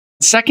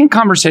Second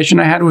conversation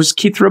I had was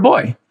Keith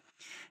Raboy.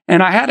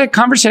 And I had a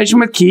conversation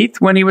with Keith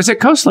when he was at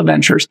Khosla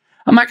Ventures.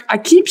 I'm like, I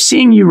keep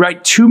seeing you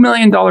write $2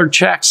 million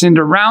checks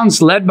into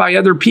rounds led by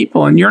other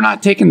people, and you're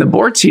not taking the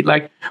board seat.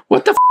 Like,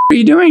 what the are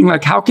you doing?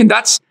 Like, how can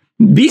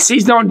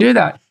VCs don't do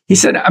that. He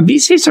said,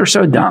 VCs are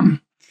so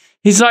dumb.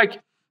 He's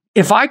like,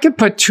 if I could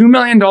put $2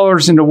 million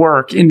into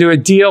work into a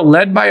deal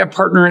led by a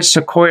partner at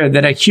Sequoia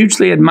that I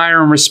hugely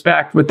admire and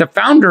respect with the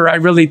founder I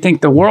really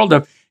think the world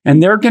of,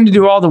 and they're going to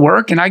do all the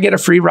work and I get a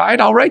free ride,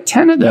 I'll write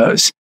 10 of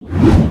those.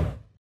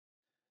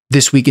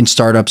 This Week in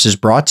Startups is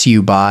brought to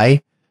you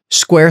by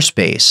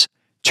Squarespace.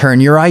 Turn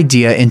your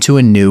idea into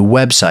a new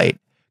website.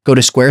 Go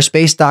to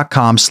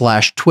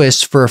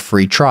squarespace.com/twist for a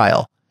free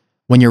trial.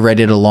 When you're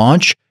ready to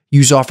launch,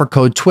 use offer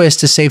code TWIST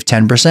to save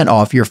 10%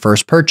 off your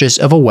first purchase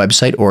of a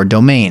website or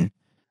domain.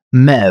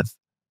 Mev.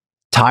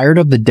 Tired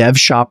of the dev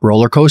shop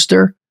roller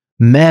coaster?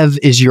 Mev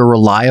is your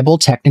reliable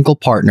technical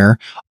partner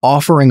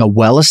offering a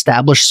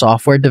well-established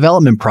software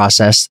development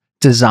process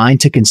designed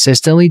to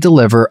consistently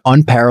deliver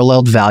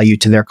unparalleled value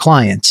to their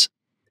clients.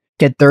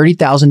 Get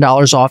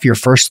 $30,000 off your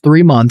first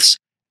 3 months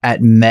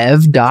at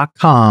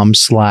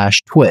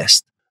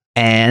mev.com/twist.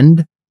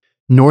 And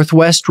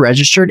Northwest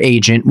Registered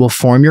Agent will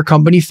form your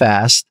company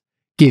fast,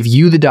 give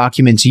you the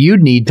documents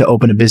you'd need to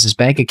open a business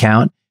bank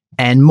account,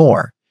 and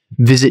more.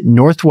 Visit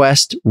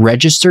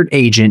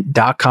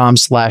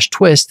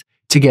northwestregisteredagent.com/twist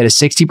to get a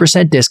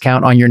 60%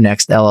 discount on your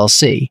next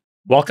LLC.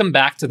 Welcome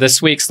back to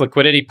this week's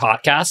Liquidity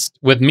Podcast.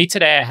 With me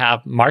today, I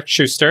have Mark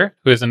Suster,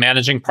 who is a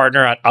managing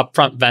partner at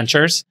Upfront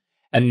Ventures,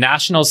 a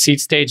national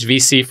seed stage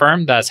VC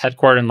firm that's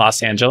headquartered in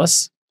Los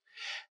Angeles.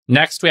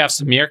 Next, we have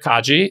Samir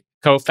Kaji,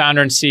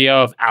 co-founder and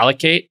CEO of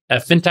Allocate, a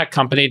fintech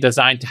company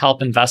designed to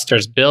help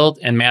investors build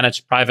and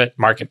manage private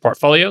market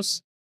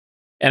portfolios.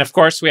 And of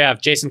course, we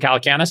have Jason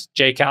Calacanis,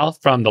 JCal,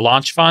 from the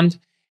Launch Fund.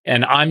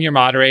 And I'm your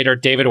moderator,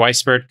 David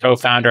Weisburd,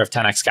 co-founder of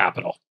 10x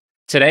Capital.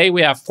 Today,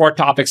 we have 4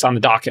 topics on the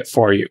docket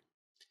for you.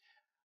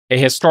 A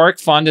historic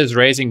fund is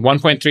raising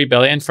 $1.3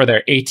 billion for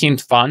their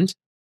 18th fund.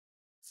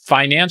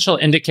 Financial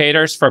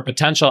indicators for a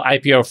potential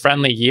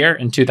IPO-friendly year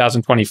in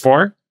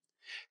 2024.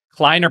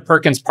 Kleiner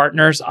Perkins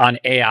partners on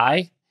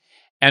AI.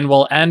 And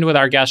we'll end with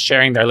our guests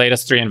sharing their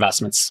latest 3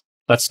 investments.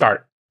 Let's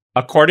start.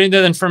 According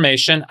to the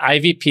information,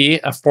 IVP,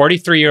 a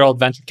 43-year-old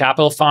venture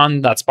capital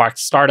fund that sparked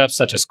startups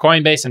such as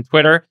Coinbase and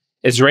Twitter,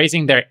 is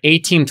raising their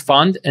 18th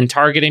fund and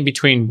targeting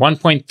between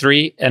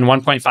 $1.3 and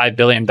 $1.5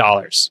 billion.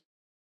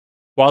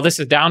 While this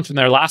is down from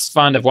their last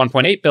fund of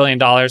 $1.8 billion,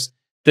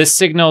 this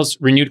signals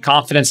renewed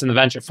confidence in the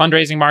venture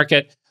fundraising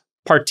market,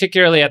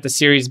 particularly at the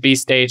Series B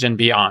stage and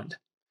beyond.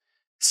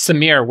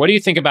 Samir, what do you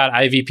think about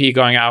IVP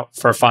going out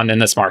for a fund in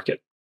this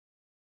market?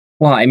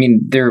 Well, I mean,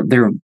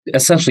 they're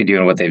essentially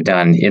doing what they've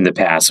done in the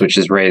past, which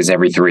is raise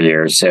every 3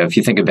 years. So if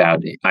you think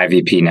about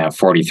IVP now,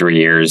 43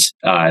 years,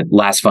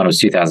 last fund was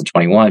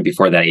 2021,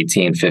 before that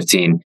 18,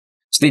 15.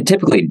 So they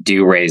typically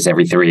do raise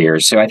every 3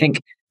 years. So I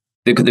think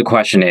the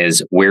question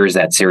is, where is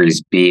that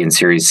Series B and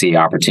Series C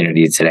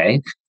opportunity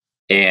today?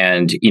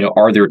 And,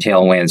 are there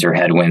tailwinds or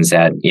headwinds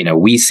that,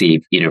 we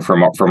see,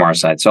 from our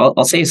side? So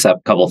I'll say a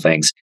couple of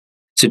things.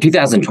 So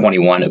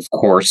 2021, of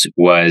course,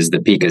 was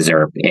the peak of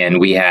ZIRP, and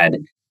we had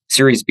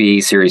Series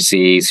B, Series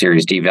C,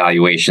 Series D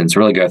valuations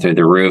really go through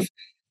the roof,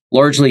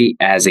 largely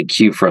as a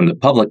cue from the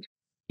public,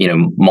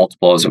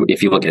 multiples.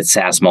 If you look at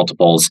SaaS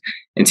multiples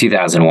in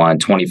 2001,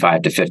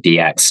 25 to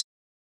 50x.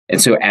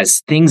 And so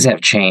as things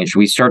have changed,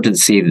 we started to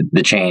see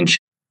the change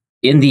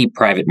in the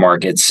private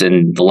markets,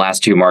 and the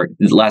last 2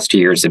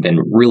 years have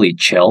been really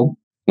chill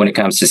when it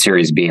comes to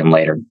Series B and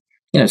later.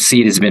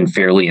 Seed has been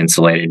fairly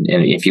insulated,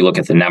 and if you look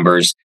at the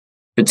numbers.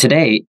 But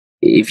today,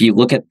 if you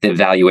look at the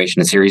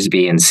valuation of Series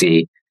B and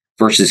C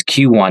versus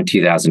Q1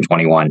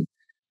 2021.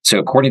 So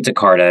according to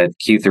Carta,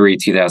 Q3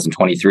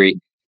 2023,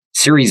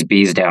 Series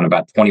B is down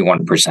about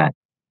 21%.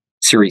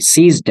 Series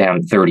C is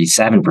down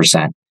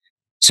 37%.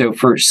 So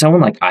for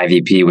someone like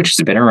IVP, which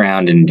has been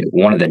around and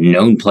one of the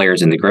known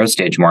players in the growth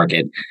stage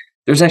market,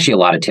 there's actually a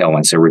lot of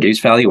tailwinds. So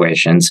reduced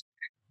valuations.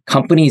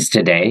 Companies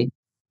today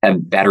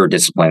have better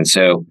discipline.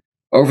 So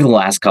over the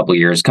last couple of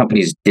years,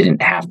 companies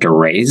didn't have to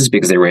raise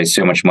because they raised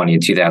so much money in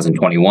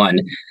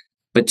 2021.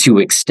 But to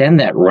extend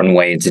that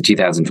runway into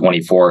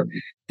 2024,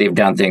 they've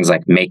done things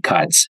like make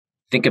cuts,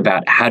 think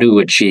about how to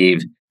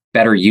achieve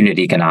better unit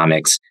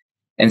economics.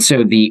 And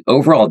so the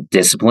overall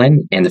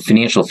discipline and the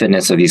financial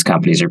fitness of these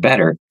companies are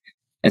better.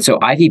 And so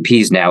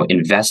IVP is now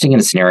investing in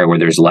a scenario where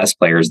there's less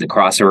players. The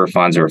crossover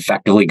funds are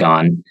effectively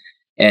gone.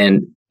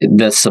 And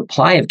the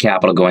supply of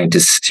capital going to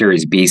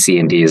Series B, C,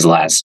 and D is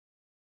less.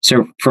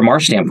 So from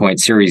our standpoint,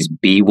 Series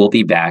B will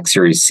be back.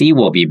 Series C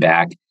will be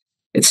back.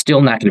 It's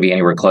still not going to be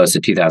anywhere close to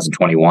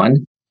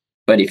 2021.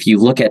 But if you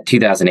look at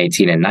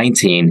 2018 and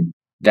 19,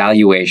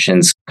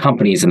 valuations,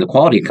 companies, and the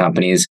quality of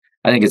companies,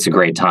 I think it's a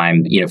great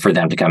time, for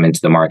them to come into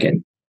the market.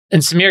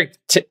 And Samir,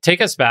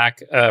 take us back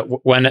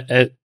when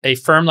a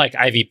firm like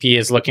IVP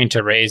is looking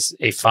to raise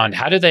a fund.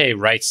 How do they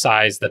right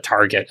size the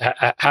target?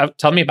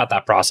 Tell me about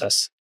that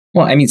process.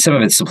 Well, I mean, some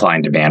of it's supply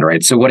and demand,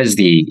 right? So what is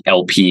the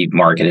LP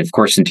market? Of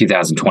course, in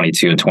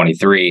 2022 and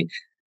 23,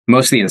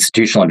 most of the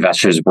institutional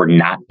investors were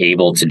not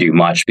able to do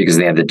much because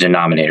they had the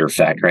denominator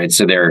effect, right?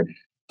 So their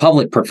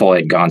public portfolio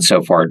had gone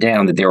so far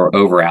down that they were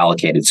over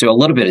allocated. So a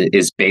little bit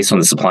is based on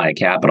the supply of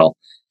capital.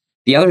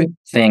 The other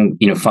thing,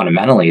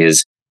 fundamentally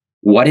is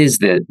what is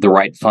the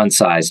right fund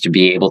size to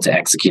be able to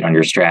execute on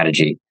your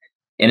strategy?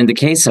 And in the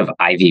case of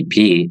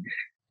IVP,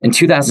 in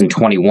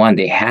 2021,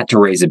 they had to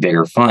raise a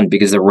bigger fund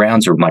because the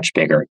rounds are much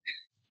bigger.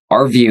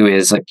 Our view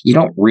is you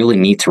don't really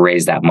need to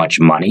raise that much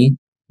money.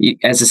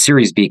 As a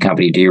Series B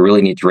company, do you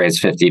really need to raise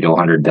 50 to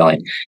 100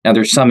 billion? Now,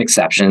 there's some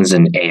exceptions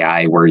in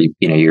AI where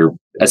you're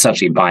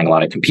essentially buying a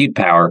lot of compute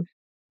power,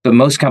 but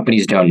most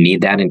companies don't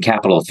need that. And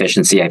capital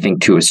efficiency, I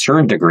think, to a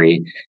certain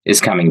degree,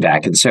 is coming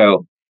back. And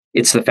so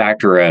it's the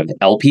factor of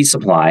LP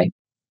supply,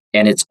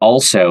 and it's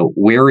also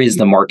where is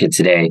the market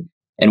today,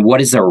 and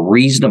what is a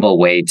reasonable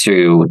way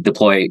to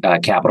deploy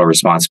capital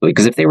responsibly?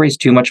 Because if they raise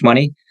too much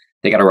money,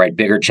 they got to write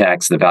bigger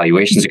checks. The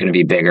valuations are going to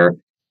be bigger,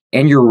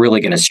 and you're really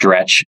going to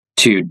stretch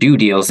to do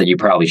deals that you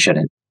probably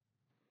shouldn't.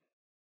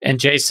 And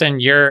Jason,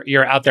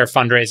 you're out there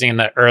fundraising in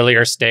the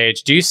earlier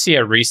stage. Do you see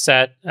a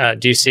reset?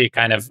 Do you see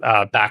kind of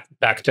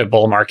back to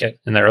bull market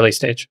in the early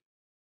stage?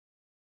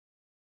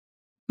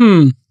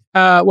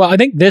 Well, I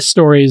think this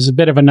story is a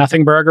bit of a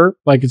nothing burger.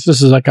 This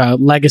is like a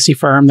legacy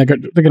firm. They're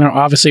going to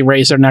obviously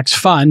raise their next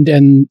fund,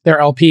 and their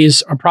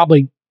LPs are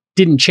probably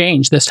didn't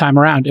change this time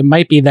around. It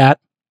might be that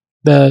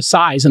the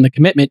size and the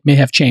commitment may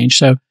have changed.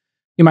 So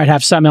you might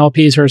have some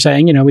LPs who are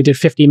saying, we did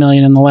 50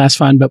 million in the last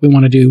fund, but we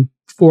want to do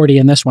 40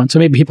 in this one. So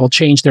maybe people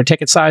change their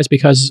ticket size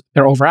because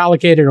they're over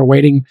allocated or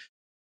waiting.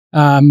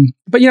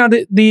 But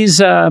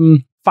these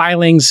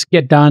filings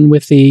get done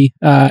with the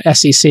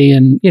SEC,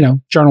 and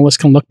journalists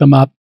can look them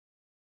up.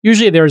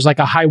 Usually there's like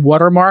a high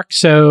watermark,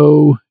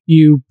 so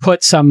you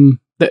put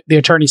the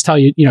attorneys tell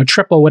you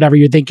triple whatever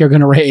you think you're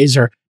going to raise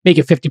or make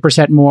it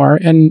 50% more.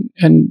 And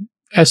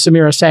as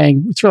Samir is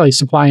saying, it's really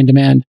supply and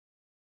demand.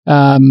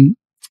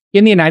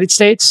 In the United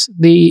States,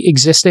 the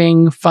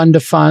existing fund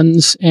of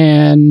funds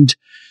and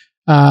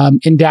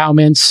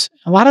endowments,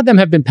 a lot of them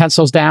have been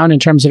pencils down in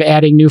terms of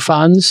adding new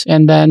funds,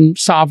 and then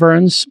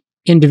sovereigns,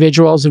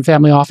 individuals, and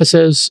family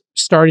offices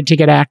started to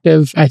get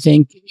active, I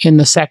think, in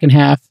the second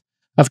half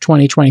of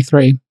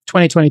 2023.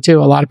 2022,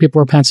 a lot of people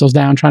were pencils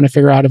down trying to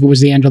figure out if it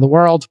was the end of the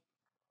world.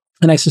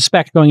 And I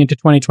suspect going into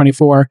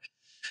 2024,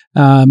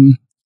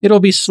 it'll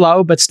be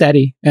slow but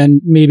steady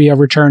and maybe a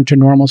return to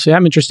normalcy.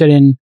 I'm interested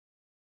in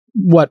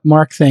what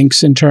Mark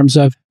thinks in terms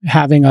of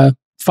having a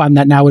fund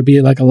that now would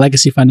be like a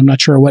legacy fund. I'm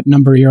not sure what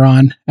number you're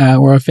on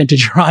or what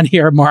vintage you're on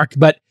here, Mark,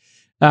 but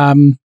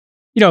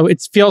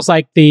it feels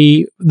like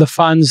the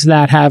funds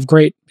that have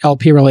great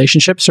LP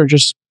relationships are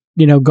just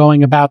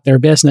going about their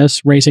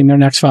business, raising their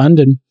next fund,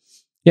 and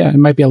it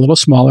might be a little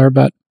smaller,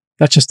 but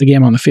that's just the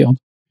game on the field.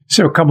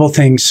 So a couple of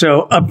things.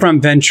 So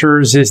Upfront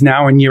Ventures is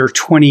now in year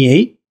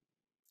 28,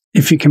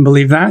 if you can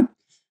believe that.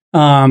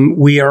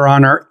 We are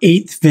on our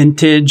 8th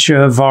vintage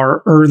of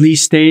our early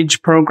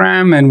stage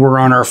program, and we're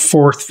on our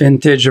 4th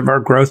vintage of our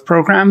growth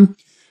program.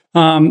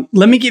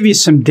 Let me give you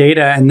some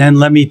data, and then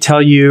let me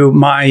tell you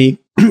my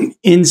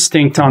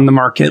instinct on the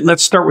market.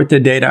 Let's start with the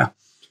data.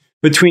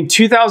 Between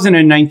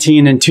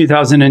 2019 and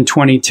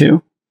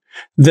 2022,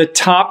 the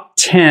top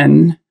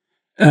 10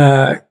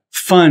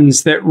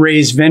 funds that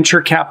raise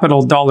venture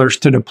capital dollars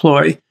to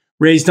deploy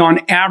raised on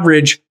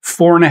average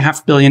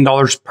 $4.5 billion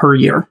per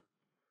year.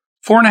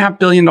 $4.5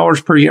 billion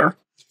per year.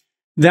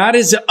 That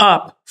is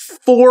up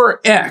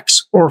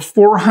 4x or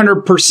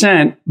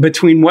 400%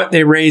 between what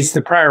they raised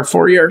the prior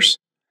 4 years.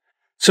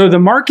 So the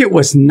market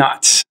was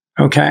nuts,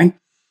 okay?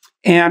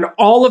 And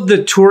all of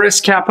the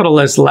tourist capital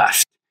is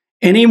left.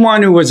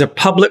 Anyone who was a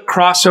public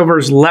crossover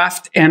is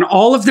left, and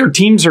all of their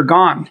teams are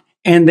gone,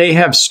 and they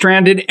have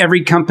stranded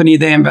every company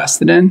they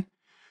invested in.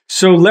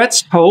 So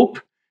let's hope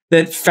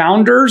that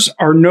founders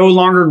are no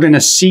longer going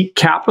to seek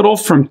capital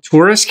from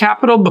tourist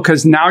capital,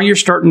 because now you're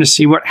starting to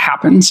see what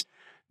happens.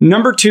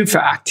 Number 2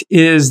 fact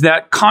is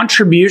that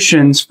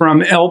contributions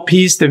from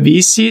LPs to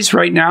VCs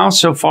right now,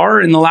 so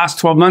far in the last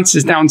 12 months,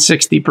 is down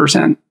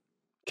 60%.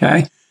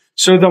 Okay.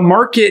 So the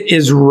market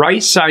is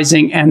right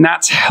sizing, and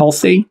that's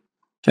healthy.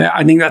 Okay.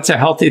 I think that's a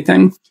healthy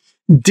thing.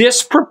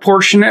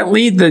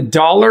 Disproportionately, the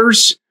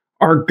dollars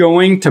are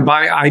going to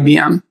buy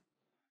IBM.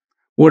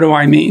 What do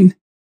I mean?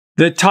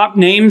 The top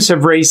names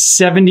have raised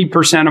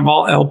 70% of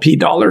all LP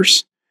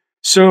dollars.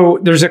 So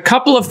there's a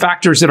couple of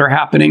factors that are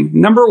happening.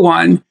 Number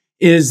 1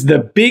 is the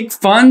big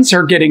funds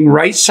are getting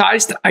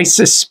right-sized. I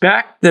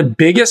suspect the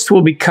biggest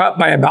will be cut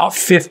by about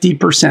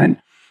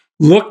 50%.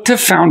 Look to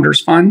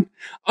Founders Fund,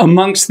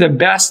 amongst the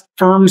best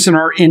firms in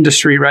our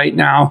industry right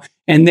now,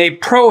 and they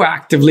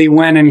proactively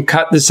went and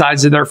cut the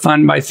size of their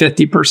fund by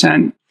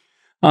 50%.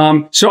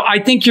 So I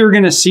think you're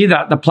going to see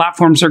that the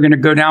platforms are going to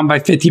go down by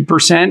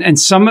 50%, and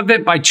some of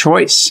it by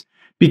choice,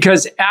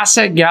 because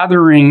asset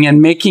gathering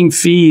and making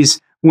fees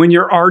when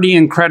you're already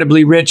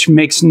incredibly rich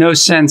makes no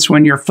sense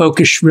when your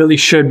focus really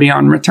should be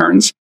on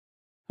returns.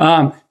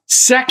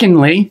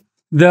 Secondly,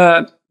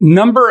 the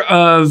number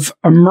of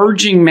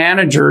emerging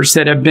managers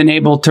that have been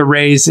able to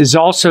raise is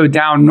also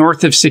down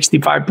north of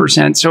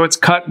 65%. So it's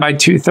cut by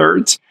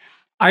 2/3.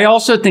 I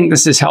also think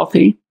this is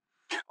healthy.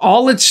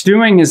 All it's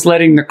doing is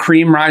letting the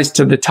cream rise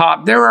to the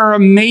top. There are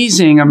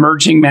amazing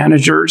emerging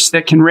managers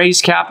that can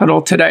raise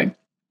capital today.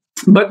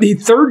 But the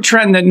third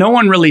trend that no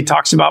one really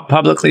talks about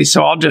publicly,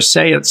 so I'll just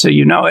say it so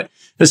you know it,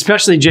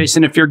 especially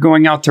Jason, if you're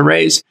going out to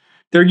raise,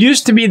 there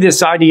used to be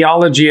this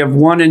ideology of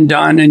one and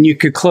done, and you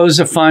could close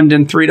a fund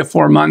in 3 to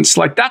 4 months.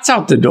 Like, that's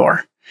out the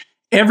door.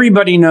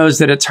 Everybody knows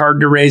that it's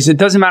hard to raise. It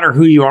doesn't matter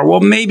who you are.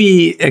 Well,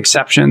 maybe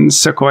exceptions,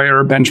 Sequoia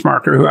or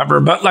Benchmark or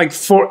whoever. But like,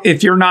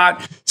 if you're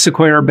not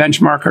Sequoia or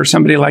Benchmark or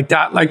somebody like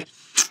that, like,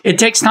 it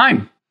takes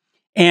time.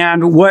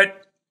 And what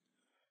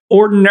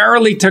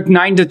ordinarily took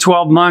 9 to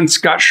 12 months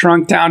got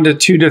shrunk down to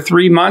 2 to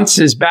 3 months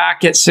is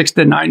back at 6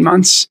 to 9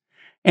 months.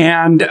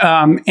 And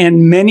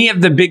many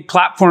of the big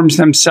platforms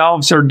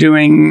themselves are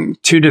doing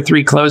 2 to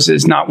 3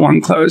 closes, not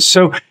 1 close.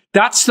 So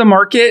that's the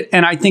market.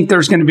 And I think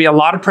there's going to be a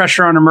lot of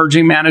pressure on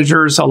emerging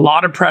managers, a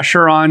lot of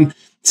pressure on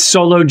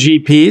solo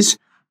GPs.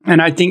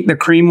 And I think the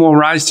cream will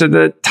rise to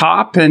the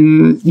top.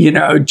 And, you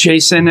know,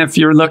 Jason, if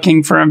you're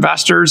looking for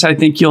investors, I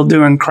think you'll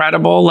do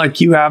incredible.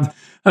 Like, you have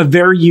a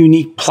very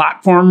unique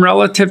platform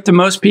relative to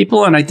most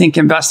people. And I think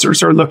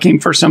investors are looking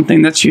for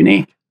something that's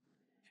unique.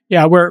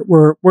 Yeah,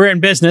 we're in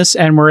business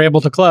and we're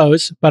able to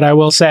close. But I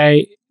will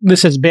say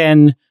this has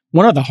been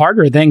one of the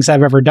harder things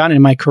I've ever done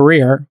in my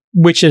career,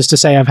 which is to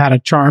say I've had a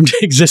charmed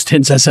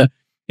existence as an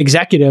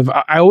executive.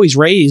 I always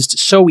raised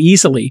so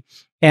easily,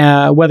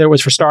 whether it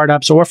was for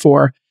startups or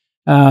for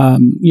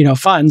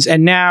funds.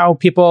 And now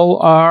people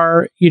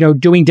are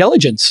doing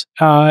diligence.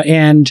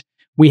 And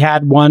we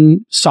had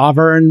one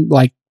sovereign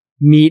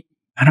meet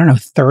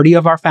 30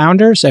 of our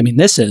founders. I mean,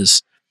 this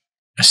is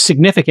a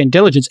significant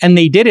diligence, and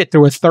they did it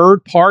through a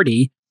third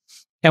party.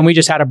 And we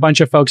just had a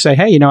bunch of folks say,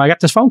 "Hey, I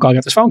got this phone call. I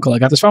got this phone call. I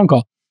got this phone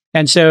call."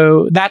 And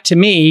so that to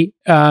me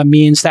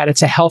means that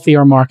it's a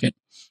healthier market.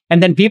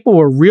 And then people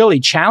were really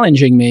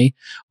challenging me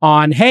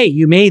on, "Hey,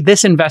 you made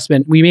this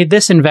investment. We made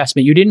this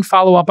investment. You didn't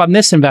follow up on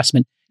this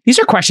investment." These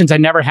are questions I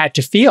never had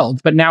to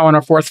field. But now on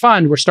our fourth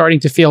fund, we're starting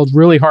to field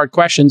really hard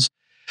questions.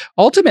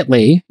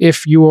 Ultimately,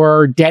 if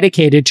you're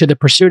dedicated to the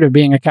pursuit of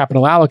being a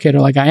capital allocator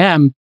like I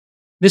am,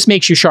 this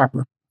makes you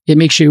sharper. It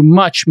makes you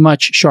much,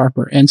 much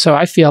sharper. And so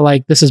I feel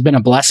like this has been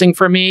a blessing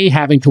for me,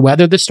 having to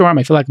weather the storm.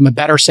 I feel like I'm a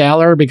better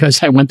sailor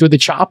because I went through the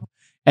chop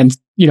and,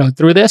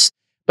 through this.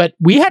 But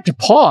we had to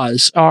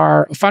pause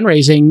our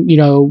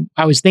fundraising.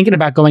 I was thinking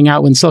about going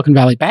out when Silicon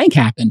Valley Bank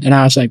happened. And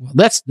I was like,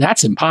 well,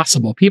 that's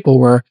impossible. People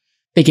were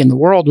thinking the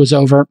world was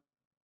over.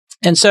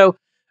 And so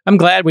I'm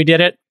glad we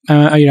did it.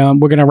 We're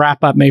going to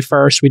wrap up May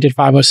 1st. We did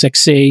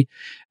 506C.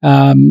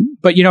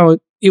 But,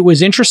 it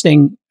was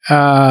interesting.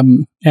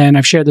 And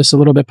I've shared this a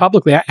little bit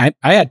publicly. I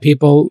had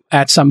people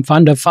at some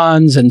fund of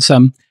funds and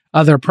some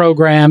other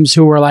programs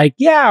who were like,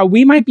 "Yeah,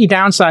 we might be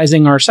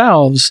downsizing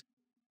ourselves.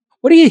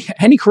 What do you,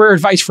 any career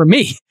advice for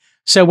me?"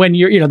 So when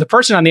you're, the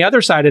person on the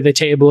other side of the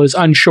table is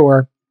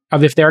unsure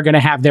of if they're going to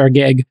have their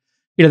gig,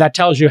 that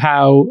tells you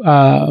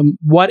how,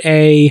 what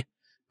a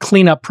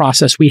cleanup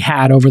process we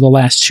had over the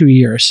last 2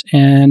 years.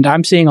 And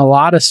I'm seeing a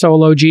lot of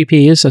solo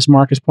GPs, as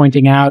Mark is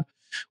pointing out,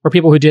 or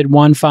people who did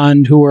one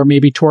fund who were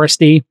maybe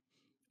touristy,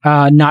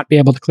 not be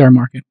able to clear a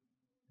market.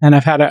 And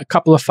I've had a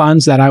couple of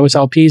funds that I was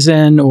LPs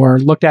in or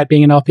looked at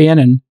being an LP in,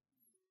 and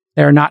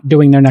they're not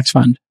doing their next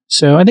fund.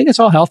 So I think it's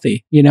all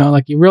healthy. You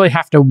really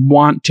have to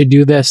want to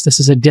do this. This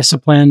is a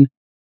discipline.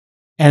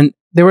 And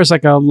there was a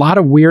lot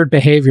of weird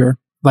behavior,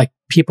 like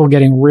people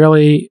getting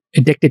really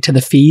addicted to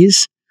the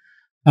fees,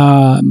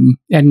 and,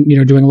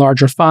 doing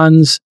larger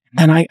funds.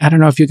 And I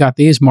don't know if you got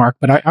these, Mark,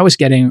 but I was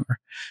getting, or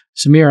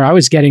Samir, I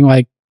was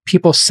getting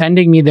people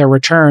sending me their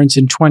returns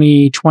in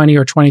 2020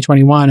 or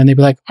 2021. And they'd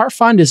be like, "Our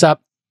fund is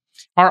up.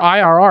 Our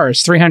IRR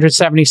is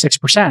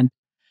 376%.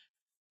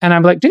 And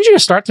I'm like, "Didn't you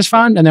just start this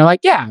fund?" And they're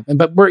like, "Yeah,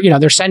 but we're,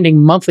 they're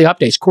sending monthly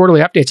updates,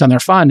 quarterly updates on their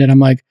fund." And I'm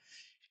like,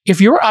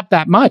 if you're up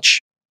that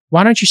much,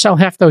 why don't you sell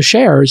half those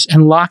shares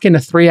and lock in a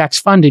 3x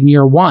fund in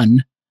year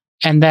one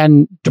and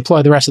then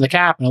deploy the rest of the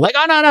capital? Like,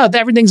 "Oh, no,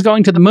 everything's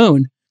going to the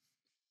moon."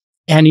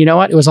 And you know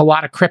what? It was a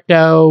lot of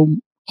crypto,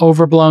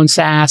 overblown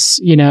SaaS,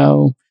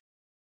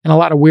 and a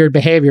lot of weird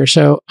behavior.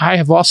 So I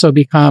have also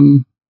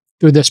become,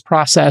 through this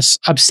process,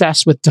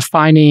 obsessed with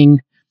defining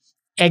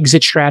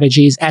exit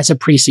strategies as a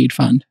pre-seed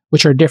fund,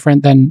 which are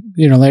different than,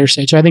 later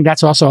stage. So I think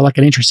that's also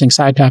an interesting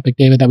side topic,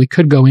 David, that we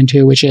could go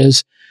into, which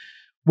is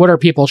what are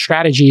people's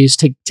strategies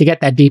to get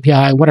that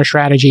DPI? What are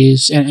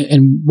strategies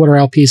and what are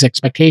LPs'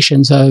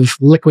 expectations of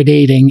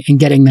liquidating and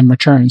getting them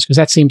returns? Because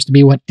that seems to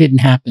be what didn't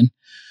happen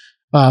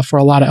for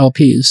a lot of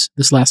LPs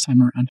this last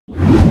time around.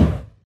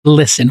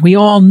 Listen, we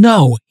all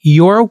know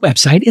your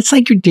website, it's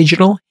like your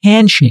digital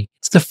handshake.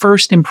 It's the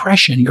first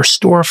impression, your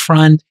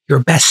storefront, your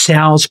best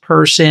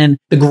salesperson,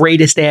 the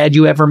greatest ad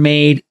you ever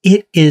made.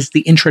 It is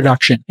the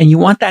introduction. And you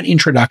want that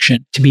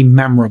introduction to be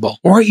memorable,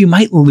 or you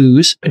might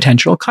lose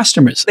potential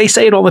customers. They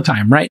say it all the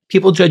time, right?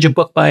 People judge a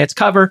book by its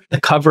cover. The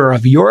cover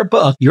of your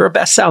book, your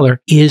bestseller,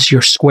 is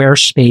your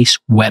Squarespace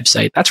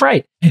website. That's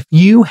right. If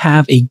you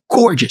have a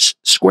gorgeous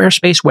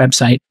Squarespace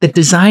website, the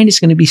design is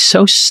going to be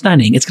so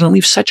stunning. It's going to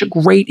leave such a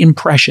great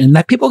impression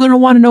that people are going to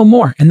want to know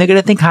more, and they're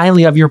going to think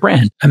highly of your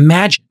brand.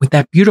 Imagine with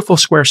that beautiful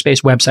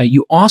Squarespace website,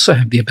 you also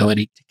have the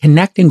ability to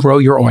connect and grow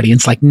your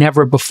audience like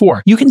never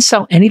before. You can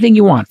sell anything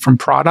you want, from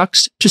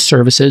products to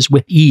services,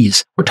 with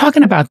ease. We're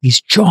talking about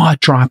these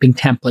jaw-dropping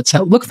templates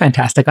that look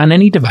fantastic on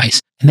any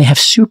device, and they have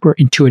super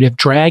intuitive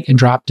drag and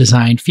drop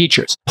design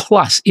features.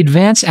 Plus,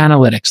 advanced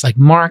analytics like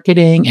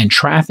marketing and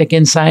traffic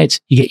insights.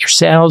 You get your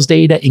sales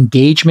data,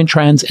 engagement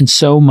trends, and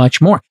so much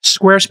more.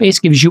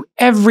 Squarespace gives you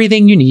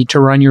everything you need to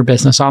run your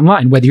business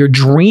online, whether you're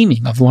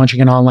dreaming of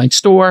launching an online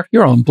store,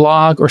 your own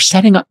blog, or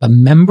setting up a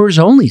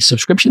members-only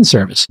subscription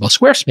service. Well,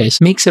 Squarespace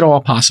makes it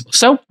all possible.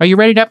 So, are you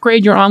ready to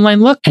upgrade your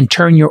online look and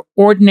turn your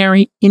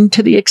ordinary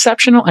into the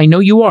exceptional? I know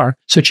you are.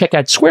 So check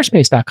out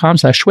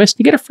squarespace.com/twist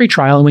to get a free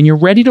trial. And when you're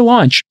ready to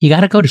launch, you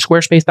got to go to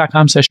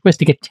squarespace.com/twist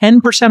to get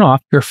 10%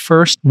 off your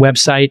first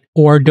website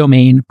or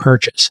domain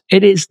purchase.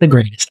 It is the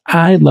greatest.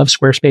 I love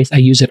Squarespace. I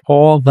use it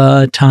all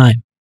the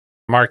time.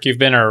 Mark, you've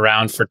been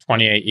around for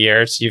 28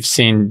 years. You've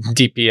seen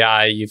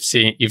DPI.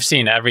 You've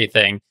seen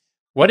everything.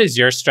 What is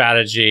your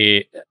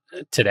strategy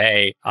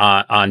today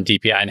on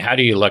DPI, and how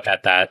do you look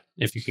at that?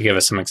 If you could give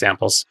us some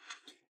examples.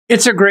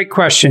 It's a great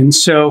question.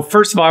 So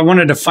first of all, I want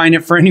to define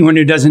it for anyone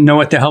who doesn't know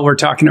what the hell we're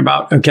talking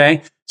about.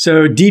 Okay.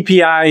 So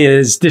DPI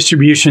is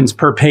distributions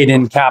per paid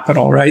in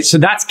capital, right? So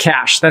that's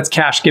cash. That's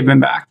cash given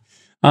back.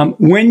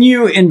 When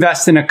you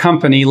invest in a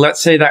company,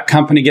 let's say that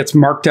company gets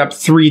marked up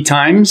 3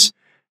 times.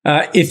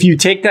 If you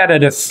take that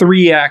at a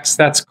 3x,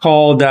 that's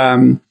called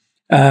gross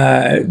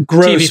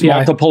TVPI.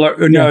 multiple.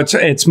 No,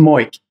 it's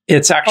MOIC.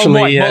 It's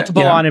actually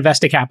multiple on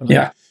invested capital.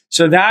 Yeah.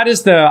 So that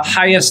is the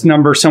highest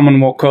number someone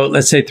will quote,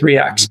 let's say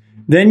 3x.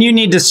 Then you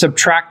need to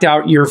subtract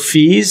out your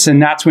fees,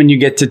 and that's when you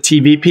get to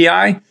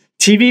TVPI.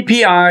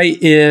 TVPI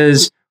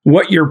is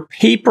what your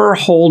paper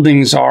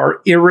holdings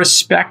are,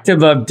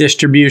 irrespective of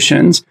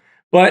distributions.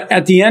 But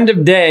at the end of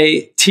the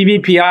day,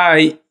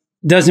 TVPI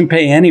doesn't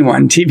pay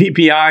anyone.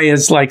 TVPI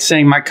is like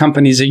saying my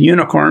company's a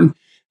unicorn.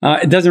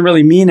 It doesn't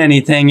really mean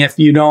anything if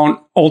you don't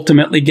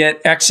ultimately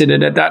get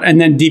exited at that.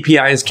 And then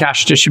DPI is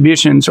cash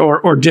distributions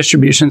or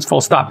distributions,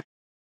 full stop.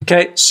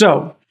 Okay,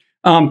 so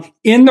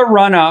in the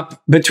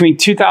run-up between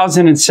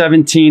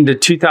 2017 to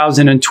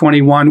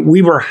 2021,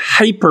 we were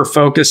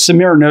hyper-focused.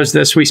 Samir knows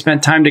this. We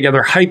spent time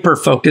together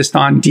hyper-focused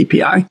on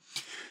DPI.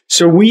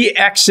 So we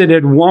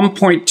exited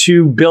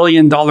 $1.2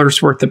 billion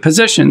worth of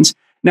positions.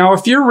 Now,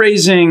 if you're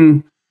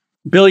raising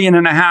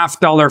 $1.5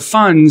 billion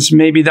funds,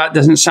 maybe that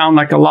doesn't sound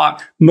like a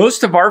lot.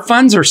 Most of our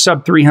funds are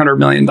sub $300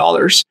 million.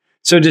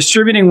 So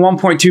distributing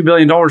 $1.2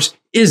 billion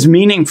is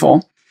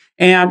meaningful.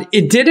 And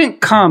it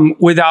didn't come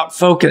without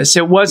focus.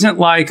 It wasn't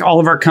like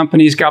all of our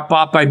companies got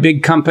bought by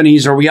big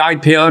companies or we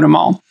IPO'd them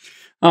all.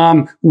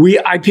 We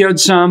IPO'd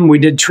some, we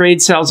did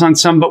trade sales on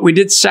some, but we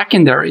did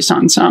secondaries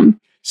on some.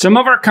 Some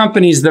of our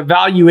companies, the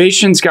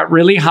valuations got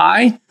really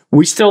high.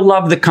 We still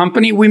love the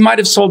company. We might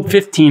have sold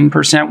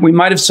 15%. We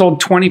might have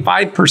sold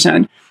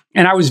 25%.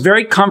 And I was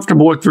very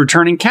comfortable with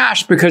returning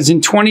cash because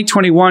in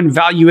 2021,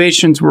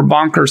 valuations were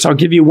bonkers. I'll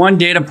give you one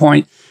data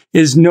point.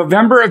 Is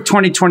November of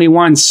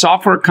 2021,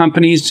 software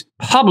companies,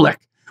 public,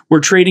 were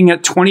trading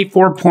at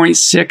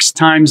 24.6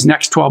 times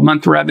next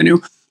 12-month revenue.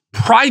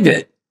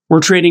 Private,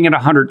 were trading at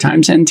 100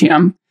 times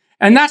NTM.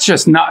 And that's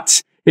just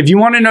nuts. If you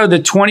want to know the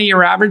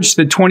 20-year average,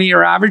 the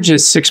 20-year average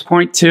is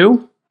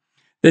 6.2.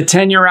 The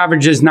 10-year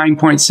average is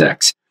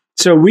 9.6.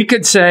 So we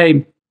could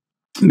say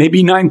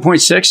maybe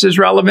 9.6 is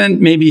relevant,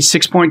 maybe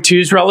 6.2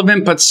 is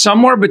relevant, but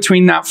somewhere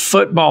between that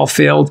football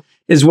field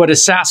is what a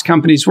SaaS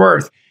company's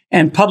worth.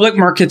 And public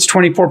markets,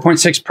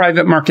 24.6,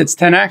 private markets,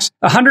 10x,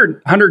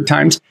 100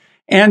 times.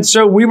 And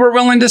so we were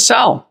willing to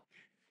sell.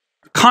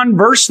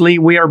 Conversely,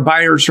 we are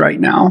buyers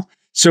right now.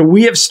 So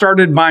we have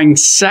started buying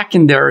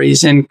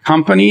secondaries in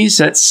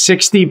companies at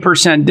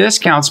 60%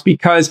 discounts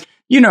because,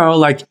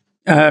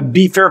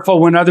 be fearful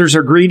when others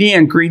are greedy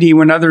and greedy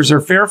when others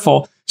are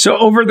fearful. So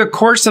over the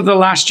course of the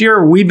last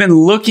year, we've been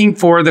looking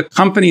for the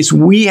companies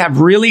we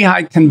have really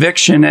high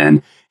conviction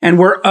in and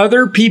where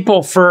other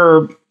people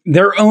for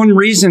their own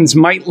reasons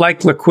might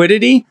like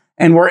liquidity,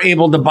 and we're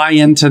able to buy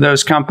into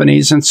those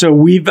companies. And so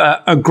we've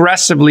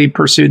aggressively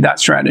pursued that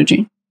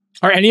strategy.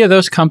 Are any of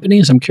those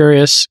companies, I'm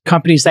curious,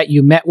 companies that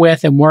you met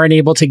with and weren't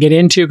able to get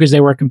into because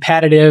they were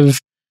competitive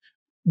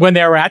when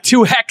they were at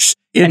 2x,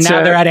 and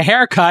now they're at a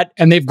haircut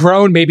and they've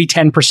grown maybe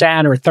 10%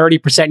 or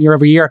 30% year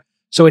over year?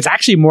 So it's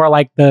actually more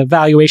like the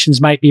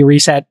valuations might be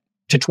reset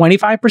to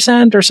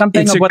 25% or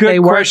something of what they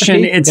were? It's a good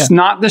question. It's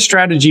not the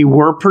strategy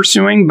we're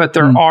pursuing, but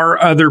there are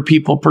other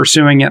people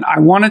pursuing it. I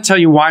want to tell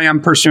you why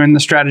I'm pursuing the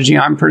strategy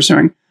I'm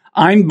pursuing.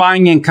 I'm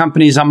buying in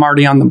companies I'm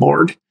already on the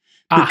board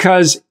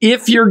Because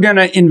if you're going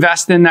to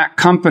invest in that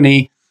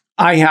company,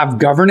 I have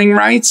governing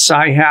rights.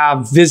 I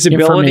have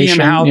visibility in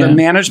how the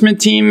management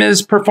team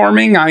is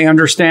performing. I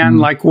understand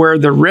like where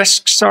the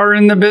risks are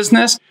in the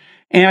business.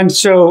 And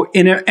so,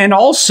 and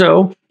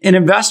also an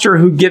investor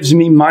who gives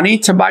me money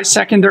to buy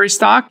secondary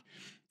stock,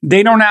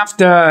 they don't have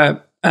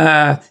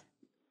to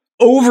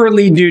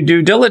overly do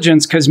due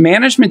diligence because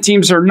management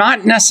teams are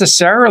not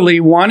necessarily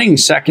wanting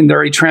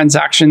secondary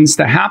transactions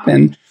to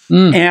happen.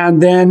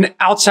 And then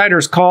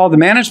outsiders call the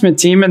management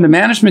team and the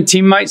management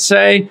team might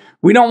say,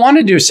 we don't want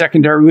to do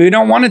secondary. We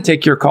don't want to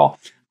take your call.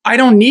 I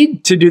don't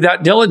need to do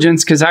that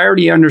diligence because I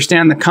already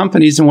understand the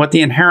companies and what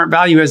the inherent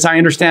value is. I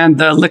understand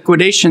the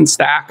liquidation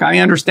stack. I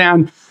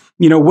understand,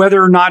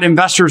 whether or not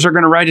investors are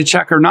going to write a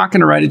check or not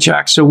going to write a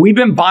check. So we've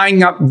been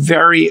buying up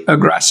very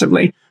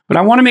aggressively. But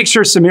I want to make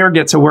sure Samir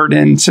gets a word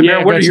in.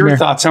 Samir, what are your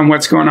thoughts on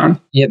what's going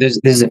on? Yeah,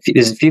 there's a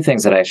few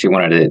things that I actually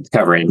wanted to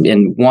cover,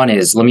 and one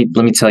is let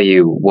me tell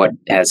you what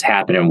has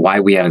happened and why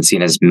we haven't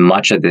seen as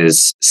much of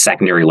this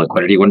secondary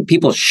liquidity when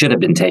people should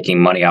have been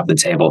taking money off the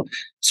table.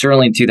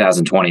 Certainly in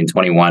 2020 and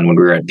 21 when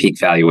we were at peak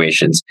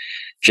valuations.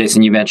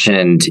 Jason, you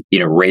mentioned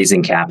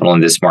raising capital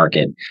in this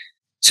market.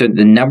 So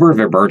the number of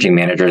emerging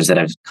managers that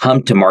have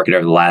come to market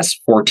over the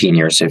last 14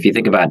 years. So if you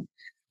think about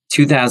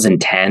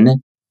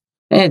 2010.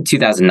 And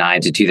 2009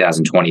 to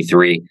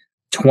 2023,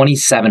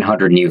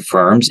 2,700 new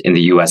firms in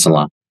the U.S.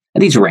 alone.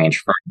 And these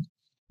range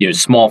from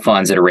small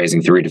funds that are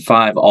raising 3 to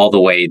 5, all the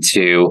way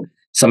to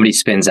somebody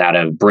spins out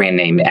a brand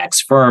name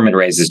X firm and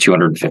raises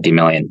 $250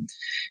 million.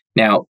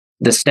 Now,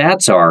 the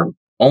stats are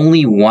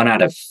only 1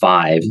 out of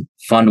 5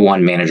 Fund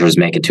 1 managers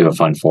make it to a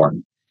Fund 4.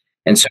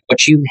 And so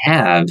what you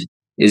have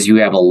is you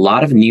have a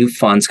lot of new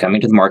funds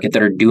coming to the market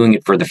that are doing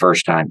it for the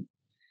first time.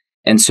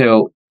 And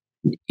so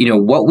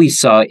what we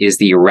saw is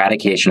the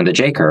eradication of the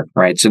J curve,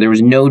 right? So there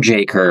was no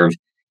J curve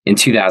in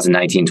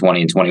 2019,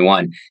 20, and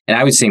 21. And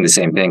I was seeing the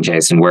same thing,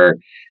 Jason, where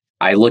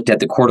I looked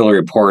at the quarterly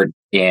report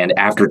and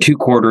after 2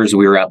 quarters,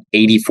 we were up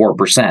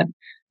 84%.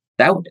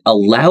 That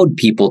allowed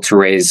people to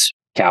raise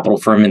capital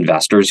from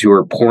investors who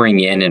are pouring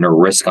in a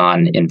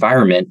risk-on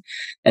environment.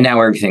 And now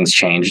everything's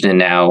changed. And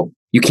now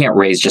you can't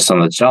raise just on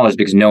those dollars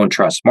because no one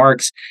trusts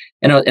marks.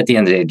 And at the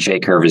end of the day, J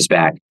curve is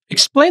back.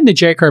 Explain the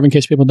J curve in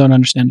case people don't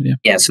understand it.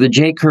 Yeah, so the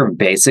J curve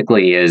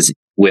basically is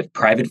with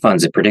private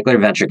funds, in particular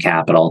venture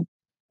capital,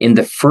 in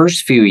the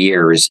first few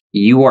years,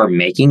 you are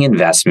making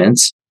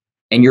investments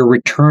and your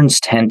returns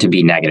tend to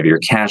be negative. Your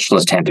cash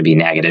flows tend to be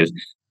negative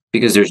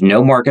because there's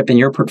no markup in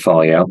your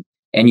portfolio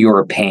and you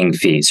are paying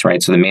fees,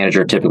 right? So the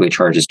manager typically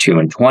charges 2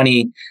 and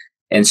 20.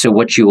 And so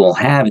what you will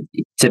have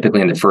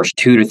typically in the first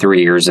 2 to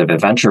 3 years of a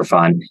venture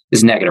fund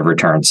is negative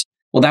returns.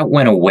 Well, that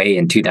went away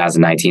in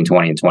 2019,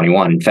 20, and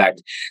 21. In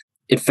fact,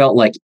 it felt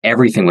like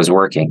everything was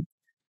working.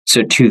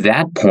 So to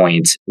that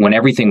point, when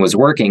everything was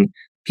working,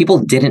 people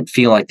didn't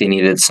feel like they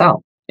needed to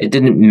sell. It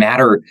didn't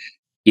matter,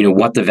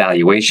 what the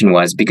valuation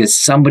was because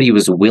somebody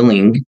was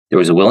willing, there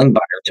was a willing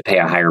buyer to pay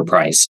a higher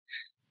price.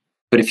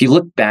 But if you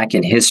look back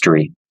in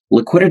history,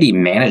 liquidity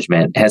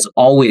management has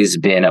always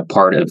been a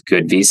part of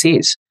good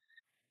VCs.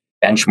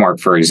 Benchmark,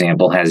 for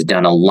example, has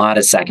done a lot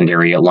of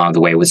secondary along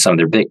the way with some of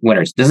their big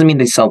winners. Doesn't mean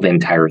they sell the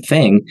entire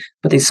thing,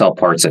 but they sell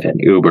parts of it.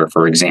 Uber,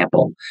 for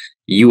example.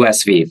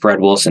 USV, Fred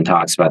Wilson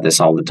talks about this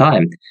all the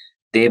time.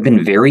 They have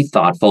been very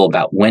thoughtful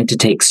about when to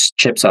take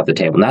chips off the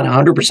table. Not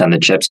 100% of the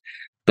chips,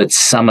 but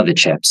some of the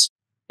chips.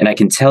 And I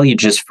can tell you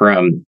just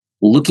from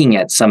looking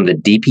at some of the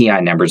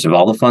DPI numbers of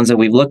all the funds that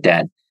we've looked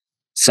at,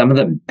 some of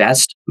the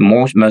best,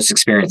 most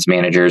experienced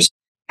managers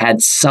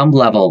had some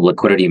level of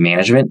liquidity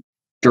management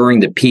during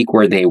the peak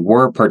where they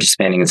were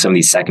participating in some of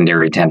these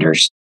secondary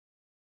tenders.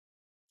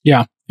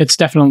 Yeah, it's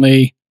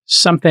definitely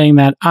something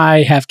that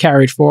I have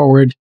carried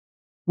forward.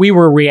 We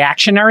were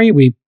reactionary.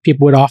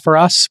 People would offer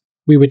us,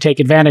 we would take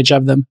advantage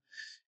of them.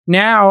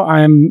 Now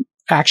I'm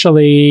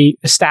actually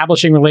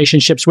establishing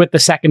relationships with the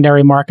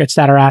secondary markets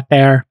that are out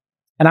there.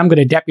 And I'm going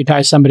to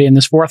deputize somebody in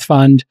this 4th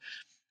fund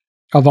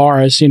of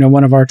ours,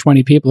 one of our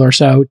 20 people or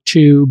so,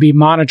 to be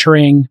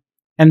monitoring.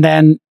 And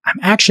then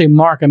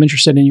Mark, I'm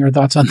interested in your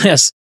thoughts on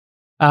this.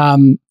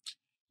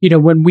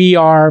 When we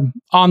are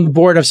on the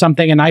board of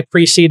something and I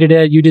preceded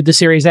it, you did the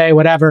Series A,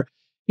 whatever,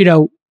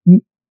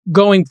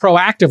 going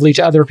proactively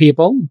to other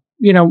people,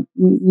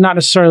 not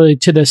necessarily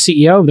to the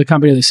CEO of the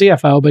company or the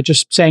CFO, but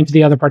just saying to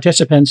the other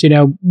participants,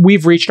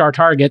 we've reached our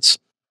targets.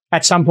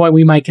 At some point,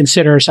 we might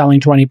consider selling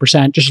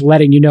 20%, just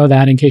letting you know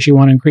that in case you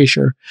want to increase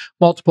your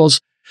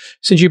multiples.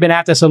 Since you've been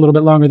at this a little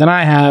bit longer than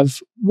I have,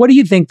 what do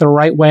you think the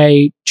right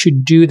way to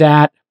do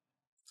that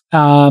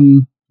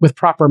with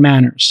proper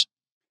manners?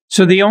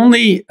 So the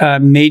only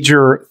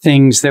major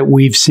things that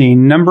we've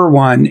seen, number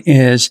one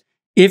is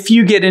if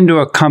you get into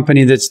a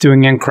company that's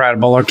doing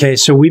incredible, okay,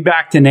 so we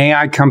backed an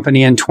AI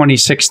company in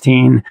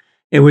 2016.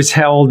 It was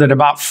held at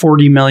about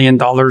 $40 million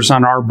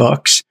on our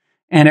books,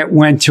 and it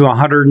went to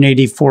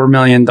 $184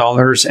 million,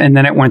 and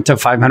then it went to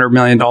 $500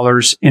 million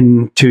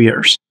in 2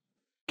 years.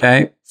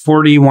 Okay,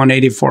 40,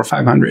 184,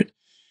 500.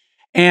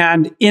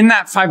 And in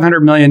that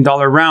 $500 million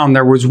round,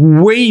 there was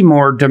way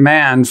more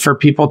demand for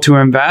people to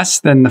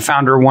invest than the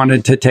founder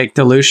wanted to take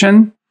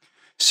dilution.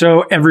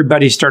 So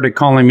everybody started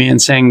calling me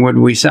and saying, would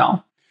we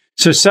sell?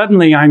 So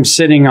suddenly I'm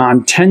sitting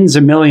on tens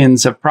of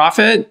millions of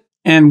profit,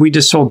 and we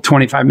just sold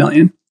 25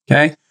 million.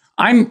 Okay.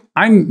 I'm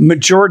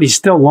majority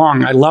still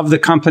long. I love the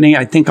company.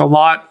 I think a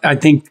lot. I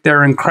think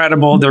they're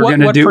incredible. They're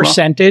going to do what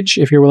percentage,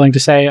 if you're willing to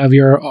say, of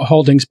your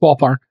holdings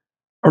ballpark?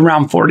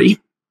 Around 40.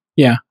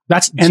 Yeah.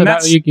 That's at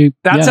the big.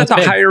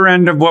 higher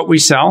end of what we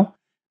sell.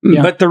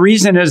 Yeah. But the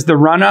reason is the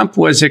run up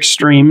was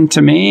extreme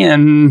to me,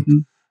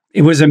 and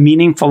it was a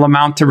meaningful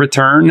amount to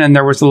return, and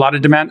there was a lot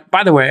of demand.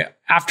 By the way,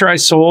 after I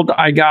sold,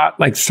 I got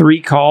like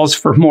 3 calls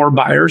for more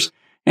buyers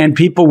and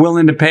people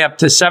willing to pay up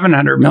to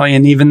 700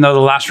 million, even though the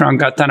last round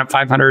got done at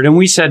 500. And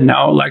we said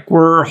no, like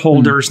we're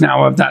holders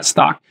now of that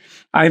stock.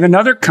 I have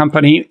another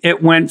company.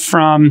 It went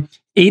from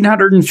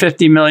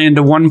 850 million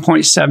to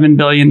 1.7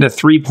 billion to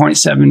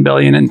 3.7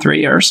 billion in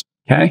 3 years.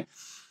 Okay.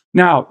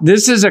 Now,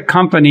 this is a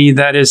company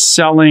that is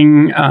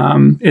selling,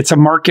 it's a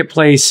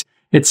marketplace.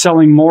 It's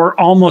selling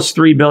almost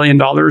 $3 billion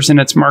in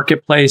its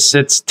marketplace.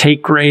 Its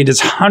take rate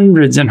is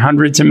hundreds and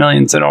hundreds of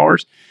millions of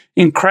dollars.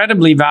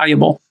 Incredibly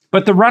valuable.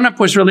 But the run-up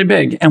was really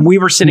big, and we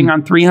were sitting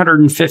on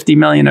 350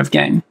 million of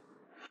gain.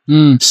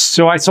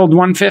 So I sold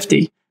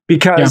 150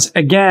 because,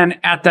 again,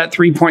 at that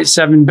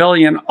 3.7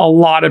 billion, a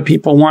lot of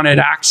people wanted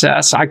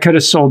access. I could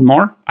have sold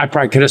more. I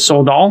probably could have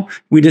sold all.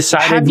 We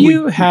decided. Have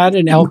you had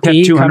an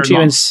LP come to you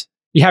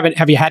and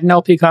have you had an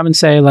LP come and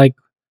say like,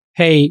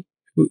 "Hey,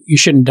 you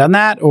shouldn't have done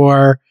that,"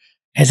 or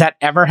has that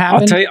ever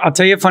happened? I'll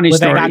tell you a funny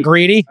story. Were they not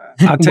greedy?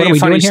 I'll tell you a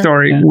funny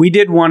story. Yeah. We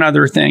did one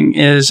other thing.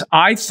 Is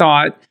I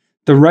thought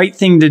the right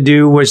thing to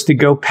do was to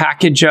go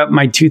package up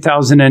my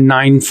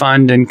 2009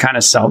 fund and kind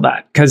of sell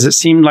that because it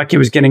seemed like it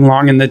was getting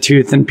long in the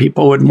tooth and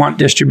people would want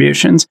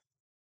distributions.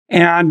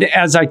 And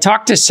as I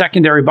talked to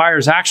secondary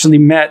buyers, I actually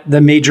met the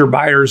major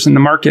buyers in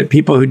the market,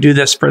 people who do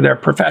this for their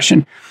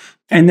profession.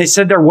 And they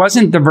said there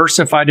wasn't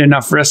diversified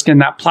enough risk in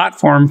that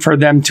platform for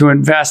them to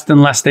invest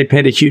unless they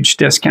paid a huge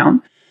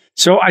discount.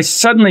 So I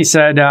suddenly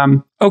said,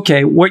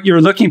 okay, what you're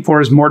looking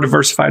for is more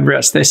diversified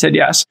risk. They said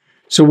yes.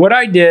 So what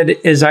I did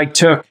is I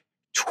took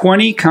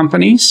 20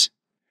 companies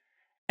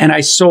and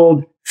I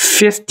sold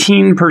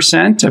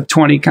 15% of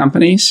 20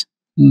 companies.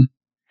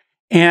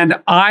 And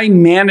I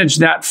managed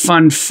that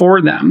fund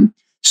for them.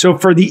 So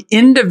for the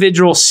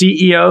individual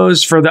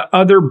CEOs, for the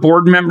other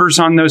board members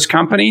on those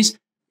companies,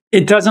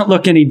 it doesn't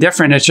look any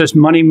different. It's just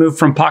money moved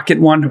from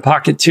pocket 1 to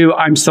pocket 2.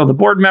 I'm still the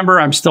board member.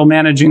 I'm still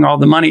managing all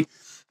the money.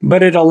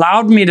 But it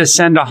allowed me to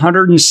send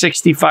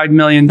 $165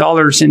 million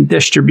in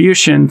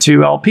distribution to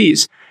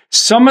LPs.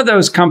 Some of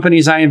those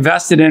companies I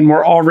invested in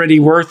were already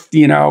worth,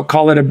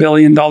 call it $1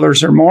 billion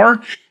or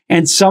more.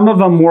 And some of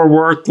them were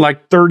worth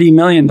like $30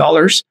 million.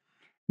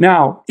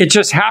 Now, it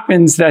just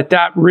happens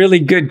that really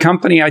good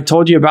company I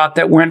told you about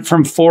that went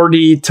from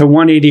 40 to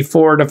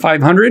 184 to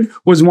 500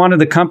 was one of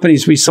the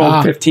companies we sold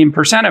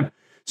 15% of.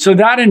 So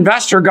that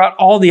investor got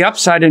all the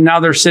upside and now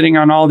they're sitting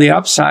on all the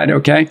upside.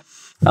 Okay.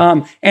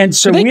 And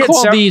so we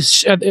call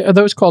these, are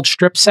those called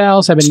strip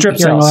sales? I've been strip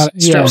hearing sales. a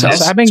lot. Strip sales.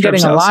 So I've been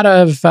getting a lot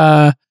of,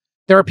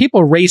 there are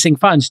people raising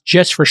funds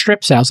just for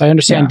strip sales. I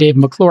understand Dave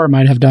McClure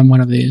might have done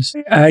one of these.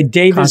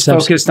 Dave is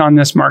focused on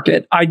this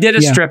market. I did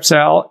a strip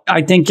sale.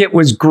 I think it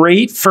was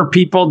great for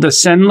people to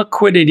send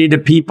liquidity to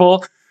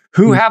people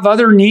who have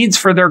other needs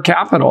for their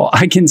capital.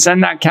 I can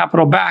send that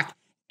capital back.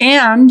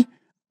 And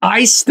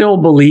I still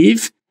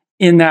believe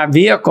in that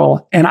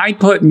vehicle. And I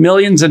put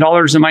millions of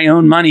dollars of my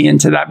own money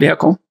into that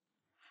vehicle.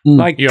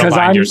 Like, because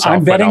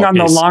I'm betting on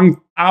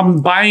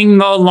I'm buying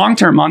the long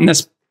term on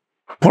this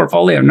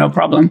portfolio, no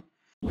problem.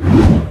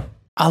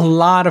 A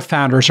lot of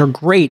founders are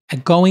great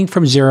at going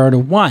from 0 to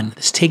 1.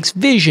 This takes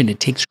vision, it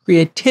takes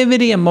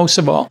creativity, and most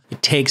of all,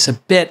 it takes a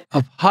bit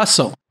of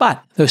hustle.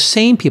 But those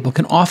same people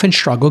can often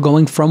struggle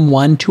going from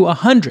 1 to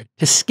 100.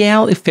 To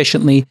scale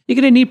efficiently, you're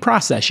going to need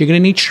process, you're going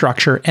to need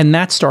structure, and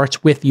that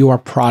starts with your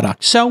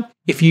product. So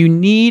if you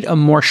need a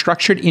more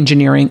structured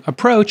engineering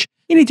approach,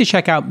 you need to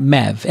check out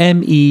MEV,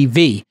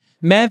 M-E-V.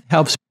 MEV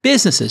helps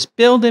businesses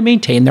build and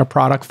maintain their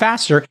product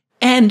faster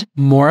and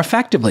more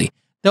effectively.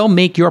 They'll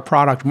make your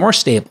product more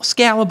stable,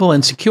 scalable,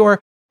 and secure.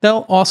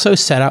 They'll also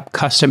set up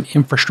custom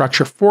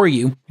infrastructure for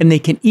you, and they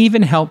can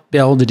even help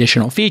build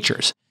additional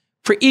features.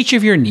 For each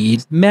of your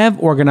needs, MEV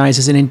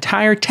organizes an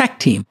entire tech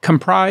team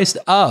comprised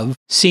of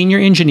senior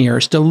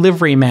engineers,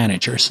 delivery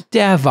managers,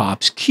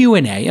 DevOps,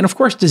 Q&A, and of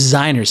course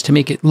designers to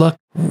make it look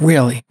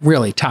really,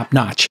 really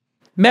top-notch.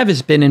 MEV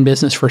has been in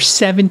business for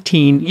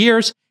 17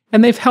 years,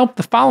 and they've helped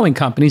the following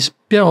companies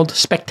build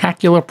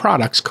spectacular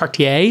products: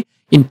 Cartier,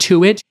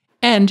 Intuit,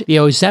 and the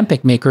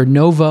Ozempic maker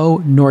Novo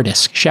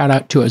Nordisk. Shout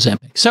out to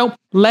Ozempic. So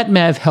let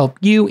MEV help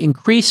you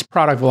increase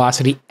product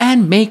velocity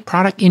and make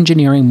product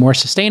engineering more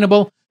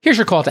sustainable. Here's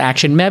your call to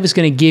action. MEV is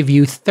going to give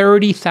you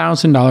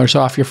 $30,000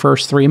 off your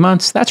first 3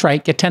 months. That's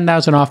right. Get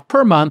 $10,000 off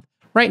per month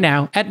right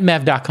now at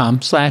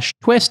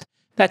mev.com/twist.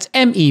 That's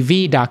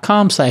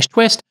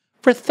mev.com/twist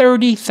for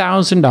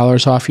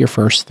 $30,000 off your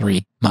first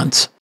 3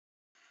 months.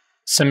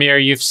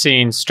 Samir, you've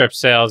seen strip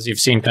sales, you've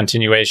seen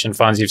continuation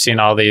funds, you've seen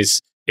all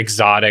these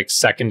exotic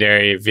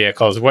secondary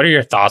vehicles. What are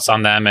your thoughts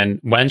on them, and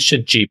when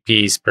should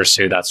GPs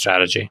pursue that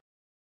strategy?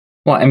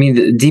 Well, I mean,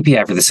 the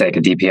DPI for the sake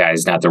of DPI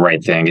is not the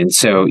right thing. And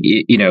so,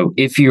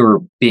 if you're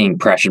being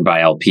pressured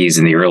by LPs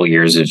in the early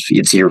years, if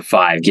it's year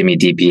 5, give me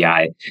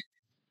DPI,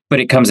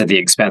 but it comes at the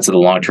expense of the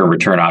long-term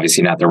return,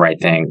 obviously not the right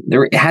thing.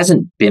 There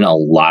hasn't been a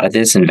lot of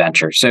this in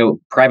venture. So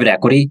private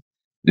equity,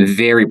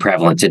 very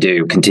prevalent to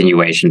do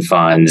continuation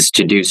funds,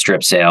 to do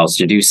strip sales,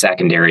 to do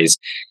secondaries.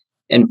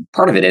 And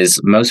part of it is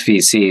most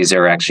VCs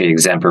are actually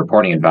exempt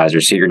reporting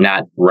advisors. So you're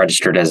not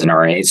registered as an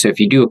RA. So if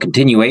you do a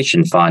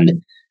continuation fund,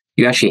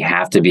 you actually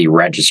have to be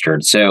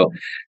registered. So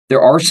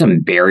there are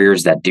some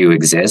barriers that do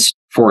exist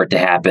for it to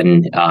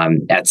happen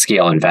at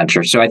scale in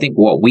venture. So I think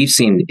what we've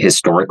seen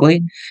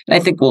historically, and I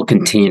think we'll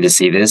continue to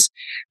see this,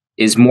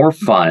 is more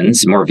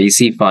funds, more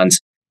VC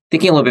funds,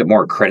 thinking a little bit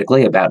more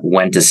critically about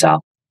when to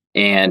sell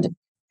and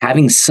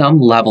having some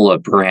level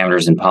of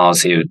parameters and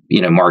policy.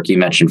 Mark, you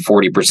mentioned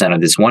 40%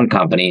 of this one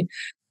company.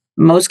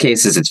 In most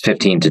cases, it's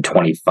 15 to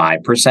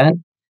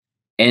 25%.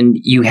 And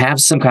you have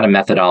some kind of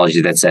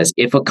methodology that says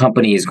if a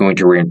company is going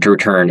to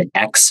return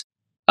X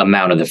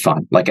amount of the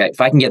fund, like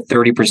if I can get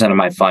 30% of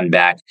my fund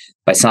back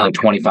by selling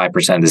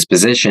 25% of this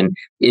position,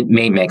 it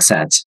may make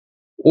sense.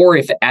 Or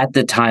if at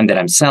the time that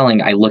I'm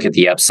selling, I look at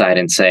the upside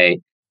and say,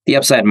 the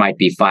upside might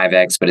be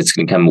 5X, but it's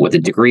going to come with a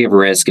degree of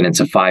risk and it's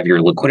a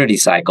 5-year liquidity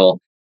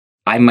cycle,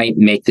 I might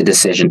make the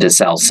decision to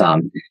sell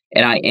some.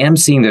 And I am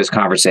seeing those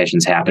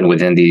conversations happen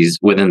within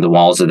the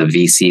walls of the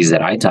VCs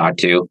that I talk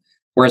to.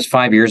 Whereas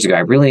 5 years ago,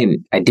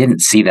 I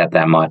didn't see that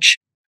much.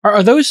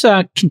 Are those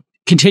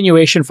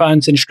continuation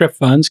funds and strip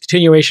funds?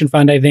 Continuation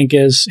fund, I think,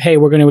 is, hey,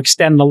 we're going to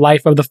extend the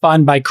life of the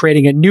fund by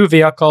creating a new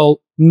vehicle,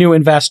 new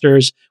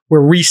investors.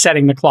 We're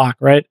resetting the clock,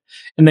 right?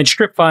 And then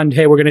strip fund,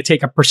 hey, we're going to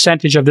take a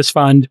percentage of this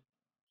fund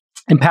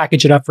and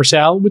package it up for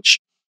sale, which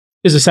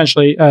is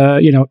essentially,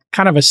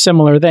 kind of a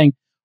similar thing.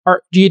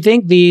 Do you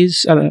think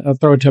these, I'll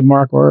throw it to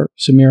Mark or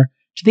Samir,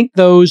 do you think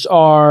those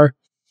are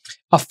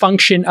a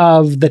function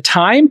of the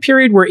time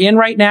period we're in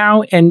right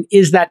now? And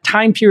is that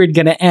time period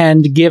going to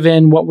end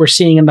given what we're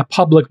seeing in the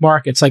public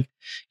markets? Like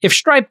if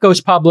Stripe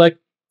goes public,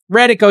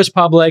 Reddit goes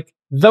public,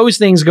 those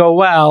things go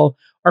well,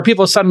 are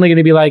people suddenly going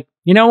to be like,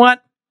 you know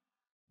what?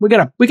 We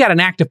got an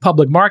active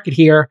public market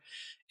here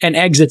and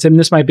exits. And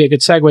this might be a good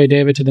segue,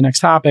 David, to the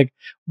next topic.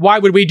 Why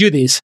would we do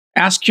these?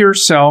 Ask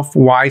yourself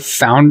why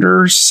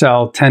founders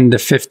sell 10 to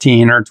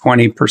 15 or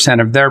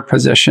 20% of their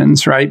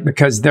positions, right?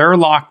 Because they're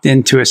locked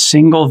into a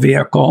single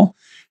vehicle.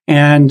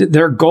 And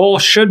their goal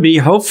should be,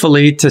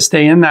 hopefully, to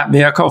stay in that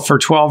vehicle for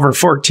 12 or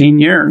 14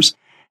 years.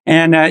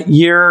 And at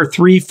year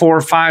 3,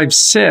 4, 5,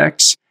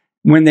 6,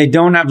 when they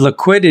don't have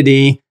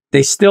liquidity,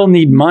 they still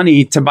need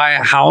money to buy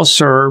a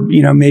house, or,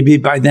 maybe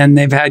by then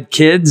they've had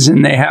kids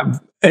and they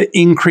have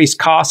increased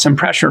costs and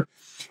pressure.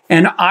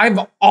 And I've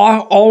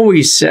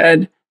always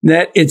said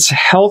that it's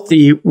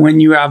healthy when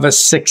you have a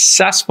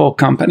successful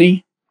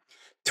company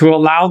to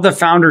allow the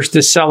founders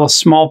to sell a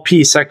small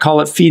piece. I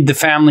call it feed the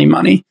family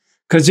money.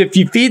 Because if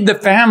you feed the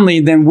family,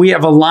 then we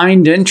have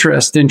aligned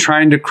interest in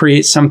trying to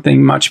create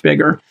something much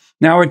bigger.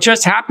 Now, it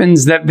just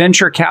happens that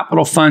venture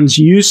capital funds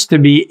used to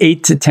be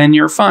 8 to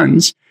 10-year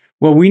funds.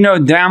 Well, we know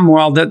damn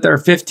well that they're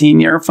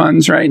 15-year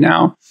funds right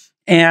now.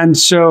 And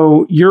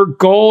so your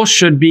goal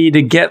should be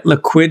to get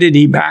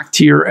liquidity back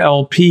to your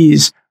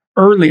LPs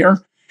earlier.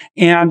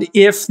 And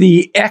if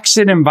the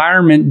exit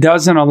environment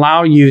doesn't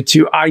allow you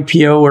to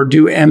IPO or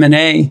do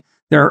M&A,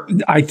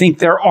 I think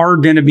there are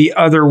going to be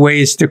other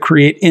ways to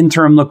create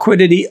interim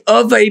liquidity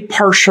of a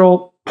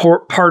partial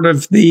part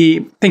of the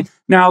thing.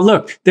 Now,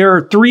 look, there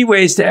are 3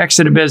 ways to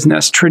exit a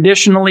business.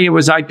 Traditionally, it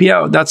was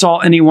IPO. That's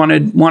all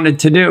anyone wanted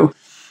to do.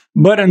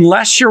 But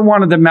unless you're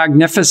one of the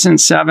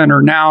Magnificent 7,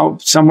 or now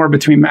somewhere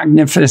between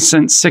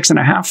Magnificent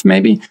 6.5,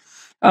 maybe,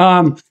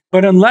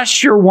 but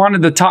unless you're one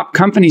of the top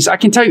companies, I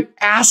can tell you,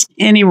 ask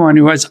anyone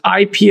who has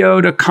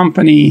IPO'd a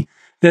company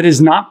that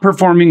is not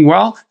performing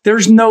well,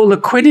 there's no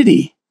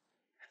liquidity.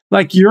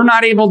 Like you're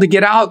not able to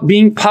get out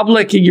being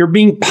public. You're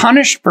being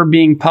punished for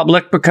being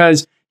public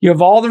because you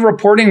have all the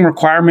reporting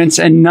requirements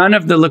and none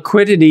of the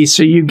liquidity.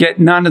 So you get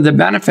none of the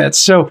benefits.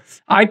 So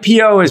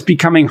IPO is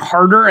becoming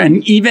harder.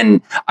 And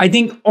even I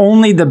think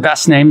only the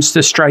best names,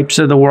 the Stripes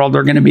of the world,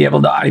 are going to be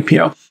able to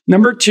IPO.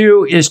 Number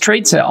 2 is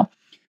trade sale.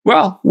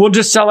 Well, we'll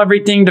just sell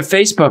everything to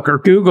Facebook or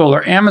Google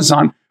or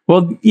Amazon.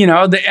 Well,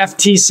 the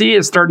FTC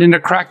is starting to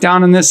crack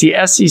down on this. The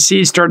SEC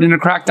is starting to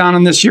crack down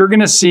on this. You're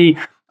going to see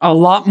a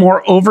lot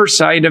more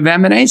oversight of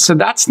M&A. So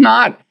that's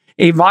not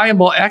a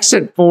viable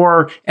exit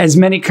for as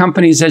many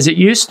companies as it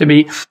used to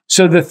be.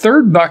 So the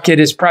third bucket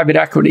is private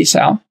equity,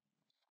 Sal.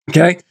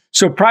 Okay.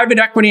 So private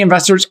equity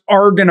investors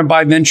are going to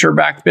buy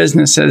venture-backed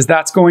businesses.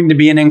 That's going to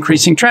be an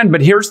increasing trend.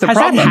 But here's the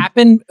problem. Has that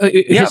happened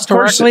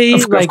historically?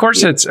 Of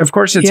course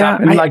it's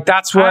happened.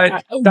 That's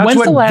what.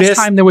 When's the last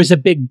time there was a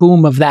big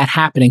boom of that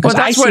happening? Because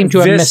that's what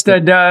Vista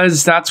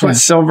does. That's what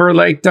Silver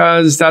Lake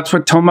does. That's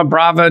what Thoma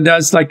Brava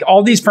does. Like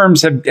all these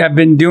firms have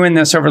been doing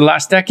this over the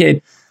last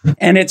decade.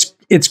 And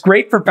it's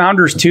great for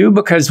founders too,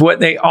 because what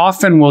they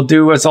often will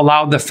do is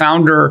allow the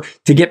founder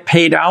to get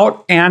paid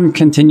out and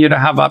continue to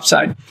have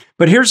upside.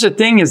 But here's the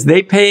thing is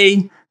they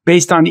pay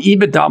based on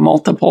EBITDA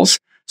multiples.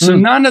 So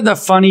none of the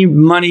funny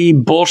money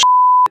bullshit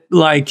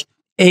like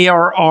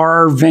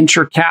ARR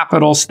venture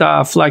capital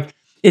stuff. Like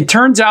it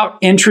turns out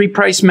entry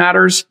price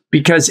matters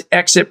because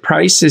exit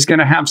price is going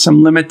to have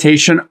some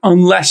limitation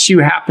unless you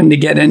happen to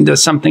get into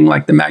something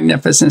like the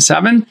Magnificent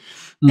Seven.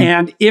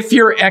 And if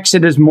your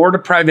exit is more to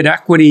private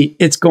equity,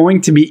 it's going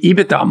to be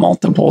EBITDA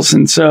multiples.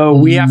 And so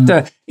we have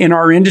to, in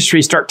our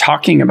industry, start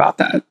talking about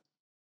that.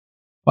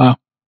 Wow.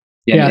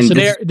 Yeah. So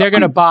they're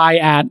going to buy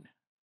at,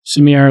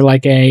 Samir,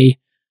 like I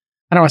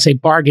don't want to say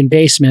bargain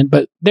basement,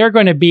 but they're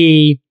going to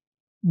be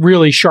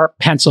really sharp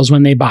pencils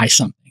when they buy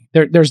something.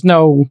 There's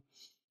no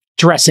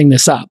dressing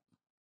this up.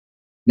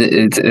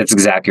 It's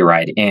exactly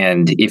right.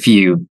 And if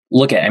you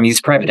look at, these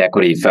private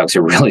equity folks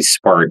are really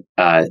smart,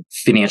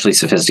 financially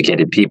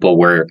sophisticated people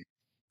where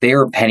they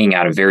are penning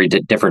out a very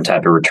different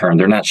type of return.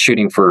 They're not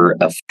shooting for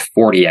a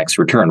 40x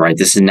return, right?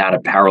 This is not a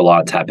power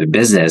law type of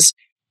business.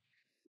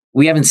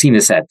 We haven't seen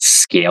this at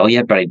scale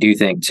yet, but I do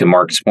think, to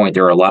Mark's point,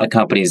 there are a lot of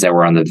companies that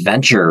were on the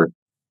venture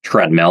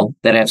treadmill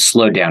that have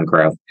slowed down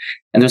growth.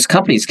 And those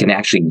companies can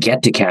actually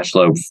get to cash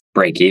flow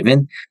break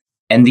even.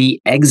 And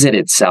the exit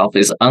itself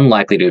is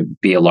unlikely to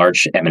be a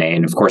large M&A.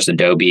 And of course,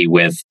 Adobe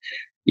with,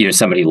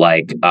 somebody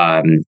like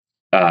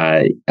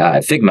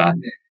Figma.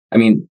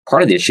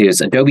 Part of the issue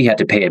is Adobe had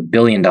to pay $1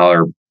 billion,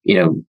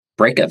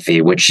 breakup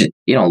fee, which,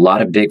 a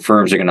lot of big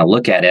firms are going to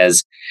look at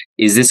as,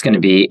 is this going to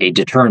be a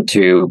deterrent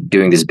to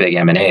doing this big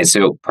M&A?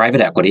 So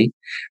private equity.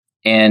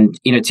 And,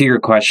 to your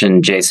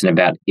question, Jason,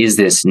 about is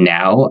this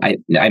now? I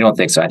don't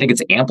think so. I think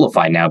it's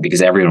amplified now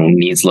because everyone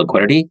needs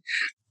liquidity.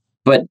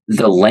 But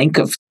the length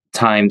of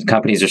time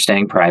companies are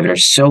staying private are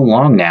so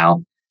long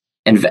now.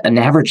 And an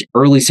average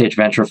early stage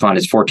venture fund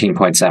is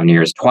 14.7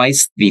 years,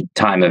 twice the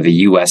time of a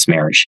US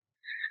marriage.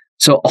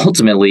 So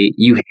ultimately,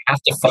 you have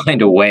to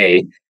find a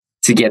way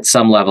to get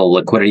some level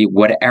of liquidity,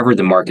 whatever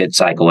the market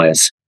cycle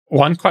is.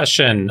 One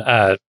question,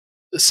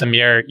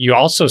 Samir, you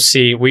also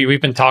see,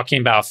 we've been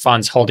talking about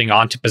funds holding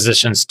on to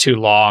positions too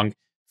long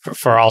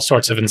for all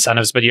sorts of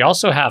incentives, but you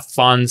also have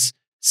funds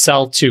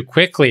sell too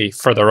quickly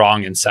for the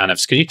wrong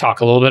incentives. Could you talk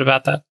a little bit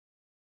about that?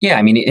 Yeah,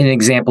 an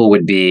example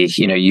would be,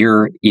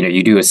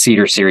 you do a seed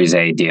or Series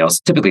A deals,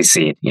 typically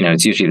seed.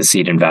 It's usually the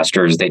seed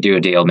investors. They do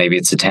a deal, maybe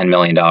it's a $10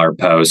 million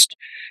post.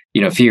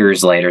 A few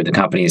years later, the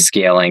company is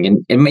scaling,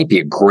 and it might be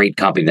a great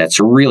company that's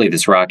really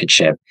this rocket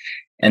ship,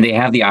 and they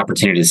have the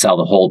opportunity to sell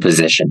the whole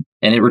position,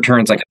 and it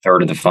returns like a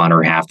third of the fund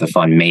or half the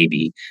fund,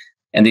 maybe,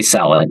 and they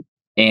sell it.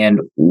 And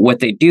what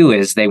they do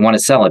is they want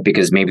to sell it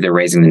because maybe they're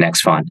raising the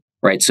next fund,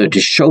 right? So to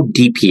show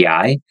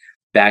DPI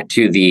back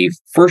to the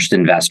first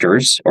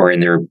investors, or in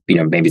their,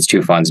 maybe it's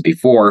two funds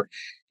before,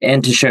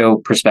 and to show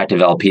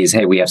prospective LPs,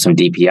 hey, we have some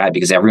DPI,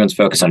 because everyone's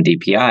focused on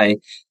DPI,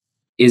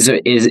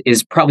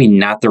 is probably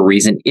not the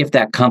reason if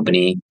that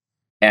company,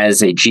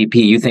 as a GP,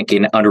 you think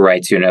can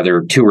underwrite to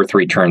another 2 or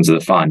 3 turns of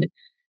the fund.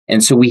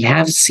 And so we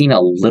have seen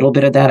a little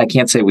bit of that. I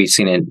can't say we've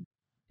seen it.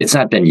 It's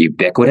not been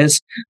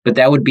ubiquitous, but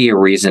that would be a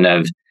reason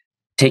of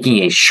taking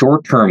a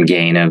short-term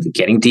gain of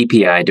getting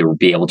DPI to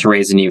be able to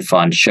raise a new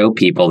fund, show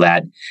people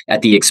that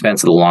at the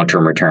expense of the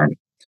long-term return.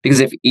 Because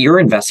if you're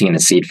investing in a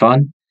seed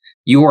fund,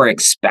 you are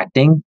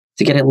expecting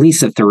to get at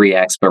least a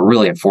 3x, but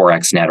really a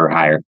 4x net or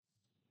higher.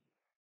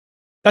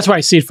 That's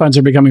why seed funds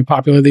are becoming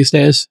popular these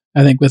days,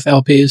 I think, with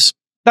LPs.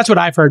 That's what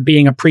I've heard,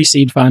 being a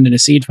pre-seed fund and a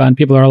seed fund.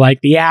 People are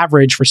like, the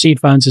average for seed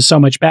funds is so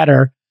much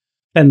better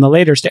than the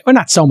later stage. Well,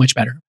 not so much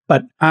better,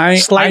 but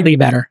slightly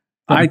better.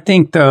 I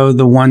think, though,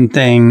 the one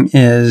thing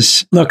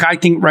is, look, I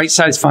think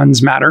right-size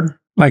funds matter.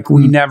 Like,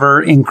 we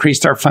never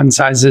increased our fund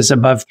sizes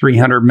above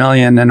 300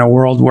 million in a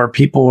world where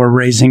people were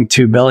raising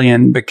 2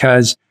 billion,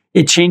 because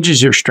it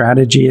changes your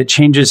strategy. It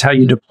changes how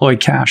you deploy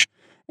cash.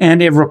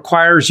 And it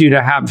requires you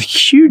to have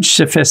huge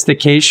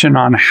sophistication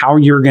on how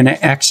you're going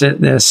to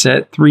exit this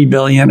at 3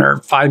 billion or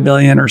 5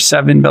 billion or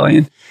 7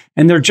 billion.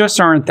 And there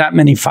just aren't that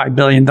many $5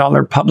 billion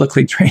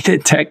publicly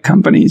traded tech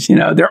companies.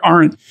 There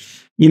aren't.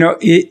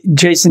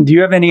 Jason, do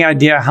you have any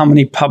idea how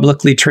many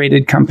publicly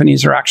traded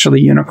companies are actually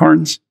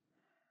unicorns?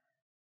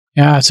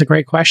 Yeah, that's a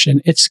great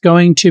question. It's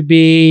going to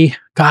be,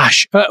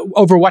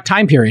 over what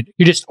time period?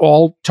 You just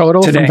all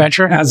total today, from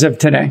venture? As of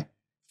today.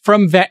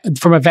 From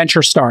a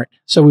venture start.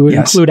 So we would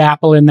include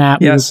Apple in that.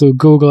 We would include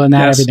Google in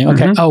that, everything.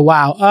 Okay. Mm-hmm. Oh,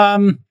 wow.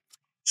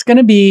 It's going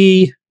to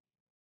be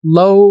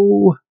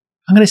low.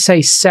 I'm going to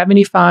say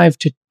 75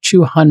 to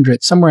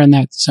 200, somewhere in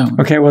that zone.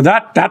 Okay. Well,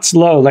 that's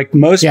low. Like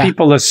most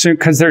people assume,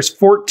 because there's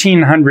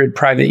 1,400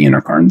 private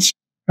unicorns.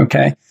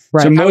 Okay.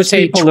 Right. So I would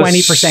say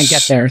 20%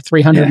 get there,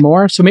 300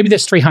 more. So maybe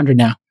there's 300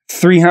 now.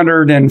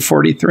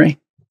 343.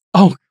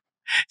 Oh,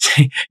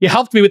 you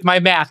helped me with my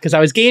math, because I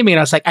was gaming and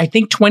I was like, I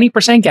think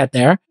 20% get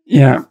there.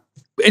 Yeah.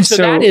 And so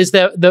that is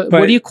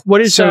what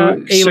does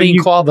Aileen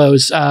call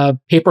those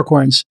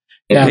papercorns?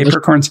 Yeah,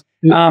 papercorns.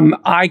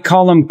 I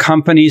call them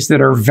companies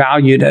that are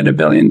valued at $1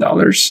 billion,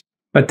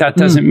 but that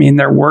doesn't mean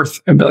they're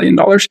worth $1 billion.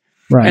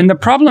 Right. And the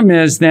problem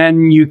is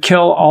then you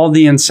kill all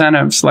the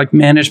incentives, like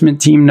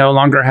management team no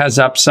longer has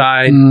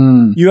upside.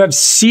 You have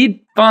seed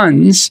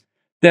funds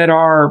that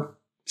are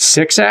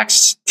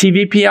 6x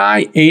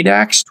TVPI,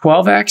 8x,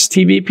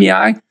 12x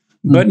TVPI,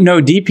 but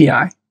no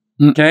DPI.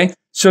 Okay.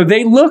 So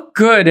they look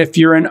good if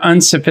you're an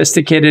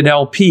unsophisticated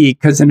LP,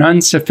 because an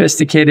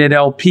unsophisticated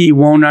LP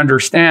won't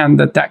understand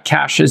that that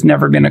cash is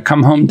never going to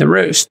come home to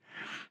roost.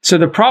 So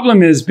the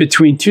problem is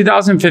between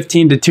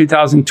 2015 to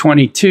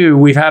 2022,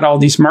 we've had all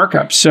these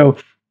markups. So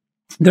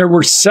there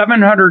were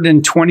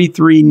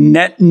 723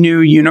 net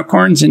new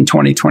unicorns in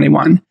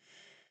 2021.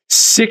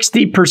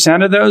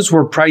 60% of those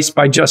were priced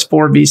by just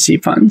 4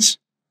 VC funds.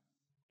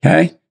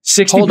 Okay.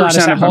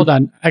 60%. Hold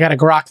on. I got to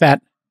grok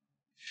that.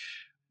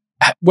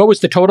 What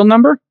was the total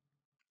number?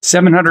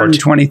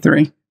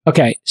 723.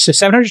 Okay. So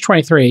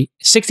 723,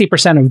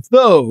 60% of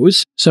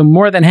those, so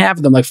more than half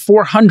of them, like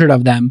 400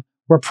 of them,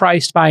 were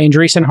priced by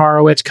Andreessen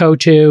Horowitz,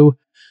 Coatue,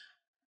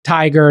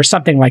 Tiger,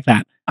 something like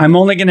that. I'm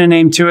only going to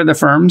name 2 of the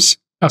firms,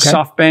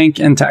 SoftBank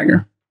and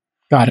Tiger.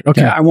 Got it.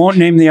 Okay. I won't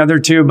name the other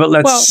 2, but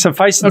let's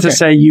suffice it to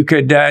say you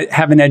could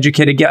have an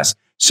educated guess.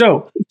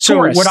 So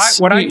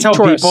what I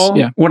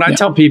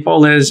tell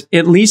people is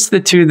at least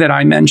the 2 that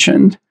I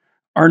mentioned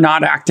are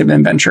not active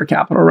in venture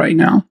capital right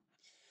now.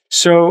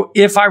 So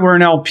if I were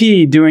an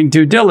LP doing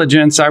due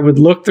diligence, I would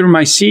look through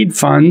my seed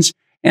funds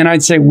and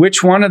I'd say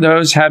which one of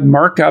those had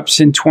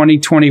markups in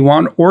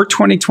 2021 or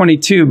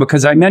 2022,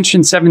 because I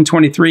mentioned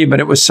 723,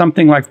 but it was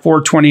something like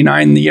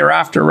 429 the year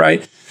after,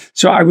 right?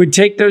 So I would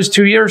take those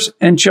 2 years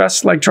and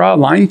just like draw a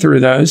line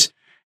through those,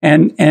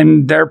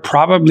 and they're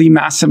probably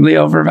massively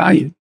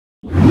overvalued.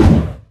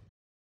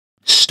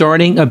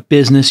 Starting a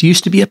business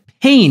used to be a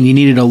pain. You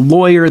needed a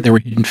lawyer, there were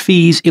hidden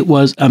fees, it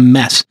was a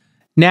mess.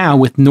 Now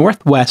with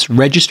Northwest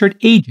Registered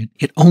Agent,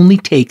 it only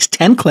takes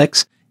 10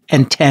 clicks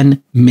and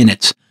 10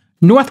 minutes.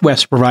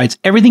 Northwest provides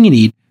everything you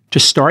need to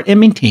start and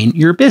maintain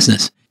your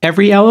business.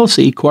 Every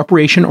LLC,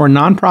 corporation, or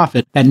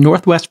nonprofit that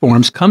Northwest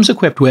forms comes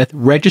equipped with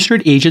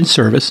registered agent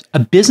service, a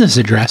business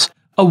address,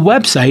 a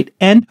website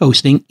and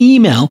hosting,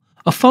 email,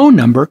 a phone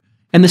number,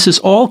 and this is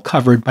all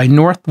covered by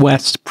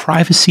Northwest's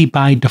Privacy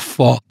by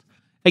Default.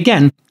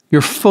 Again,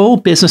 your full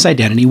business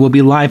identity will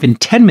be live in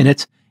 10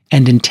 minutes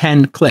and in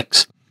 10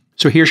 clicks.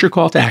 So here's your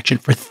call to action.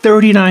 For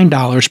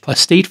 $39 plus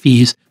state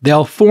fees,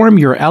 they'll form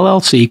your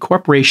LLC,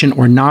 corporation,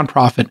 or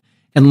nonprofit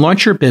and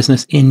launch your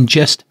business in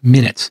just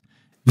minutes.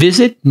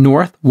 Visit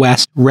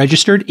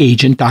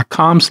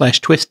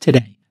northwestregisteredagent.com/twist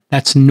today.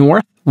 That's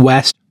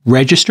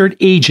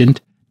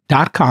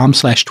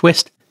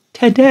northwestregisteredagent.com/twist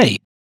today.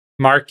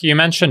 Mark, you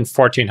mentioned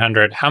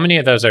 1,400. How many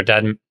of those are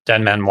dead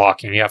men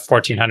walking? You have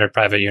 1,400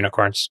 private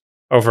unicorns.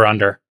 Over,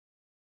 under?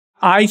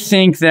 I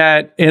think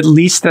that at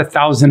least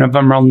 1,000 of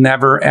them will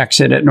never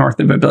exit at north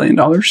of $1 billion.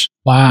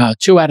 Wow.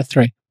 2 out of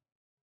 3.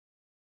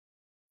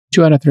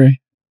 2 out of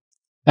 3.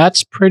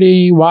 That's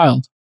pretty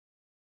wild.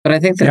 But I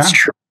think that's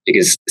true,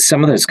 because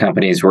some of those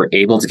companies were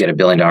able to get $1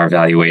 billion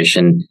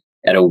valuation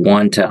at a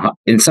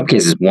in some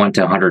cases, 1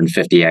 to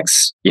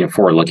 150x,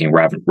 forward-looking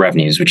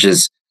revenues, which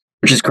is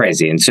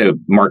crazy. And so,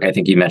 Mark, I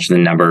think you mentioned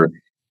the number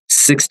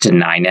 6 to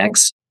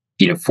 9x,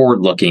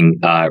 forward-looking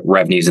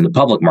revenues in the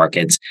public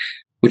markets,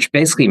 which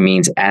basically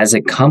means as a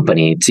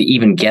company to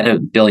even get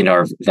 $1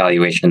 billion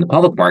valuation in the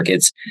public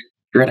markets,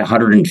 you're at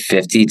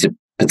 150 to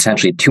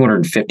potentially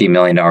 $250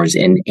 million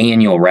in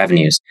annual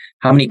revenues.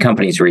 How many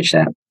companies reach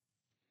that?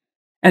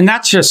 And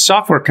that's just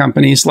software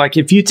companies. Like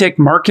if you take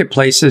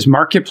marketplaces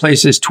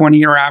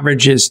 20-year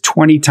average is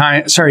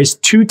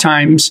 2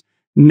 times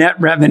net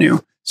revenue.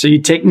 So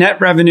you take net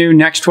revenue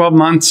next 12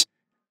 months,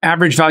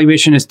 average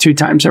valuation is 2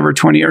 times over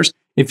 20 years.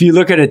 If you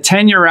look at a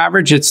 10-year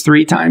average, it's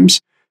 3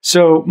 times.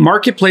 So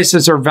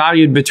marketplaces are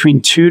valued between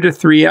 2 to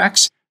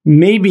 3x.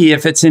 Maybe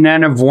if it's an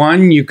N of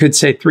 1, you could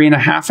say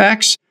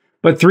 3.5x.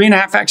 But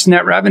 3.5x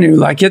net revenue,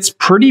 like it's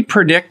pretty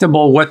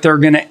predictable what they're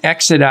going to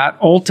exit at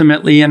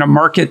ultimately in a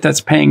market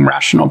that's paying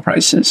rational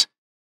prices.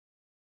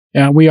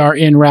 Yeah, we are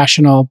in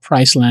rational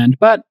price land,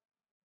 but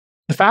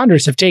the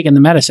founders have taken the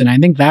medicine. I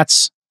think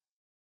that's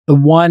the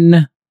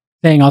one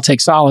thing I'll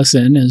take solace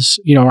in is,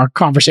 our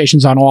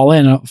conversations on All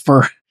In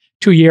for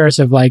 2 years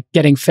of like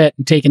getting fit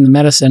and taking the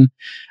medicine.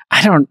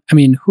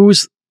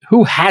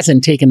 Who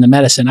hasn't taken the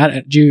medicine?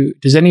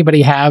 Does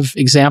anybody have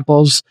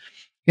examples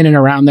in and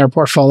around their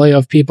portfolio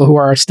of people who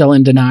are still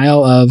in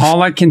denial of?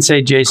 All I can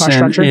say, Jason,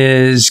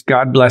 is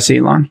God bless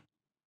Elon.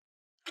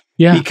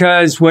 Yeah.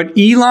 Because what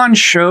Elon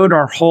showed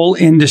our whole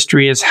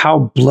industry is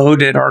how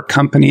bloated our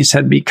companies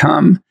had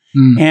become.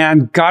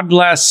 And God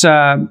bless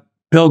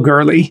Bill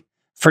Gurley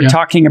for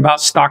talking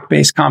about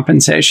stock-based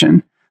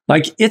compensation.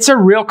 Like it's a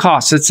real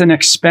cost. It's an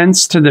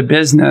expense to the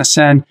business.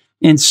 And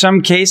in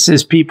some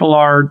cases, people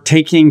are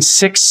taking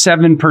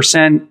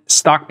 6-7%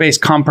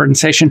 stock-based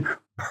compensation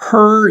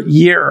per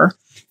year.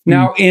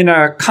 Now, in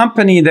a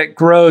company that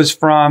grows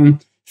from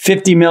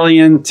 50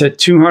 million to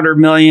 200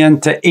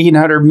 million to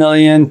 800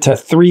 million to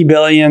 3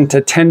 billion to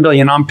 10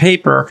 billion on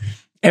paper,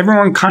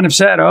 everyone kind of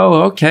said,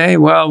 oh, okay,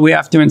 well, we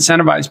have to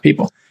incentivize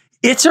people.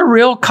 It's a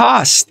real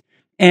cost.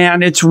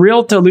 And it's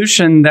real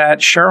dilution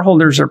that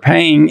shareholders are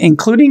paying,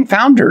 including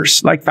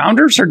founders. Like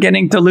founders are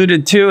getting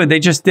diluted too. They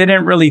just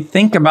didn't really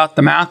think about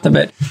the math of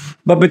it.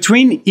 But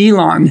between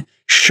Elon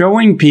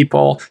showing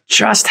people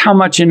just how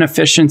much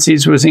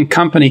inefficiencies was in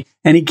company,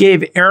 and he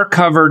gave air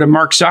cover to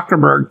Mark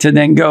Zuckerberg to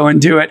then go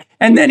and do it.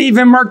 And then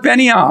even Mark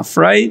Benioff,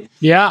 right?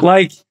 Yeah.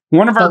 Like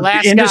one of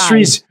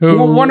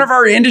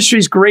our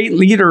industry's great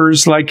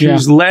leaders, like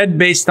who's led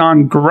based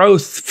on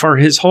growth for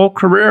his whole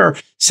career,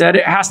 said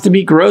it has to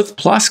be growth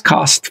plus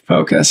cost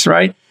focus,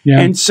 right? Yeah.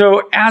 And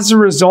so as a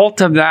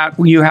result of that,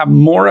 you have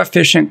more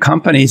efficient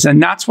companies.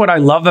 And that's what I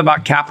love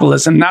about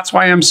capitalism. That's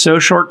why I'm so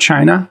short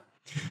China.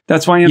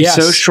 That's why I'm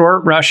so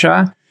short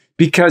Russia,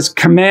 because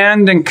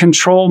command and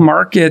control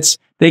markets,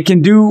 they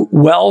can do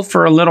well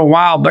for a little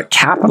while, but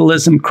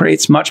capitalism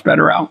creates much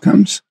better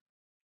outcomes.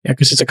 Yeah,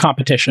 because it's a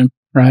competition,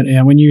 right?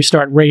 And when you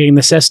start rigging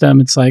the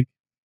system, it's like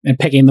and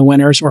picking the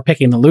winners or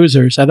picking the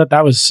losers. I thought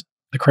that was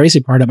the crazy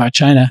part about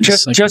China.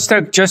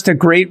 Just a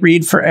great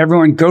read for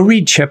everyone. Go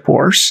read Chip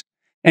Wars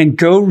and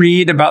go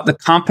read about the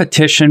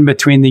competition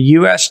between the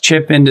U.S.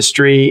 chip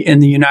industry in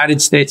the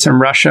United States and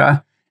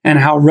Russia, and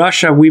how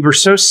Russia, we were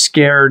so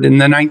scared in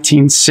the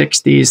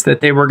 1960s that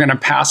they were going to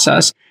pass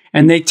us.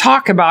 And they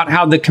talk about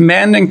how the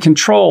command and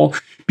control,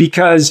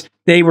 because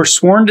they were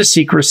sworn to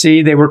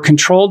secrecy. They were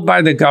controlled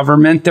by the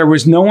government. There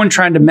was no one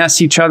trying to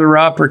mess each other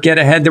up or get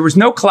ahead. There was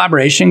no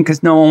collaboration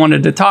because no one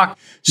wanted to talk.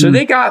 So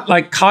they got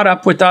like caught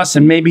up with us,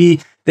 and maybe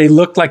they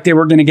looked like they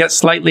were going to get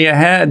slightly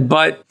ahead,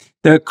 but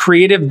the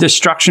creative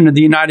destruction of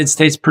the United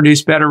States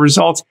produced better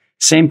results.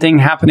 Same thing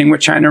happening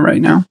with China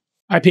right now.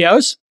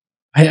 IPOs?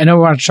 I know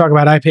we want to talk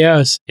about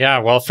IPOs. Yeah,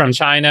 well, from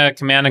China,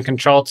 command and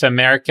control to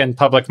American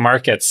public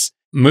markets.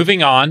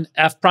 Moving on,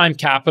 F Prime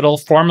Capital,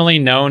 formerly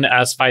known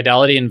as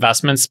Fidelity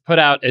Investments, put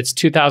out its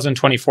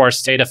 2024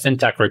 State of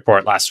Fintech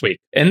Report last week.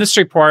 In this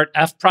report,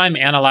 F Prime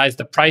analyzed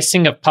the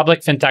pricing of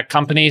public fintech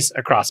companies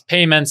across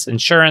payments,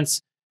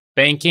 insurance,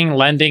 banking,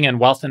 lending, and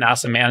wealth and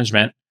asset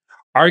management,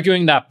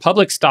 arguing that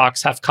public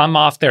stocks have come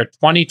off their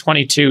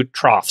 2022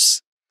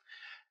 troughs.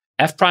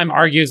 F Prime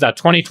argues that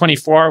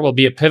 2024 will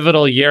be a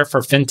pivotal year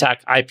for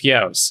fintech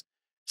IPOs.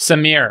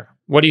 Samir,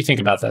 what do you think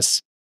about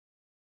this?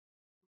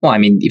 Well, I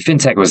mean,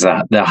 fintech was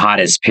the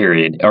hottest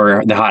period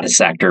or the hottest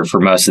sector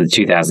for most of the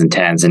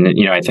 2010s. And,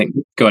 I think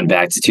going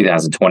back to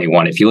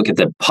 2021, if you look at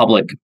the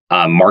public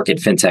market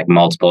fintech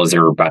multiples, they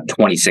were about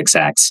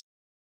 26x.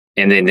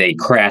 And then they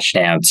crashed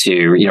down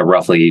to,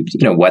 roughly,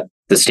 what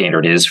the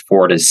standard is,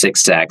 4 to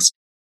 6x.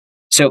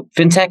 So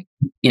fintech,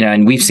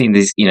 and we've seen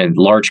these,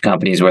 large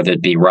companies, whether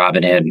it be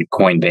Robinhood and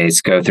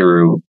Coinbase, go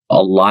through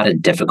a lot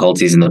of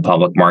difficulties in the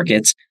public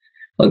markets.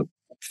 Look,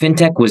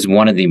 fintech was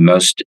one of the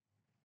most,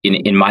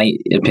 in my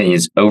opinion,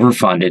 is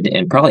overfunded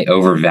and probably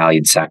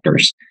overvalued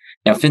sectors.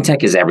 Now,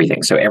 fintech is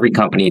everything. So every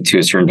company to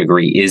a certain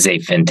degree is a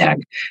fintech.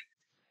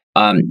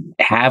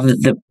 Have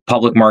the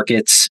public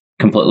markets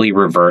completely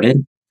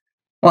reverted?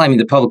 Well, I mean,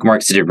 the public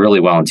markets did really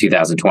well in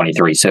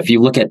 2023. So if you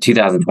look at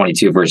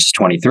 2022 versus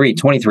 23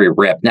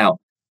 ripped. Now,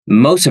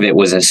 most of it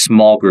was a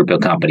small group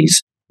of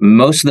companies.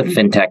 Most of the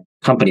fintech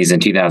companies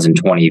in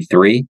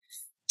 2023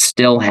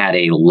 still had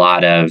a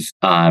lot of,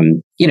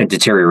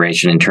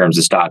 deterioration in terms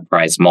of stock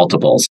price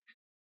multiples.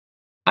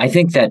 I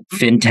think that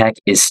fintech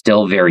is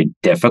still very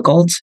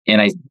difficult.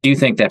 And I do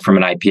think that from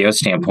an IPO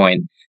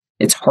standpoint,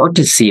 it's hard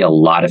to see a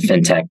lot of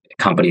fintech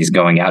companies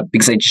going out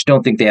because I just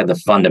don't think they have the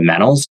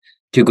fundamentals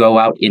to go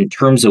out in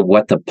terms of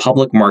what the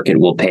public market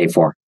will pay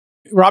for.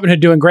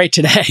 Robinhood doing great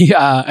today.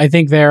 I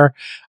think they're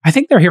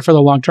here for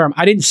the long term.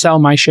 I didn't sell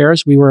my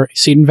shares. We were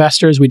seed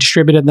investors. We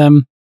distributed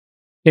them.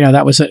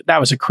 That was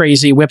a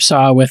crazy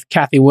whipsaw with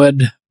Cathie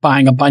Wood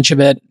buying a bunch of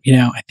it.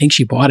 I think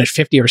she bought it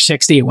 50 or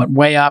 60. It went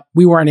way up.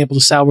 We weren't able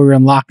to sell. We were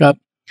in lockup.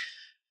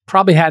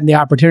 Probably had the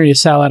opportunity to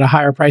sell at a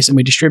higher price than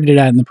we distributed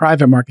at in the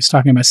private markets,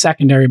 talking about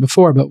secondary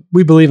before, but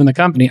we believe in the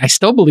company. I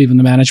still believe in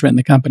the management in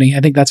the company.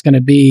 I think that's going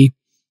to be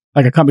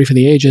like a company for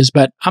the ages,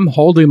 but I'm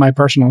holding my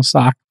personal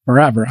stock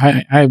forever.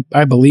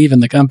 I believe in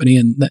the company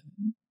and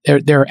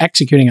that they're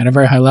executing at a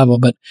very high level,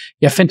 but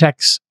yeah,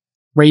 fintech's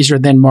razor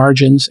thin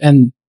margins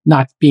and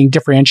not being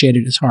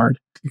differentiated is hard.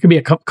 It could be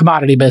a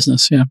commodity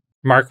business. Yeah.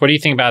 Mark, what do you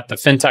think about the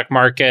fintech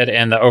market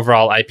and the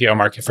overall IPO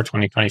market for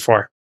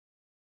 2024?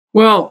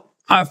 Well,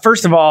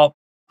 first of all,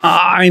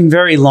 I'm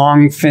very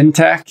long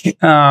fintech.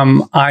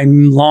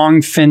 I'm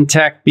long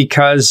fintech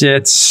because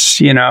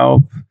it's,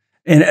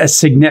 a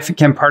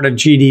significant part of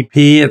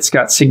GDP. It's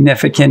got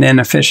significant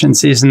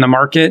inefficiencies in the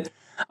market.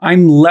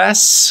 I'm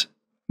less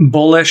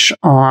bullish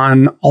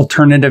on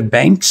alternative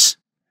banks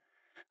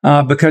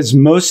because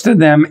most of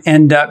them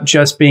end up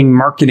just being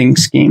marketing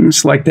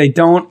schemes. Like they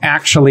don't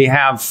actually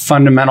have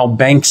fundamental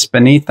banks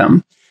beneath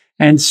them.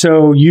 And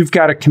so you've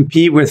got to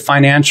compete with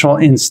financial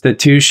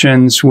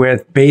institutions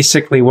with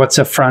basically what's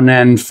a front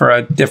end for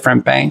a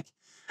different bank.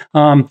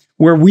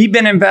 Where we've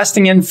been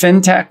investing in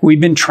fintech, we've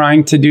been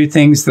trying to do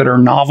things that are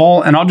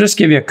novel. And I'll just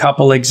give you a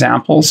couple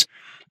examples.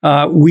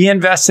 We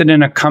invested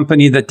in a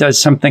company that does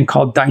something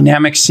called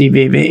dynamic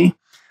CVV.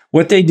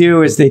 What they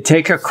do is they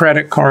take a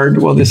credit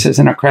card. Well, this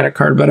isn't a credit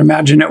card, but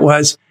imagine it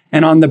was,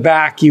 And on the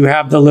back, you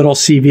have the little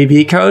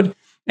CVV code.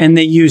 And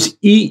they use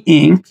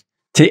e-ink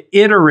to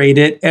iterate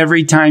it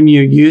every time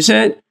you use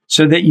it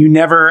so that you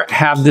never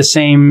have the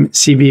same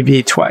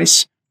CVV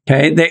twice.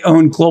 Okay. They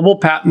own global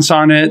patents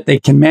on it. They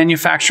can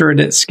manufacture it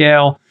at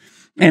scale.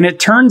 And it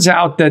turns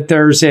out that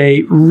there's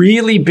a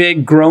really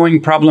big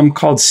growing problem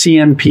called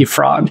CNP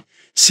fraud.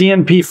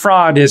 CNP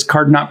fraud is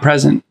card not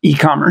present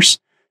e-commerce.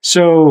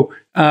 So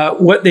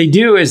what they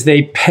do is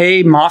they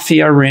pay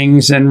mafia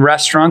rings and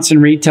restaurants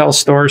and retail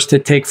stores to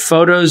take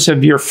photos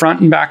of your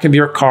front and back of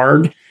your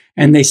card,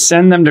 and they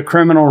send them to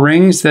criminal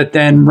rings that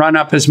then run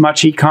up as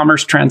much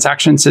e-commerce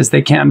transactions as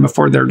they can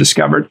before they're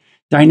discovered.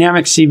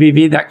 Dynamic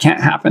CVV, that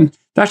can't happen.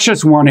 That's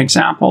just one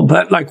example.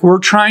 But like, we're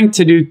trying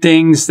to do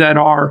things that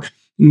are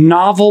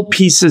novel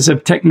pieces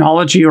of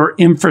technology or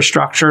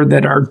infrastructure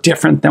that are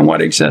different than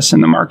what exists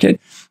in the market.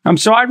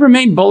 So I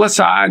remain bullish.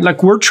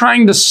 Like, we're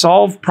trying to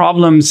solve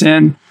problems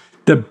in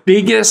the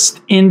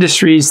biggest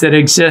industries that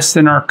exist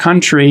in our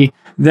country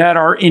that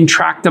are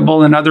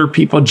intractable and other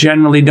people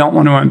generally don't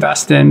want to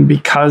invest in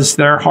because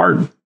they're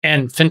hard.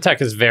 And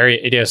fintech is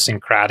very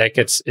idiosyncratic.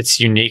 It's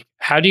unique.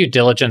 How do you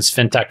diligence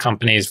fintech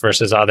companies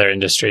versus other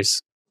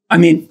industries? I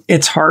mean,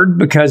 it's hard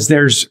because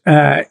there's,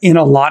 in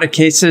a lot of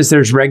cases,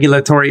 there's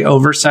regulatory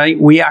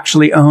oversight. We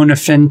actually own a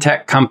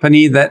fintech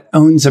company that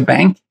owns a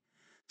bank.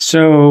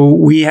 So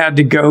we had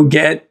to go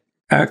get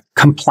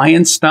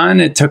compliance done.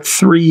 It took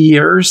 3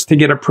 years to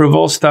get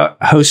approvals to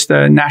host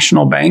a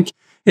national bank.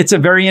 It's a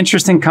very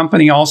interesting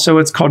company also.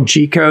 It's called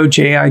JICO,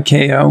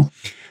 J-I-K-O.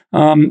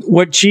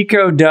 What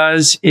JICO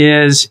does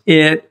is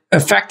it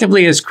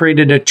effectively has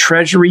created a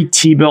treasury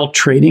T-bill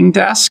trading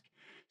desk.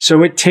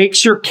 So it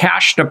takes your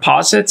cash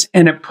deposits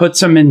and it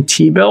puts them in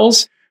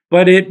T-bills,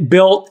 but it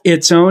built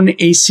its own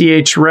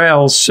ACH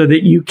rails so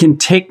that you can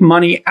take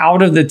money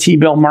out of the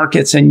T-bill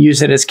markets and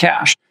use it as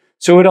cash.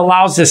 So it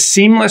allows a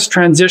seamless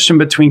transition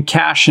between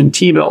cash and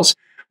T-bills.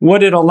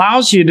 What it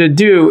allows you to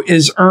do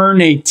is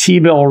earn a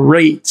T-bill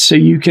rate. So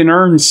you can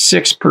earn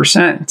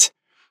 6%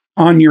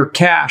 on your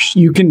cash.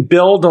 You can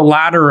build a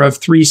ladder of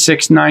 3,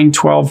 6, 9,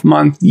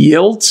 12-month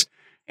yields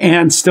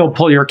and still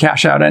pull your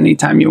cash out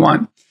anytime you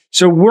want.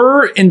 So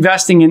we're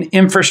investing in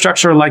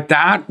infrastructure like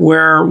that,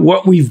 where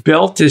what we've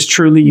built is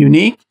truly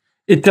unique.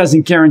 It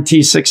doesn't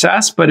guarantee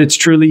success, but it's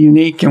truly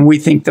unique, and we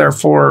think,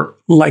 therefore,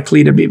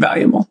 likely to be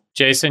valuable.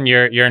 Jason,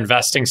 you're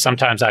investing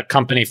sometimes at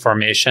company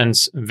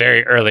formations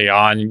very early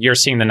on. You're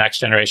seeing the next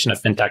generation of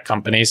fintech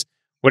companies.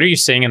 What are you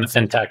seeing in the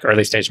fintech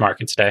early stage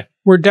market today?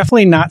 We're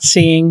definitely not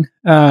seeing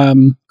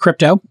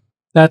crypto.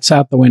 That's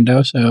out the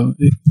window. So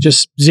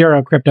just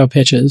zero crypto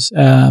pitches,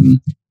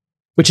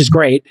 which is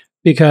great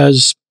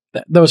because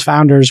those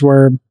founders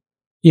were,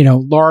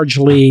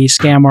 largely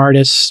scam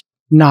artists,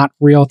 not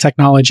real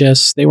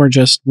technologists. They were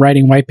just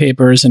writing white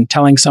papers and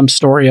telling some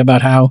story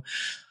about how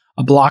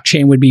a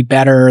blockchain would be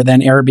better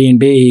than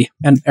Airbnb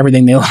and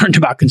everything they learned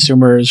about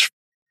consumers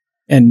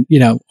and,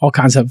 all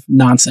kinds of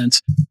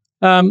nonsense.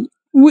 There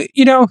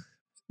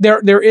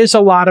is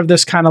a lot of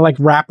this kind of like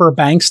wrapper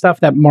bank stuff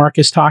that Mark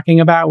is talking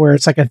about, where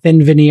it's like a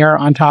thin veneer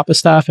on top of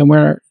stuff, and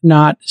we're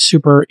not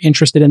super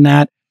interested in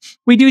that.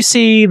 We do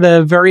see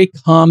the very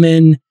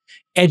common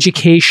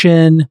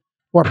education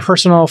or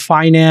personal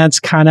finance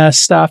kind of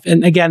stuff.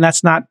 And again,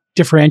 that's not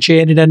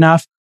differentiated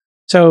enough.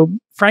 So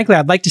frankly,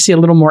 I'd like to see a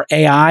little more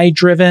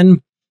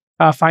AI-driven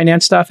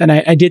finance stuff. And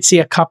I did see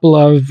a couple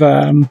of,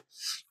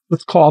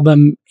 let's call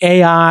them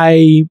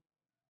AI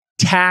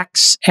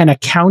tax and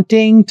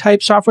accounting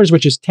type softwares,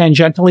 which is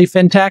tangentially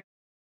fintech,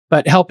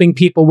 but helping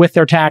people with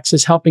their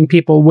taxes, helping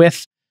people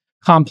with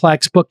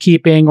complex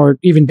bookkeeping or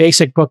even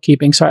basic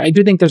bookkeeping. So I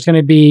do think there's going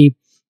to be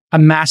a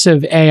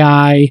massive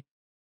AI.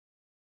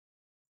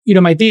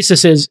 My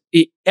thesis is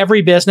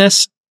every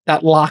business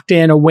that locked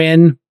in a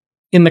win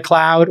in the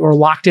cloud or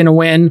locked in a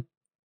win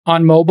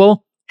on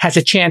mobile has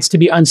a chance to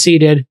be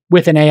unseated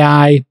with an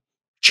AI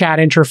chat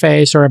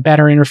interface or a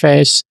better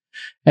interface.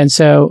 And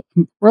so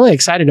I'm really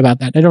excited about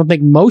that. I don't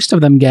think most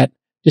of them get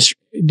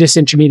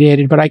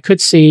disintermediated, but I could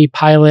see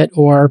Pilot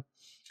or,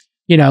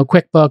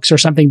 QuickBooks or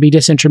something be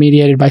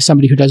disintermediated by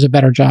somebody who does a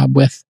better job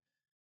with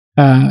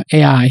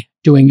AI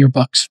doing your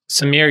books.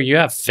 Samir, you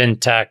have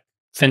fintech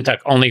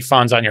only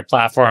funds on your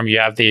platform. You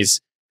have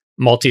these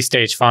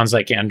multi-stage funds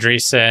like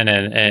Andreessen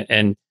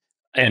and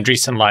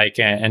Andreessen-like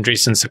and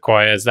Andreessen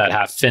Sequoias that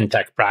have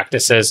fintech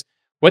practices.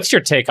 What's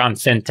your take on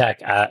fintech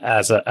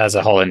as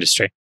a whole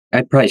industry?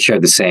 I'd probably share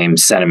the same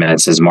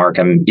sentiments as Mark.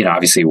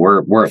 Obviously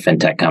we're a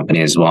fintech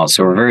company as well,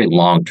 so we're very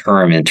long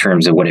term in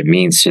terms of what it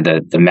means to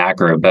the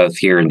macro, both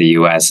here in the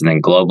U.S. and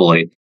then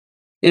globally.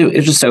 It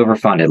was just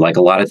overfunded, like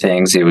a lot of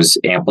things. It was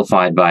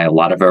amplified by a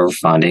lot of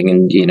overfunding,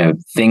 and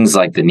things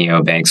like the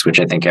neobanks, which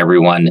I think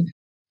everyone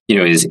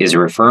is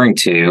referring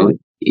to.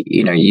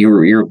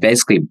 You're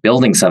basically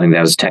building something that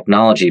was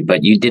technology,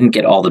 but you didn't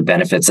get all the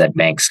benefits that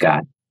banks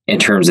got in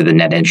terms of the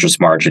net interest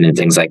margin and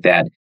things like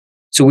that.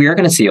 So we are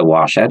going to see a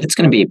washout. It's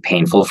going to be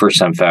painful for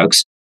some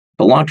folks,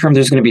 but long term,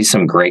 there's going to be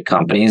some great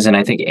companies. And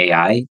I think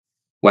AI,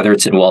 whether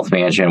it's in wealth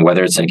management,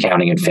 whether it's in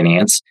accounting and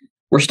finance,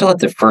 we're still at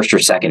the first or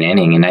second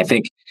inning. And I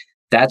think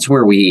that's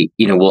where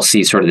we'll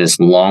see sort of this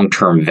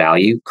long-term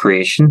value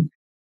creation.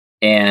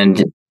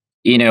 And,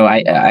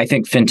 I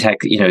think fintech,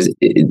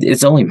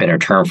 it's only been a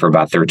term for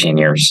about 13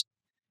 years.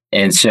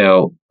 And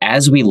so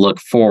as we look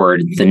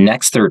forward, the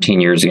next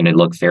 13 years are going to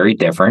look very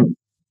different.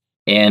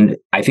 And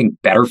I think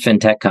better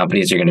fintech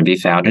companies are going to be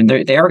found, and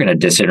they are going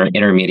to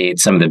disintermediate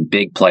some of the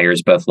big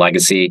players, both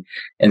legacy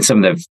and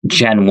some of the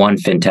Gen 1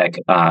 fintech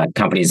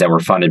companies that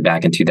were funded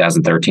back in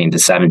 2013 to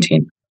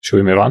 17. Should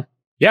we move on?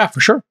 Yeah, for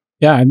sure.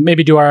 Yeah,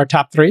 maybe do our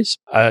top threes.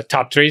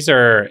 Top threes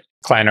or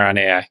Kleiner on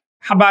AI?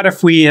 How about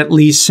if we, at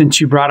least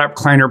since you brought up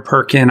Kleiner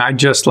Perkins, I'd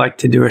just like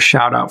to do a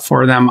shout out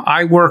for them.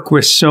 I work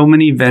with so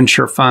many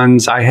venture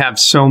funds. I have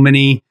so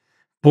many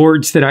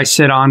boards that I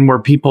sit on where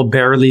people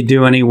barely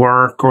do any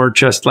work or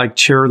just like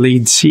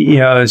cheerlead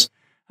CEOs.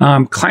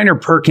 Kleiner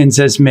Perkins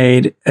has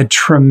made a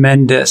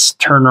tremendous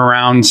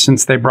turnaround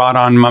since they brought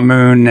on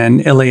Mamoon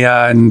and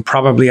Ilya and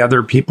probably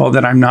other people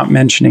that I'm not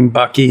mentioning,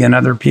 Bucky and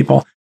other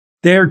people.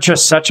 They're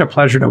just such a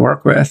pleasure to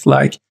work with.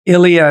 Like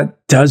Ilya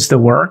does the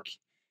work.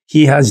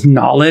 He has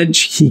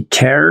knowledge. He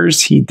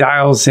cares. He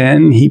dials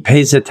in. He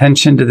pays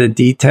attention to the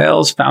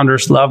details.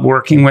 Founders love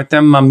working with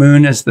them.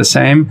 Mamoon is the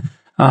same.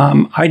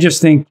 I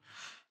just think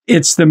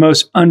it's the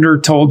most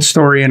undertold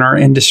story in our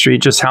industry,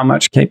 just how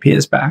much KP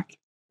is back.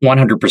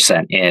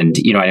 100%. And,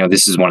 I know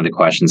this is one of the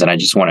questions, and I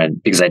just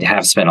wanted, because I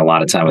have spent a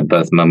lot of time with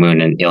both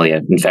Mamoon and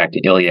Ilya. In fact,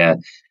 Ilya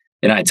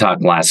and I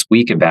talked last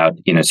week about,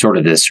 sort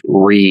of this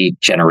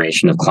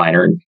regeneration of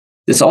Kleiner.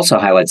 This also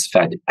highlights the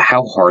fact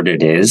how hard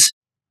it is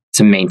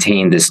to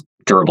maintain this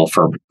durable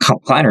firm.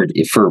 Kleiner,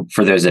 for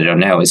those that don't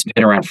know, has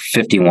been around for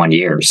 51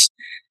 years.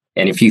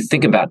 And if you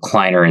think about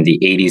Kleiner in the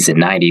 80s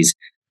and 90s,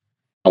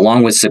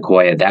 along with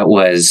Sequoia,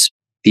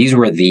 these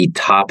were the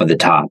top of the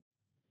top.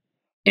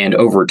 And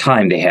over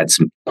time, they had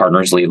some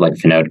partners leave, like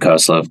Vinod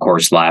Khosla, of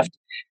course, left.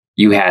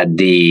 You had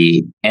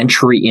the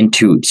entry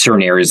into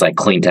certain areas like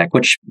clean tech,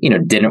 which,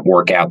 didn't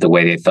work out the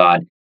way they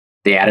thought.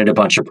 They added a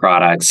bunch of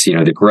products,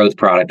 the growth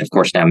product. Of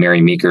course, now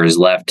Mary Meeker is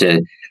left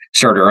to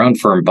start her own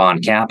firm,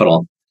 Bond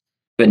Capital.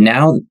 But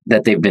now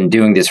that they've been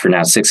doing this for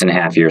now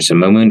 6.5 years, so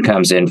Mamoon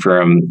comes in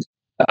from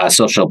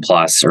Social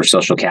Plus or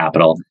Social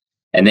Capital,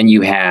 and then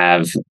you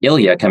have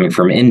Ilya coming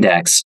from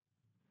Index.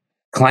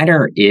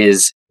 Kleiner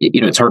is,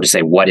 it's hard to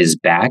say what is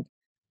back,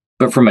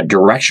 but from a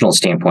directional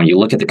standpoint, you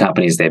look at the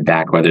companies they've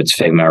backed, whether it's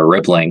Figma or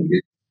Rippling,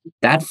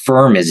 that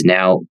firm is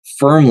now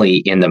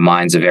firmly in the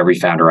minds of every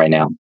founder right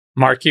now.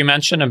 Mark, you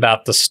mentioned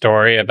about the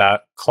story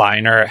about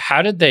Kleiner.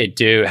 How did they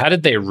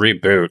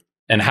reboot?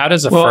 And how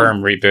does a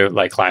firm reboot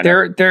like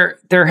Kleiner?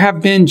 There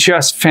have been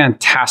just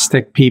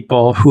fantastic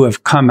people who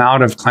have come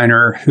out of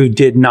Kleiner who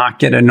did not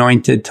get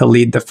anointed to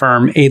lead the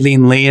firm.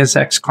 Aileen Lee is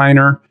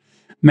ex-Kleiner.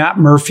 Matt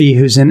Murphy,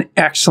 who's an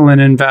excellent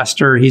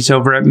investor. He's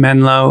over at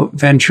Menlo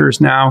Ventures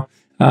now.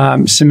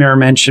 Samir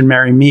mentioned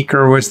Mary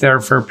Meeker was there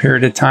for a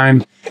period of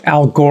time.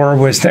 Al Gore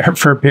was there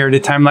for a period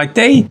of time. Like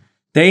they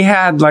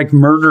had like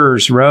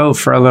murderers row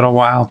for a little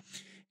while.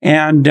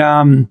 And,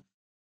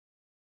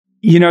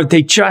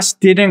 they just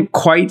didn't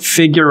quite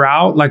figure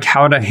out like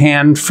how to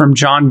hand from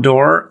John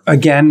Doerr.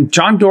 Again,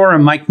 John Doerr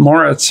and Mike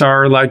Moritz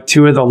are like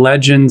two of the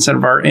legends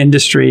of our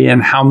industry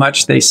and how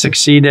much they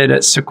succeeded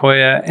at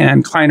Sequoia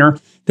and Kleiner.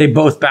 They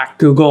both backed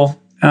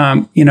Google,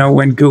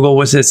 when Google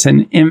was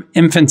in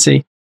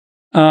infancy.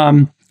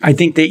 I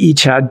think they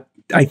each had,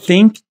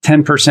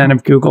 10%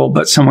 of Google,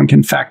 but someone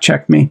can fact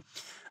check me.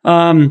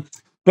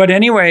 But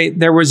anyway,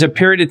 there was a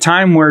period of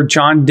time where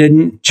John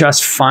didn't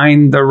just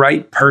find the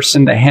right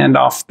person to hand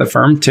off the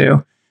firm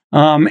to.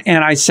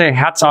 And I say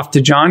hats off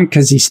to John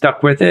because he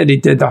stuck with it. He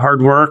did the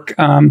hard work.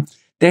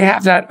 They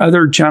have that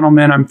other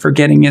gentleman, I'm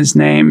forgetting his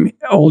name,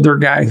 older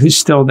guy who's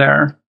still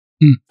there.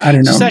 I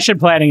don't know. Succession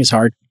planning is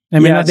hard. I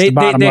mean, that's the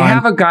bottom line. They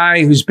have a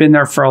guy who's been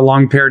there for a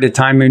long period of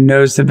time who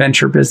knows the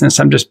venture business.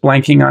 I'm just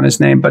blanking on his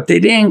name, but they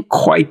didn't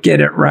quite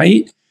get it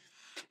right.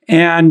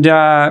 And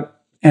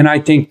I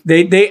think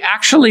they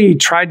actually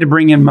tried to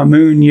bring in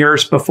Mamoon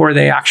years before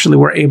they actually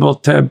were able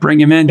to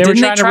bring him in. They were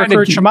trying to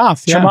recruit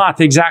Chamath. Yeah.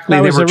 Chamath, exactly.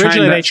 That was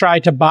originally they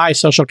tried to buy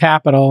Social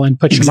Capital and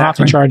put Chamath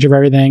in charge of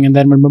everything. And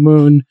then when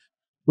Mamoon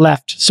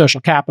left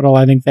Social Capital,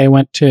 I think they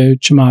went to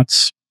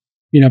Chamath's,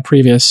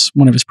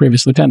 one of his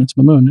previous lieutenants,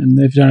 Mamoon, and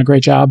they've done a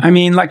great job. I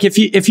mean, like if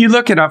you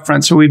look at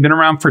Upfront, so we've been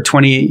around for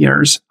 28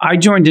 years. I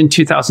joined in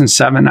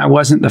 2007. I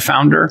wasn't the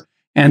founder.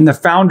 And the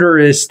founder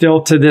is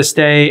still to this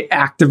day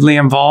actively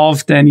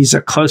involved, and he's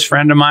a close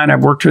friend of mine.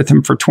 I've worked with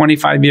him for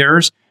 25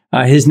 years.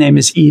 His name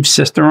is Yves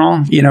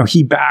Sisteron.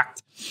 He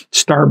backed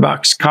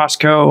Starbucks,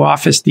 Costco,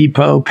 Office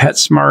Depot,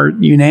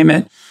 PetSmart, you name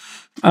it.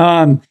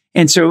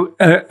 And so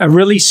a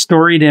really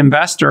storied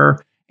investor.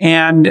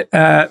 And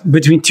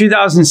between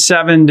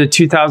 2007 to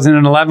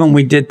 2011,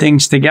 we did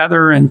things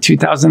together. In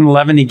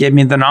 2011, he gave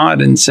me the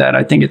nod and said,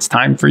 I think it's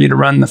time for you to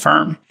run the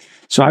firm.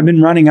 So I've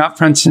been running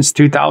Upfront since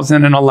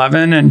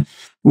 2011, and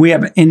we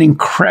have an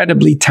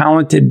incredibly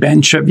talented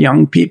bench of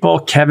young people.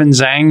 Kevin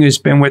Zhang, who's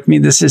been with me,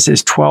 this is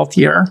his 12th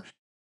year,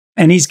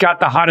 and he's got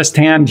the hottest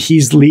hand.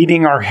 He's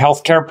leading our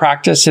healthcare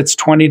practice. It's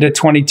 20 to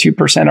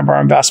 22% of our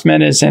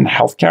investment is in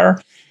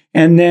healthcare.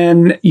 And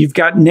then you've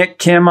got Nick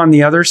Kim on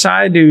the other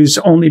side, who's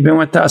only been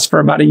with us for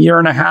about a year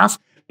and a half,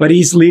 but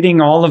he's leading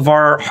all of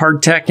our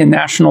hard tech and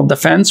national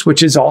defense,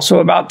 which is also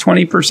about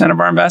 20% of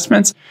our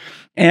investments.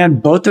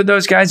 And both of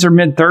those guys are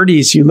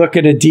mid-30s. You look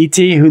at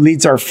Aditi, who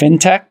leads our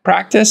fintech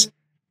practice,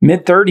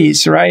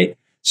 mid-30s, right?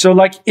 So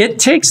like it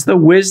takes the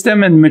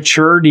wisdom and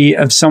maturity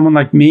of someone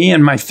like me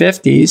in my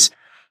 50s.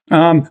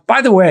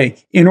 By the way,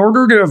 in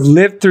order to have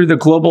lived through the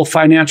global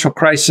financial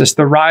crisis,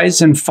 the rise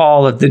and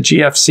fall of the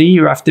GFC,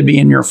 you have to be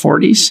in your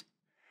 40s.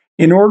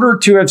 In order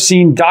to have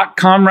seen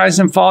 .com rise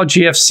and fall,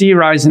 GFC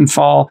rise and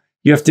fall,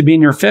 you have to be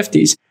in your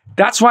 50s.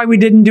 That's why we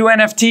didn't do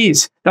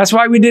NFTs. That's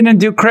why we didn't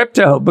do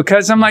crypto,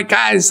 because I'm like,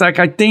 guys, like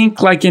I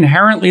think like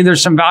inherently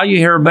there's some value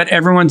here, but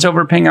everyone's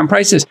overpaying on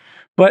prices.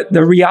 But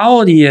the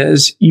reality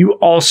is you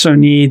also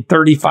need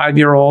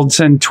 35-year-olds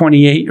and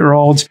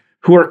 28-year-olds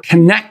who are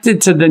connected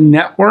to the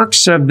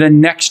networks of the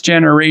next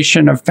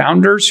generation of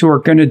founders who are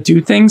going to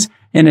do things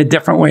in a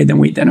different way than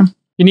we did them.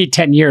 You need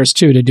 10 years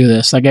too to do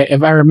this. Like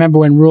if I remember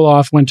when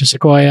Ruloff went to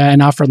Sequoia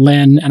and Alfred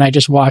Lin, and I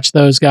just watched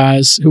those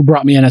guys who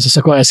brought me in as a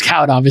Sequoia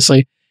scout,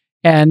 obviously.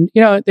 And,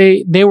 you know,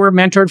 they were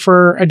mentored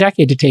for a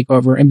decade to take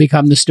over and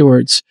become the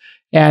stewards.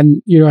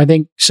 And, you know, I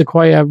think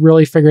Sequoia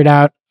really figured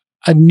out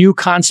a new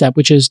concept,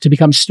 which is to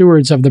become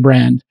stewards of the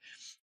brand.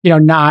 You know,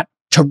 not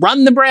to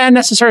run the brand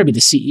necessarily, be the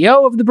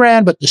CEO of the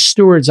brand, but the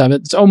stewards of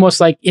it. It's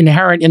almost like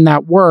inherent in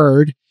that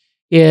word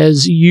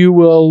is you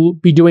will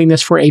be doing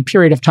this for a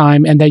period of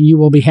time and then you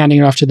will be handing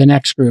it off to the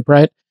next group,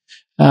 right?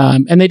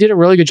 And they did a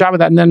really good job of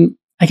that. And then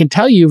I can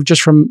tell you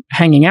just from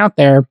hanging out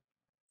there,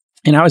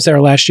 and I was there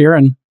last year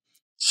and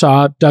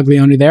saw Doug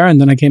Leone there. And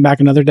then I came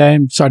back another day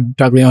and saw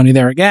Doug Leone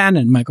there again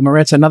and Michael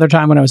Moritz another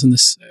time when I was in the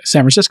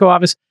San Francisco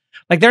office.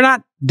 Like they're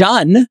not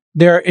done.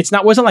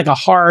 Wasn't like a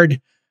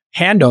hard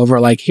handover,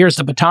 like here's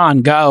the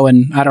baton, go,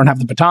 and I don't have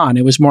the baton.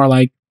 It was more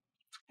like,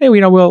 hey, you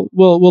know,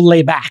 we'll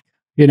lay back,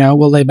 you know,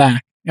 we'll lay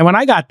back. And when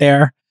I got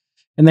there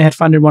and they had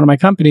funded one of my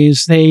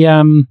companies, they,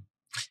 you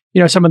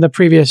know, some of the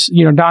previous,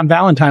 you know, Don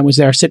Valentine was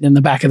there sitting in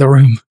the back of the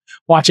room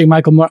watching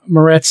Michael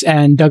Moritz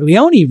and Doug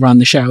Leone run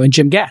the show and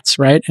Jim Getz,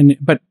 right?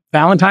 But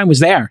Valentine was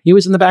there. He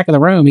was in the back of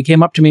the room. He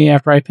came up to me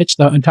after I pitched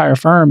the entire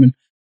firm and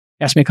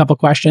asked me a couple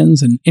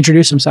questions and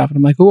introduced himself. And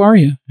I'm like, who are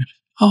you?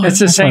 Oh, it's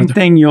the same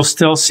thing. You'll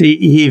still see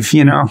Eve,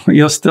 you know,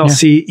 you'll still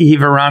see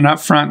Eve around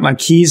up front.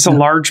 Like he's a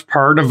large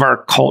part of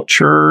our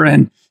culture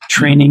and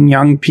training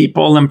young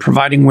people and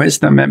providing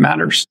wisdom. It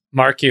matters.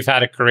 Mark, you've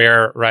had a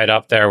career right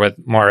up there with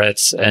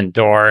Moritz and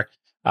Dorr.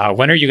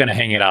 When are you going to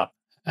hang it up?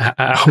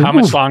 How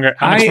much longer?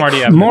 How much more do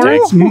you have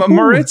to take?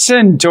 Moritz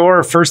and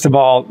Dorr, first of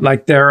all,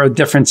 like they're a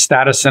different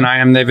status than I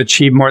am. They've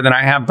achieved more than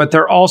I have, but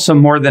they're also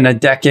more than a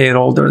decade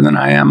older than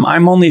I am.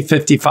 I'm only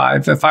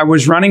 55. If I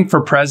was running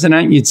for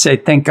president, you'd say,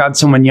 thank God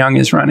someone young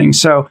is running.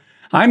 So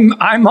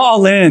I'm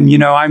all in. You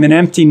know, I'm an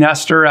empty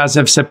nester as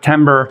of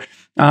September.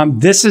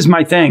 This is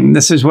my thing.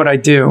 This is what I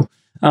do.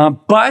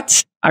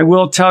 But I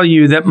will tell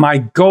you that my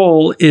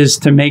goal is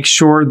to make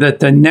sure that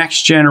the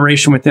next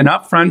generation within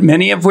Upfront,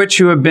 many of which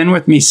who have been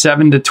with me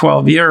 7 to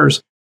 12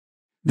 years,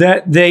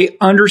 that they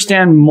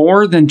understand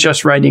more than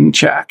just writing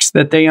checks,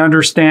 that they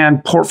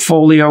understand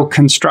portfolio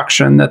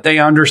construction, that they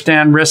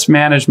understand risk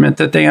management,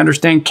 that they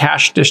understand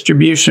cash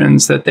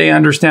distributions, that they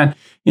understand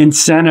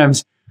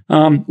incentives.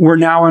 We're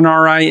now an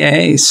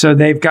RIA, so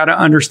they've got to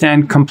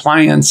understand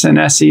compliance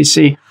and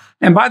SEC.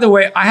 And by the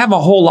way, I have a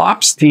whole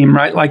ops team,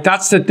 right? Like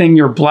that's the thing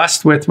you're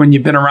blessed with when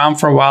you've been around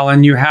for a while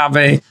and you have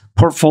a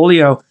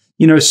portfolio.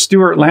 You know,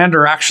 Stuart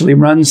Lander actually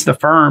runs the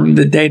firm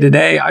the day to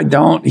day. I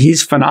don't.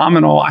 He's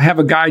phenomenal. I have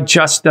a guy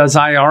just does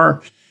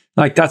IR.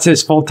 Like that's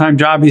his full-time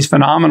job. He's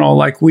phenomenal.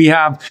 Like we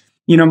have,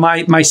 you know,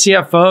 my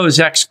CFO is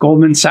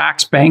ex-Goldman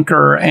Sachs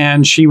banker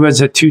and she was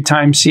a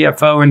 2-time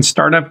CFO in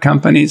startup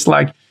companies.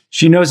 Like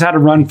she knows how to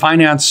run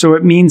finance. So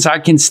it means I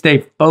can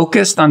stay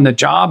focused on the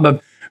job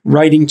of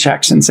writing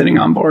checks and sitting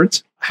on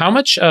boards. How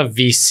much of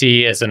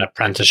VC is an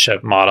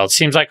apprenticeship model? It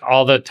seems like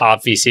all the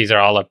top VCs are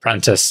all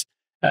apprentice.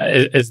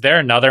 Is there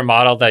another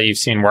model that you've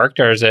seen worked,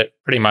 or is it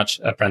pretty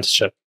much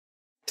apprenticeship?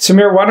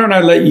 Samir, why don't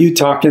I let you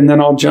talk and then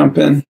I'll jump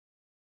in?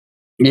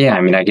 Yeah,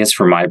 I mean, I guess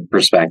from my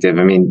perspective,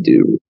 I mean,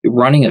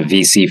 running a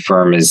VC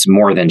firm is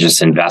more than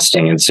just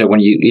investing. And so when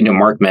you know,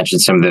 Mark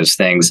mentioned some of those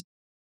things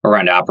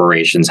around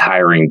operations,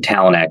 hiring,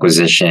 talent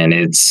acquisition.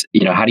 It's,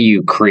 you know, how do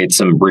you create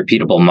some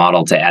repeatable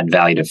model to add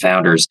value to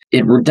founders?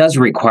 It does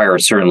require a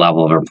certain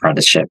level of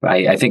apprenticeship.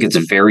 I think it's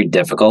very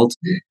difficult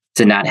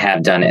to not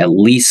have done at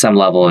least some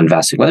level of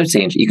investing, whether it's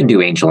angel, you can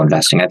do angel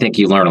investing. I think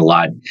you learn a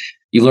lot.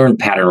 You learn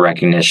pattern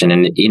recognition.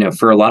 And, you know,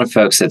 for a lot of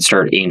folks that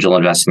start angel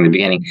investing in the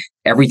beginning,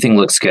 everything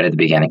looks good at the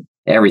beginning.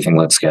 Everything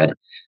looks good.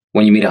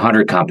 When you meet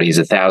 100 companies,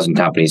 1,000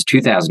 companies,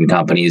 2,000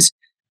 companies,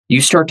 you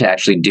start to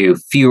actually do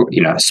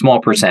a small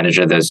percentage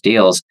of those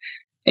deals,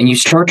 and you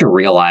start to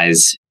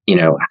realize, you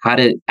know, how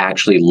to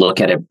actually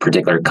look at a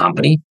particular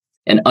company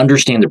and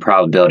understand the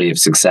probability of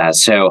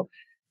success. So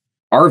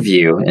our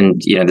view, and,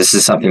 you know, this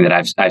is something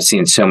that I've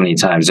seen so many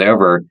times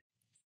over,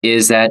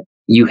 is that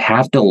you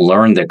have to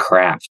learn the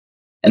craft,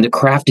 and the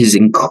craft is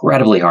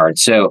incredibly hard.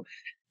 So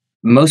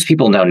most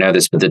people don't know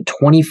this, but the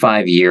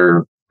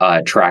 25-year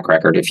track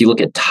record, if you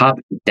look at top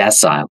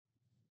decile,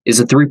 is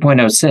a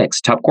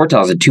 3.06. Top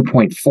quartile is a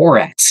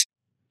 2.4x.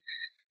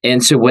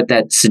 And so what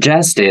that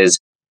suggests is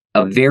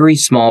a very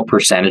small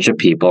percentage of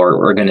people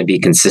are going to be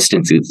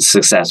consistently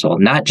successful,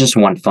 not just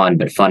one fund,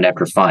 but fund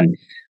after fund.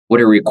 What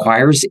it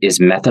requires is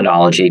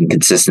methodology and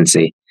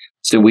consistency.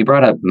 So we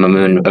brought up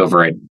Mamoon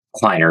over at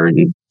Kleiner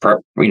and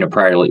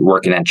prior to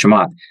working at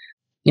Chamath,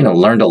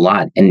 learned a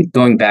lot. And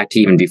going back to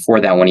even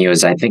before that, when he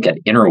was, I think, at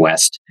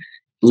Interwest,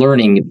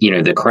 learning,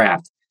 the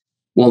craft.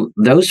 Well,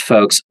 those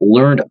folks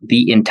learned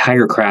the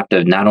entire craft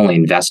of not only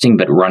investing,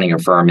 but running a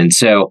firm. And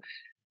so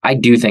I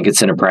do think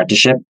it's an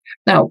apprenticeship.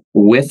 Now,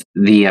 with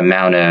the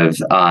amount of,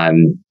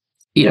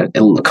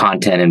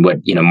 content and what,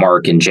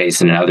 Mark and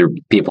Jason and other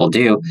people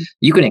do,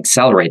 you can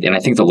accelerate. And I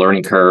think the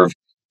learning curve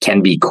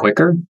can be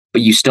quicker,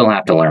 but you still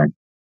have to learn.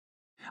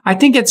 I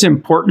think it's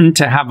important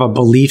to have a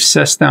belief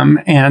system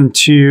and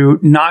to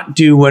not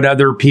do what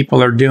other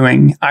people are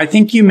doing. I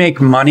think you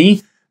make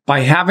money by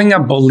having a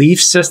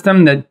belief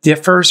system that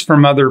differs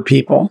from other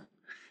people.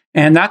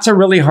 And that's a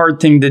really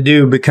hard thing to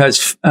do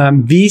because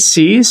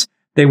VCs,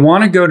 they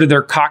want to go to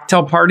their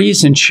cocktail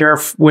parties and share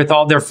with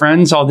all their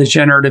friends all the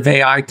generative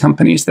AI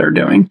companies they're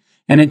doing.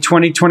 And in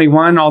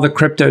 2021, all the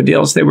crypto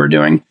deals they were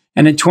doing.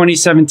 And in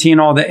 2017,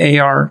 all the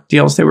AR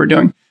deals they were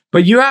doing.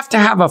 But you have to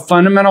have a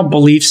fundamental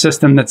belief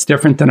system that's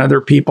different than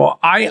other people.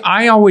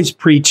 I always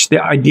preach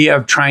the idea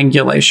of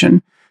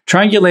triangulation.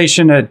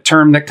 Triangulation, a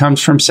term that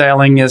comes from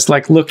sailing, is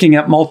like looking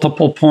at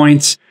multiple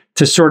points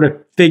to sort of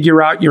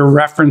figure out your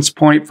reference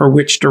point for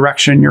which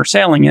direction you're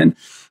sailing in.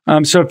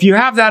 So if you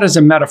have that as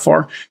a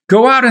metaphor,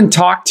 go out and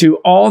talk to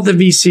all the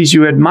VCs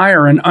you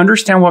admire and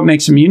understand what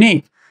makes them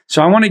unique.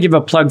 So I want to give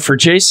a plug for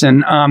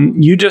Jason.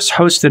 You just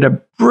hosted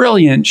a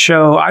brilliant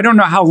show. I don't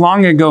know how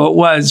long ago it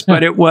was,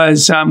 but it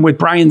was with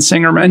Brian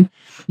Singerman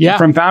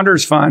from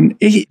Founders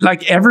Fund.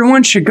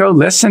 Everyone should go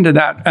listen to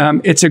that.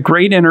 It's a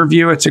great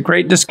interview. It's a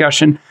great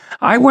discussion.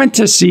 I went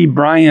to see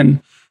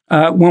Brian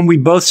when we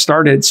both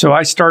started. So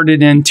I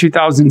started in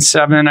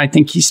 2007. I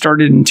think he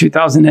started in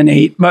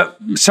 2008, but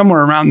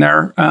somewhere around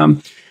there.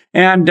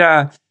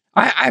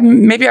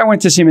 Maybe I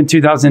went to see him in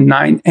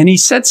 2009, and he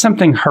said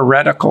something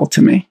heretical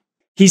to me.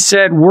 He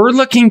said, we're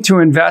looking to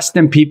invest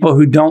in people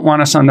who don't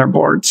want us on their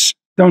boards,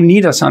 don't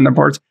need us on their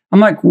boards. I'm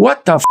like,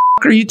 what the f***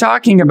 are you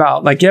talking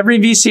about? Like every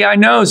VC I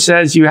know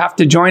says you have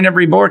to join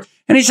every board.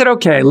 And he said,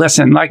 okay,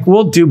 listen,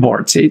 we'll do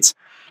board seats,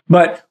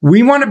 but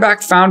we want to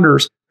back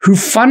founders who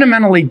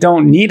fundamentally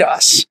don't need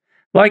us.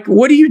 Like,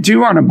 what do you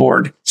do on a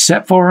board?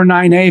 Set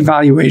 409A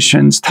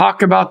valuations,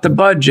 talk about the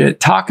budget,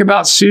 talk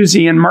about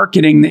Susie and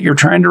marketing that you're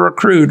trying to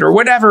recruit or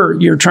whatever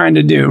you're trying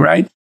to do,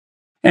 right?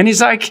 And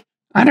he's like,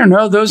 I don't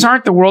know. Those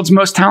aren't the world's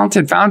most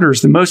talented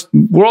founders.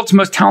 World's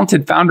most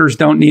talented founders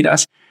don't need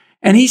us.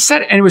 And he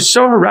said, and it was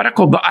so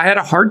heretical, but I had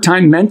a hard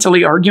time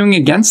mentally arguing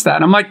against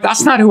that. I'm like,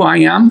 that's not who I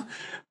am.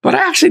 But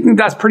I actually think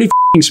that's pretty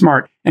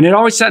smart. And it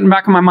always sat in the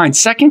back of my mind.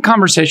 Second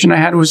conversation I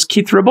had was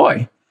Keith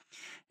Raboy.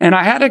 And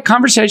I had a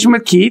conversation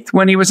with Keith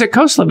when he was at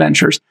Khosla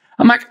Ventures.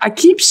 I'm like, I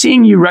keep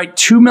seeing you write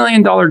 $2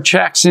 million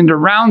checks into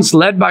rounds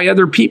led by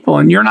other people,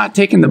 and you're not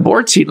taking the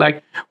board seat.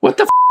 Like, what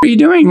the are you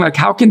doing? Like,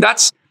 how can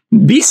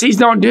VCs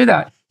don't do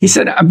that. He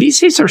said,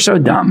 VCs are so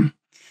dumb.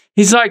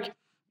 He's like,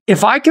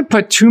 if I could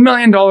put $2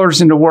 million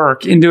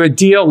into a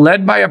deal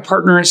led by a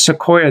partner at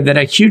Sequoia that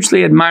I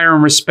hugely admire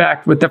and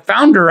respect with the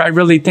founder I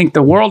really think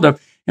the world of,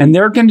 and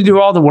they're going to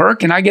do all the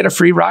work and I get a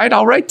free ride,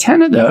 I'll write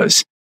 10 of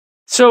those.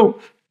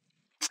 So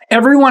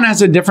everyone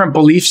has a different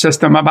belief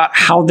system about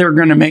how they're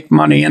going to make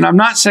money. And I'm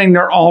not saying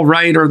they're all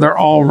right or they're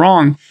all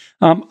wrong.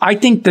 I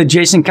think the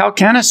Jason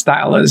Calacanis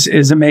style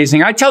is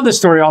amazing. I tell this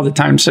story all the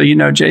time. So,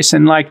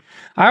 Jason, like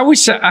I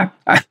always say,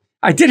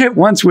 I did it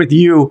once with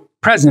you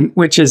present,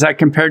 which is I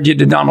compared you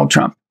to Donald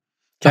Trump.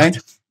 Okay.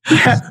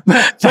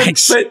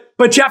 Thanks.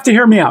 But you have to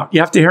hear me out. You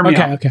have to hear me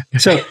out. Okay.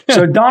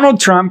 So Donald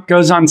Trump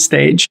goes on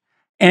stage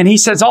and he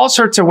says all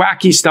sorts of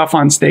wacky stuff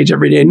on stage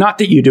every day. Not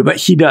that you do, but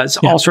he does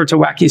all sorts of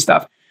wacky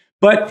stuff.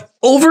 But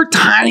over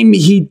time,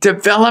 he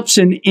develops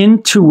an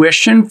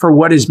intuition for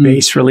what his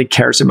base really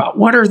cares about.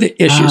 What are the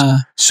issues?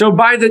 So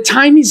by the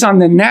time he's on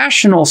the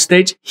national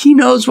stage, he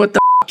knows what the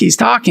he's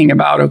talking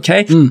about,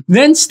 okay?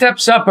 Then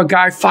steps up a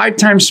guy 5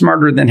 times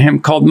smarter than him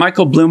called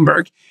Michael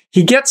Bloomberg.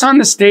 He gets on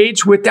the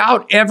stage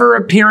without ever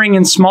appearing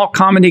in small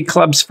comedy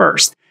clubs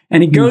first.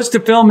 And he goes to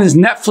film his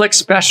Netflix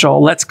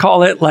special. Let's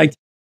call it like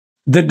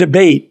The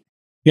Debate.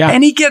 Yeah.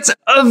 And he gets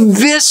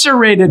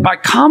eviscerated by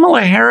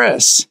Kamala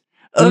Harris.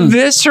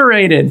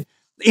 Eviscerated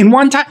in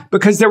one time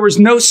because there was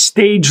no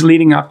stage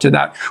leading up to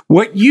that.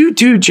 What you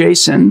do,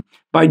 Jason,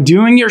 by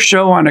doing your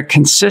show on a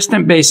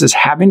consistent basis,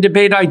 having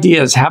debate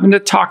ideas, having to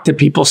talk to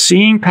people,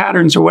 seeing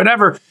patterns or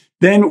whatever,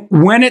 then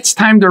when it's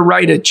time to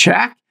write a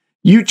check,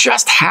 you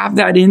just have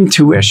that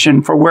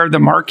intuition for where the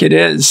market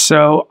is.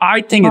 So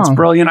I think it's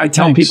brilliant. I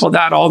tell people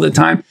that all the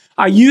time.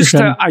 I used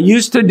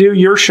to do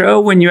your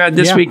show when you had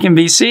This Week in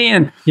VC,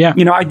 and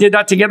I did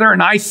that together,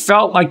 and I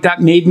felt like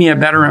that made me a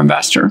better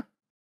investor.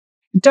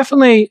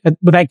 Definitely.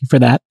 Well, thank you for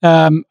that.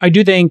 I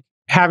do think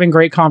having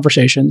great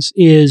conversations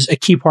is a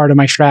key part of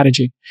my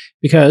strategy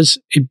because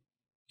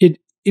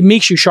it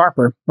makes you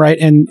sharper, right?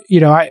 And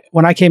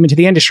when I came into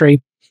the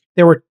industry,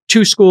 there were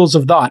two schools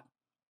of thought: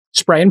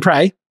 spray and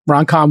pray.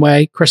 Ron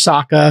Conway, Chris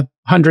Sacca,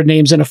 100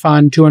 names in a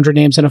fund, 200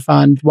 names in a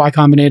fund, Y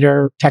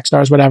Combinator,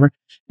 Techstars, whatever.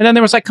 And then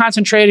there was like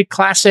concentrated,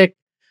 classic,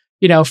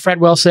 Fred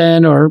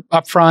Wilson or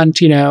upfront,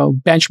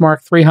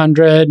 benchmark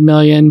 300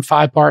 million,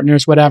 5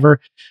 partners, whatever,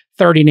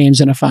 30 names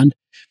in a fund.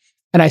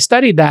 And I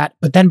studied that.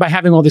 But then by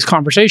having all these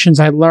conversations,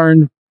 I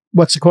learned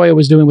what Sequoia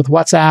was doing with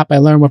WhatsApp. I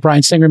learned what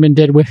Brian Singerman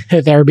did with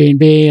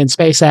Airbnb and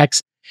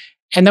SpaceX.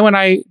 And then when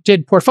I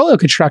did portfolio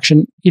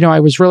construction, I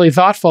was really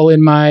thoughtful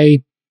in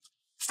my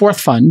fourth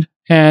fund.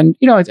 And,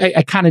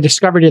 I kind of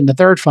discovered it in the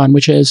third fund,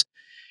 which is,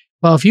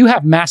 well, if you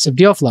have massive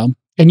deal flow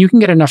and you can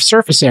get enough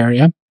surface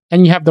area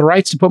and you have the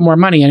rights to put more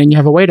money in and you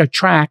have a way to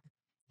track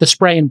the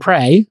spray and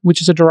pray,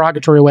 which is a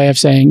derogatory way of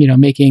saying,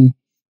 making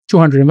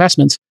 200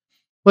 investments.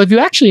 Well, if you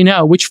actually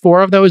know which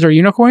 4 of those are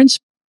unicorns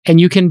and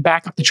you can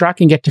back up the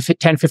truck and get to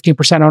 10,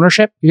 15%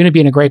 ownership, you're going to be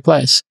in a great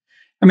place.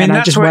 I mean,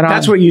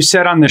 that's what you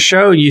said on the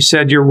show. You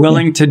said you're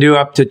willing to do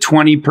up to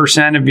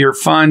 20% of your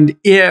fund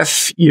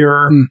if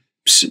you're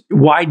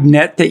wide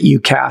net that you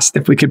cast,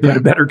 if we could put a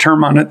better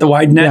term on it, the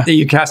wide net that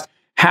you cast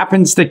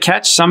happens to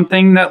catch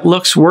something that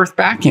looks worth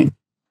backing.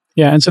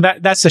 Yeah. And so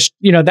that's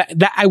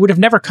that I would have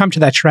never come to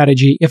that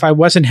strategy if I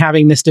wasn't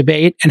having this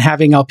debate and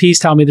having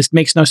LPs tell me this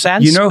makes no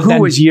sense. You know who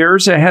was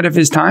years ahead of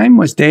his time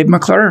was Dave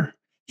McClure.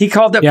 He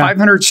called it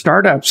 500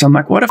 startups. I'm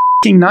like, what a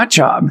fucking nut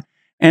job.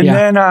 And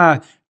then,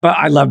 but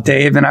I love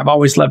Dave and I've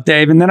always loved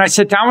Dave. And then I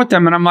sit down with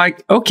him and I'm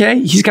like, okay,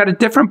 he's got a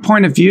different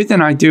point of view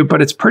than I do,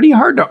 but it's pretty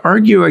hard to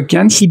argue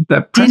against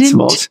the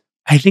principles.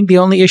 I think the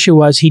only issue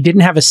was he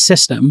didn't have a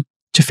system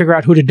to figure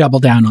out who to double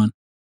down on.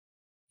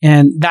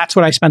 And that's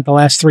what I spent the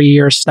last 3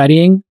 years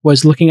studying,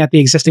 was looking at the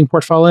existing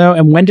portfolio.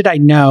 And when did I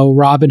know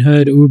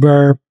Robinhood,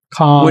 Uber,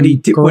 Calm, what he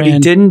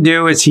didn't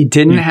do is he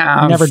didn't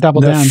have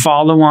the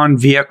follow-on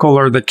vehicle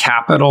or the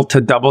capital to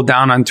double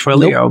down on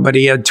Twilio, but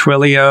he had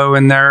Twilio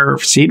in their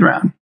seed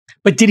round.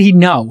 But did he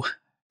know?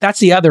 That's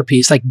the other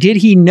piece. Like, did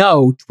he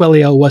know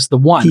Twilio was the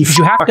one? He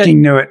fucking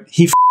knew it.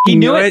 He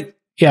knew it.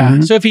 Yeah.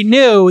 Mm-hmm. So if he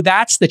knew,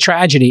 that's the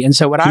tragedy. And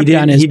so what I've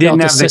done is he didn't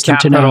have the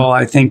capital,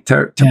 I think,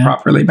 to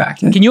properly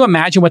back it. Can you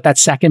imagine what that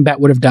second bet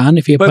would have done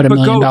if he had put $1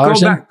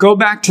 million in? Go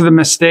back to the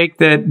mistake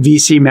that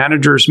VC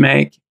managers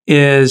make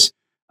is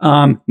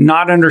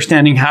not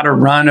understanding how to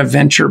run a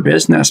venture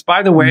business.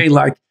 By the way,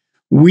 like,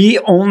 we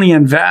only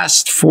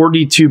invest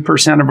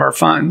 42% of our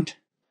fund.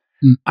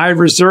 I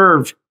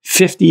reserve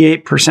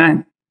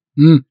 58%.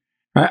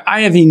 Right?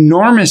 I have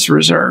enormous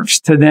reserves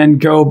to then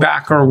go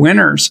back our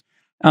winners.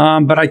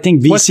 But I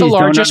think VCs What's the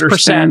largest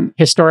percent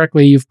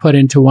historically you've put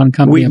into one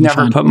company? We've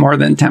never put more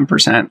than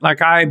 10%. Like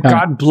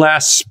God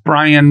bless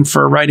Brian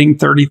for writing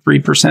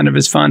 33% of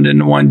his fund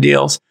into one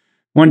deal.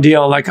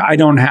 Like, I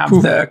don't have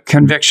the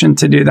conviction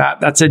to do that.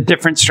 That's a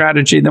different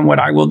strategy than what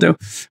I will do.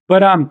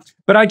 But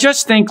I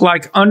just think,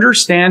 like,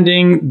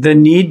 understanding the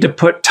need to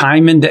put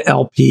time into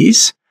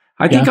LPs.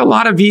 I think a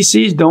lot of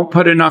VCs don't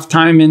put enough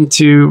time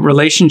into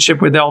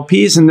relationship with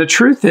LPs. And the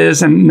truth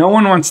is, and no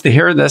one wants to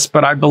hear this,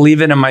 but I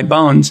believe it in my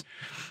bones,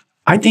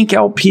 I think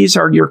LPs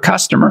are your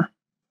customer.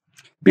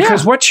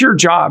 Because what's your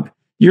job?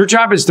 Your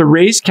job is to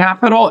raise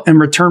capital and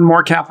return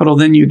more capital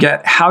than you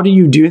get. How do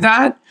you do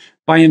that?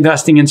 By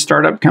investing in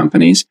startup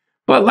companies.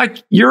 But,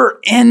 like, your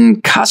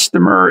end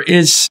customer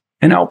is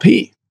an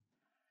LP.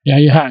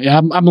 Yeah,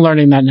 I'm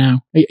learning that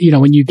now.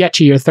 When you get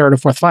to your third or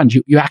fourth fund,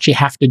 you actually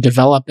have to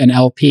develop an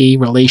LP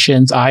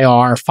relations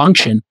IR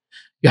function.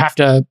 You have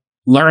to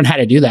learn how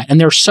to do that. And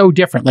they're so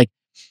different. Like,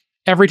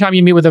 every time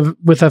you meet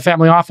with a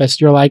family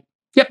office, you're like,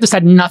 yep, this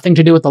had nothing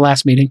to do with the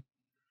last meeting.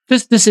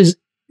 This is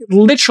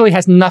literally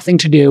has nothing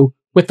to do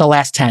with the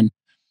last 10.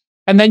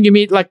 And then you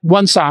meet like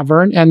one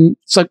sovereign, and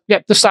it's like,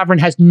 yep, the sovereign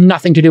has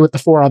nothing to do with the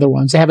 4 other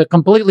ones. They have a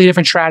completely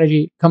different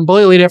strategy,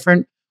 completely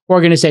different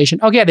organization.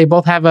 Oh yeah, they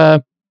both have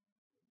a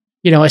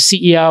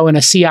CEO and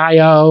a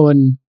CIO,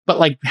 but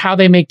like how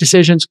they make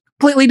decisions,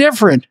 completely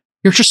different.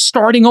 You're just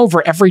starting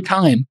over every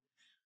time.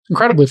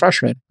 Incredibly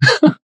frustrating.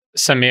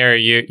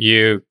 Samir,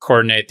 you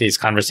coordinate these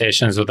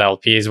conversations with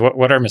LPs.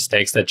 What are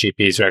mistakes that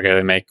GPs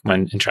regularly make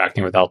when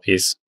interacting with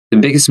LPs? The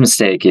biggest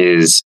mistake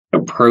is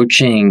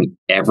approaching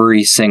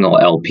every single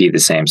LP the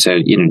same. So,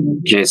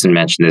 Jason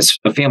mentioned this.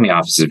 A family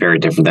office is very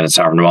different than a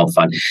sovereign wealth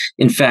fund.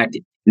 In fact,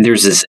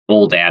 there's this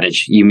old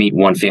adage, you meet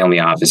one family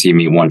office, you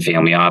meet one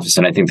family office.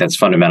 And I think that's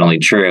fundamentally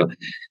true.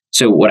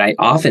 So what I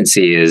often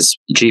see is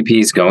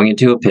GPs going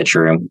into a pitch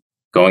room,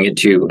 going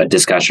into a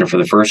discussion for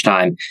the first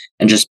time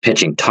and just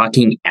pitching,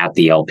 talking at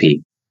the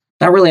LP,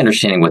 not really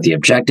understanding what the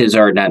objectives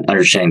are, not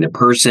understanding the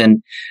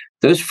person.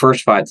 Those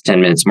first 5 to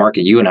 10 minutes, Mark,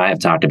 you and I have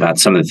talked about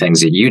some of the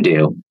things that you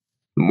do.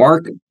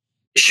 Mark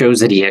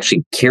shows that he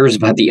actually cares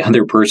about the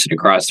other person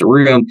across the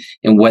room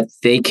and what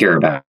they care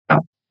about.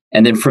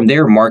 And then from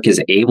there, Mark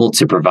is able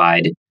to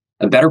provide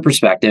a better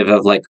perspective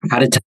of like how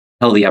to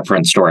tell the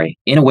upfront story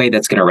in a way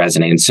that's going to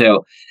resonate. And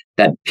so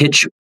that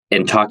pitch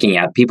and talking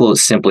at people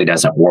simply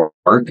doesn't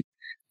work.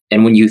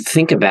 And when you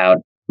think about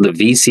the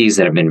VCs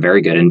that have been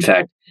very good. In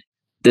fact,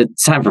 the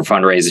time for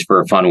fundraisers for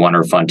a fund 1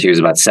 or fund 2 is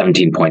about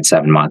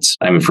 17.7 months.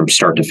 I mean, from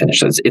start to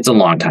finish. It's a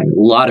long time. A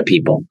lot of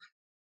people.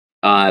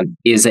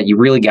 Is that you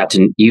really have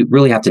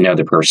to know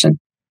the person.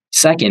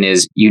 Second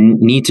is you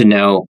need to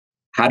know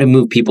how to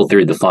move people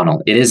through the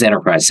funnel. It is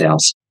enterprise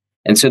sales.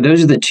 And so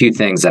those are the two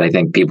things that I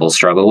think people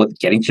struggle with: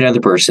 getting to know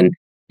the person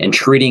and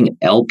treating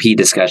LP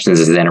discussions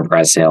as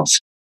enterprise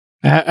sales.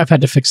 I've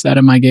had to fix that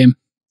in my game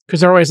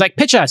because they're always like,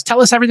 pitch us,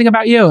 tell us everything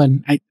about you.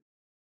 And I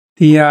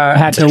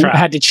had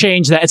to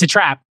change that. It's a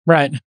trap,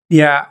 right?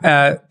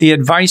 Yeah. The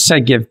advice I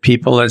give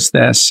people is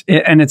this,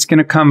 and it's going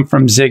to come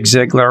from Zig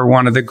Ziglar,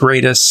 one of the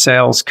greatest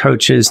sales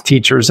coaches,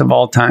 teachers of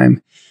all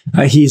time.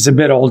 He's a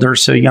bit older,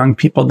 so young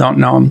people don't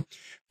know him.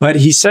 But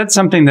he said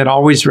something that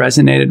always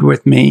resonated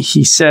with me.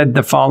 He said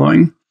the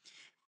following: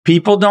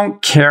 people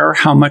don't care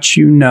how much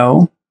you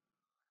know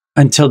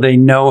until they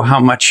know how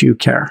much you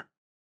care.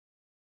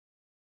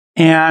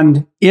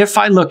 And if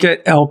I look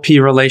at LP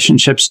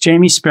relationships,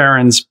 Jamie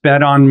Sperrins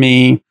bet on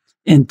me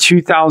in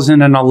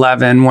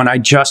 2011 when I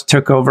just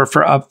took over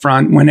for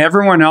Upfront, when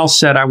everyone else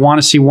said, I want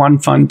to see 1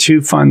 fund,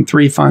 2 fund,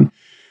 3 fund.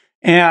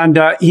 And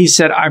he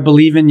said, I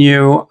believe in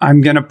you.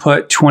 I'm going to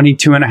put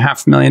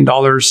 $22.5 million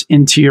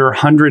into your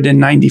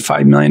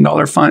 $195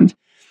 million fund.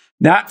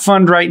 That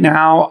fund right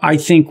now, I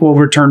think, will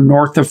return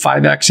north of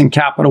 5x in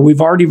capital.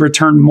 We've already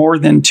returned more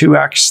than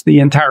 2x the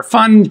entire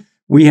fund.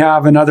 We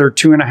have another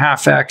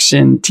 2.5x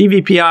in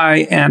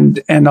TVPI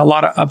and a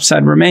lot of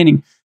upside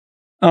remaining.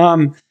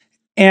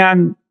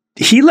 And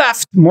he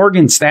left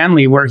Morgan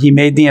Stanley, where he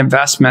made the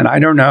investment, I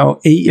don't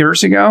know, 8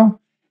 years ago.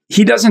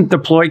 He doesn't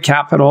deploy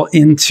capital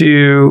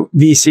into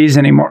VCs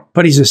anymore,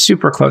 but he's a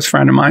super close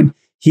friend of mine.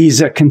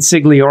 He's a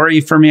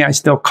consigliere for me. I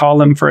still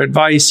call him for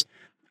advice.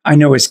 I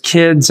know his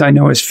kids. I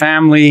know his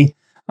family.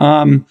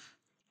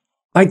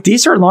 Like,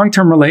 these are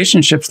long-term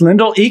relationships.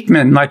 Lyndall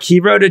Ekman, like, he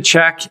wrote a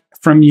check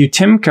from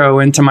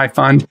Utimco into my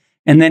fund,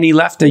 and then he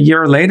left a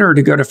year later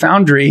to go to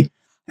Foundry.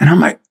 And I'm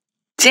like,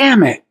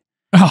 damn it.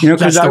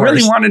 Because I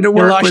really wanted to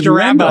work with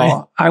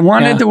Lyndall. I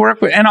wanted to work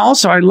with, and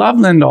also I love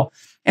Lyndall.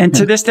 And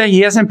to this day,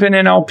 he hasn't been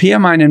an LP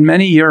of mine in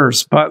many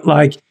years, but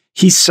like,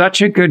 he's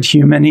such a good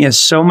human. He has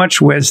so much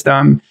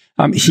wisdom.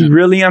 He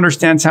really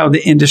understands how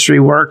the industry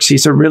works.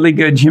 He's a really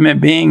good human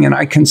being, and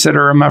I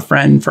consider him a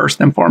friend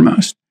first and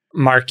foremost.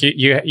 Mark,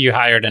 you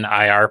hired an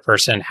IR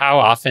person. How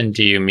often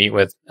do you meet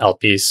with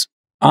LPs?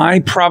 I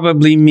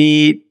probably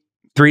meet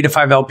 3 to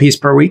 5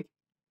 LPs per week.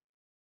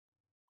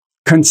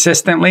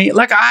 Consistently.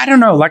 Like, I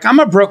don't know, like, I'm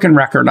a broken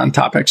record on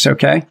topics,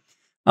 okay?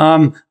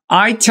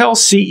 I tell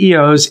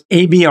CEOs,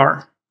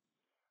 ABR,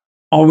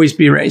 always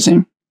be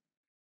raising.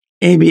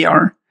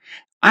 ABR.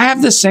 I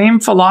have the same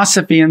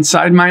philosophy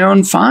inside my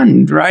own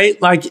fund,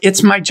 right? Like,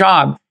 it's my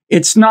job.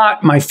 It's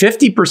not my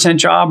 50%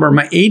 job or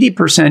my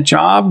 80%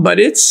 job,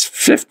 but it's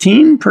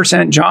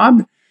 15%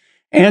 job.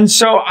 And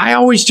so I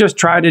always just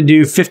try to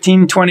do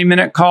 15,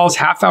 20-minute calls,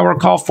 half-hour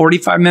call,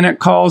 45-minute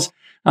calls.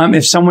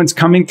 If someone's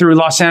coming through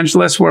Los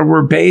Angeles where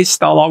we're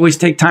based, I'll always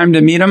take time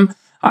to meet them.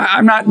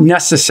 I'm not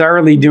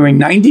necessarily doing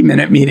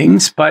 90-minute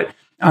meetings, but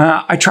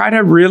I try to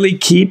really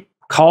keep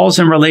calls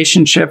and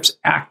relationships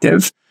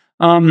active.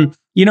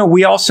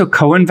 We also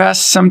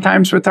co-invest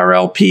sometimes with our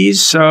LPs.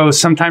 So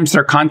sometimes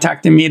they're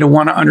contacting me to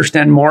want to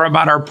understand more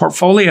about our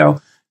portfolio.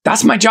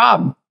 That's my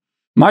job.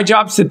 My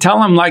job's to tell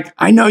them, like,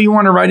 I know you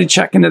want to write a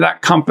check into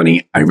that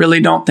company. I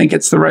really don't think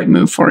it's the right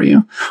move for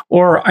you.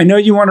 Or I know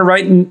you want to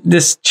write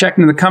this check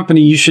into the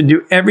company. You should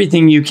do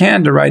everything you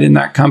can to write in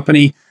that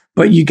company.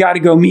 But you got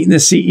to go meet the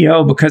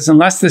CEO, because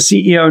unless the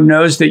CEO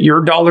knows that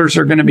your dollars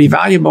are going to be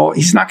valuable,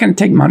 he's not going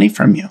to take money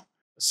from you.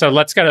 So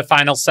let's go to the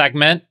final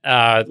segment.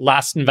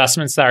 Last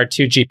investments that our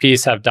 2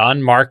 GPs have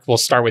done. Mark, we'll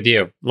start with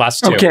you.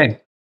 Last 2. Okay.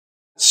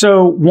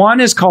 So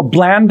one is called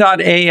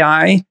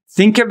Bland.ai.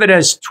 Think of it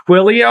as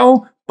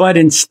Twilio, but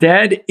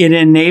instead it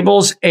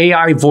enables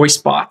AI voice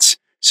bots.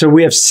 So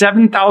we have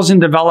 7,000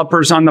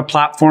 developers on the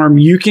platform.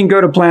 You can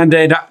go to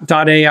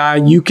Bland.ai.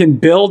 You can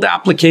build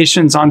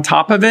applications on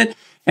top of it.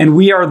 And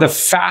we are the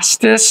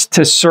fastest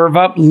to serve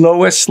up,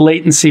 lowest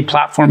latency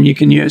platform you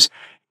can use.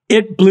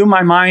 It blew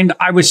my mind.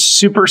 I was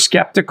super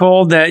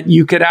skeptical that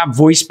you could have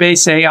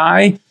voice-based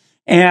AI.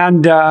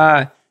 And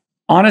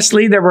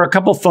honestly, there were a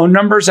couple phone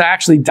numbers. I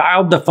actually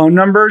dialed the phone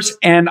numbers,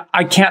 and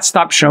I can't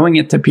stop showing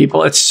it to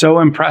people. It's so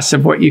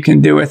impressive what you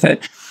can do with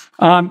it.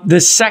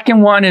 The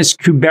second one is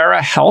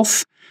Kubera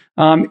Health.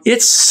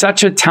 It's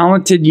such a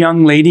talented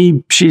young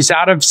lady. She's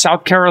out of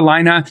South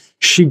Carolina.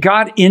 She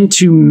got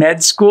into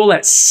med school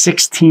at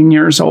 16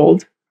 years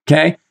old.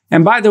 Okay.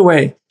 And by the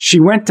way, she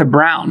went to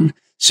Brown.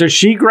 So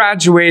she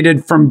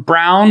graduated from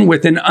Brown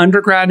with an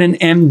undergrad and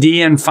MD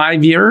in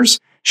 5 years.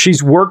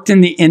 She's worked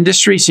in the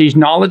industry. She's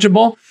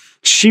knowledgeable.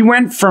 She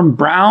went from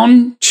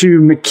Brown to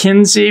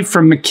McKinsey,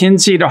 from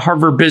McKinsey to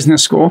Harvard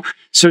Business School.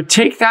 So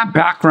take that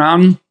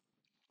background.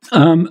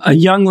 A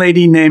young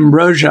lady named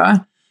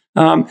Roja,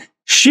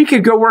 she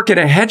could go work at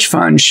a hedge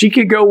fund. She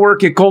could go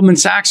work at Goldman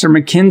Sachs or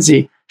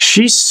McKinsey.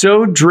 She's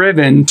so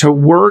driven to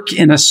work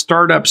in a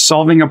startup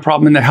solving a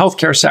problem in the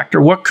healthcare sector.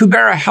 What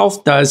Kubera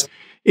Health does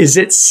is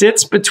it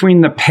sits between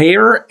the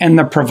payer and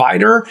the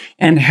provider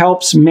and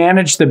helps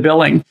manage the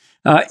billing.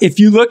 If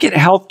you look at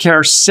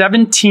healthcare,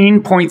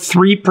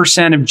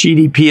 17.3% of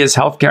GDP is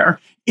healthcare.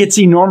 It's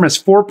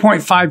enormous,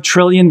 $4.5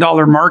 trillion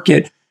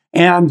market.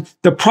 And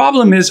the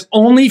problem is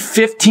only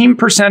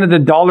 15% of the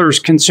dollars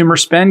consumer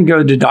spend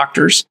go to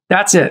doctors.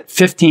 That's it,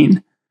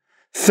 15.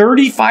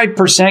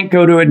 35%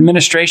 go to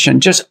administration,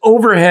 just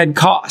overhead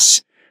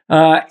costs.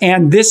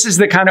 And this is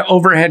the kind of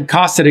overhead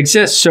cost that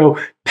exists. So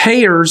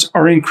payers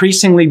are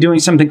increasingly doing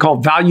something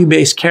called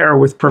value-based care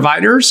with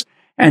providers.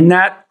 And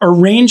that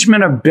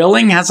arrangement of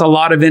billing has a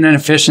lot of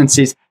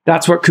inefficiencies.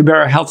 That's what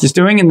Kubera Health is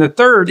doing. And the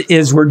third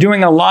is we're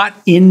doing a lot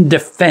in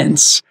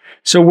defense.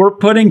 So we're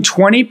putting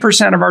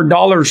 20% of our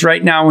dollars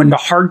right now into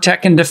hard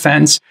tech and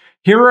defense.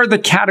 Here are the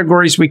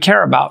categories we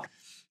care about.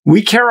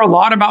 We care a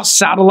lot about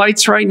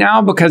satellites right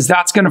now because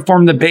that's going to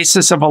form the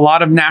basis of a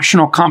lot of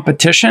national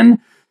competition.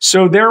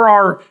 So there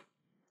are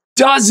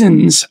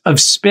dozens of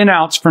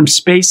spinouts from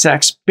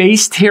SpaceX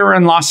based here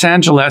in Los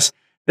Angeles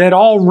that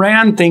all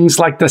ran things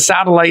like the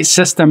satellite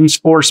systems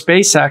for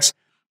SpaceX,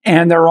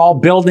 and they're all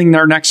building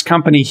their next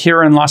company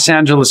here in Los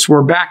Angeles.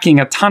 We're backing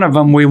a ton of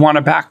them. We want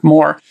to back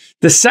more.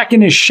 The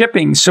second is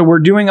shipping. So we're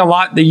doing a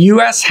lot. The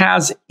US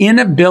has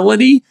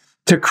inability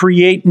to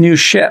create new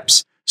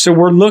ships. So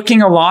we're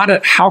looking a lot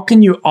at how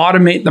can you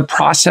automate the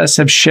process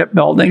of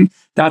shipbuilding.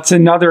 That's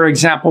another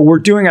example. We're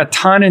doing a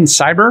ton in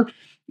cyber.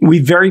 We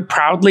very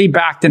proudly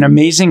backed an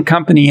amazing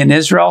company in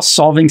Israel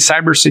solving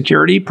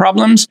cybersecurity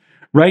problems.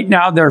 Right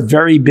now, they're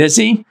very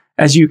busy,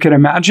 as you can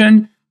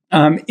imagine,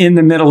 in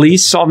the Middle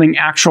East, solving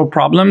actual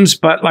problems,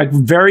 but like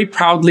very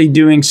proudly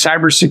doing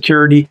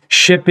cybersecurity,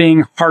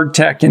 shipping, hard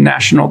tech, and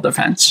national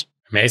defense.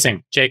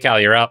 Amazing.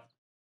 Cal, you're up.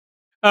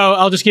 Oh,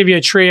 I'll just give you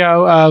a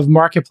trio of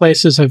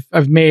marketplaces.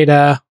 I've made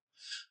a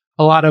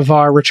lot of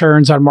our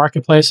returns on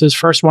marketplaces.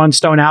 First one,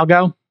 Stone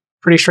Algo.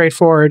 Pretty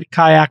straightforward.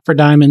 Kayak for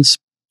diamonds.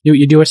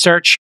 You do a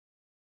search.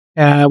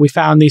 We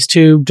found these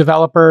two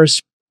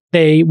developers.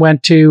 They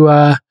went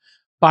to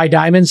buy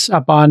diamonds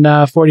up on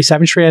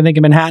 47th Street, I think,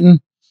 in Manhattan.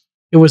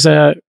 It was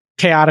a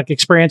chaotic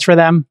experience for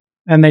them,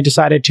 and they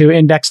decided to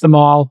index them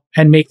all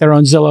and make their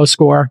own Zillow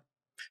score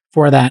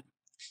for that.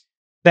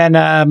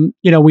 Then,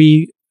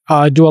 we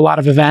do a lot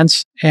of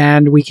events,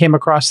 and we came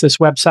across this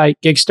website,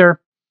 Gigster.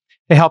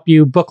 They help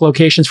you book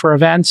locations for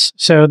events.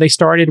 So they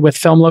started with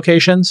film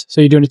locations.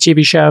 So you're doing a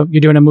TV show,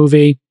 you're doing a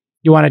movie,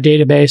 you want a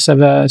database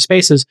of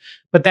spaces.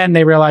 But then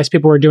they realized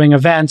people were doing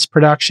events,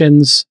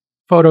 productions,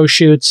 photo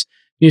shoots,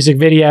 music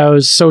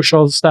videos,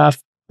 social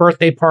stuff,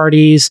 birthday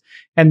parties.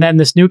 And then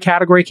this new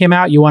category came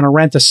out. You want to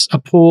rent a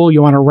pool,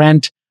 you want to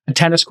rent a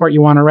tennis court,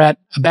 you want to rent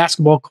a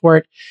basketball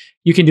court.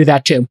 You can do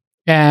that too.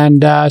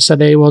 And so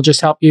they will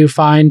just help you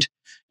find,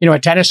 a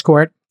tennis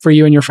court for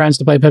you and your friends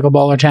to play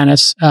pickleball or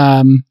tennis.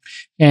 And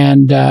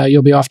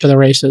you'll be off to the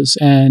races,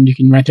 and you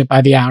can rent it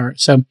by the hour.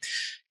 So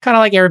kind of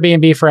like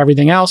Airbnb for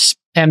everything else.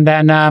 And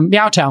then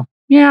Meowtown.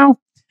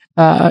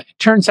 It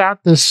turns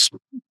out this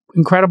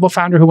incredible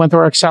founder who went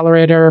through our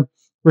accelerator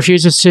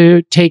refuses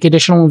to take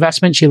additional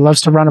investment. She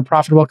loves to run a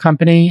profitable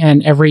company,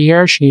 and every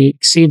year she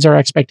exceeds our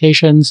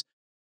expectations.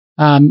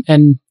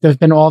 And there have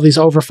been all these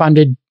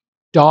overfunded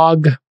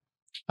dog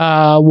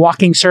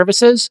walking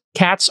services.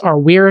 Cats are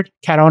weird.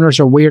 Cat owners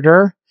are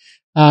weirder.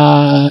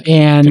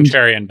 And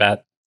contrarian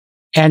bet.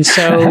 And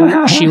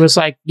so she was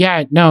like,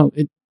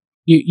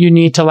 you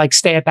need to like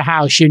stay at the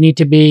house. You need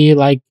to be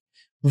like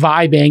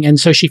vibing. And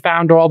so she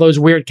found all those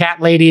weird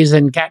cat ladies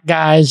and cat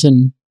guys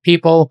and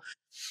people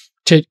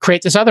to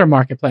create this other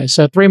marketplace.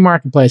 So 3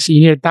 marketplaces.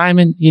 You need a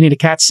diamond, you need a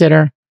cat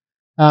sitter,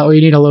 or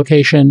you need a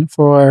location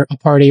for a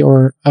party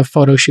or a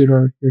photo shoot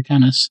or your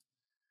tennis.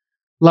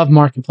 Love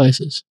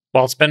marketplaces.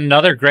 Well, it's been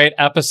another great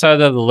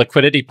episode of the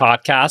Liquidity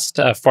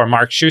Podcast for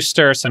Mark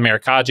Suster, Samir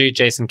Kaji,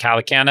 Jason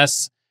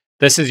Calacanis.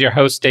 This is your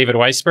host, David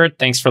Weisburd.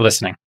 Thanks for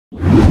listening.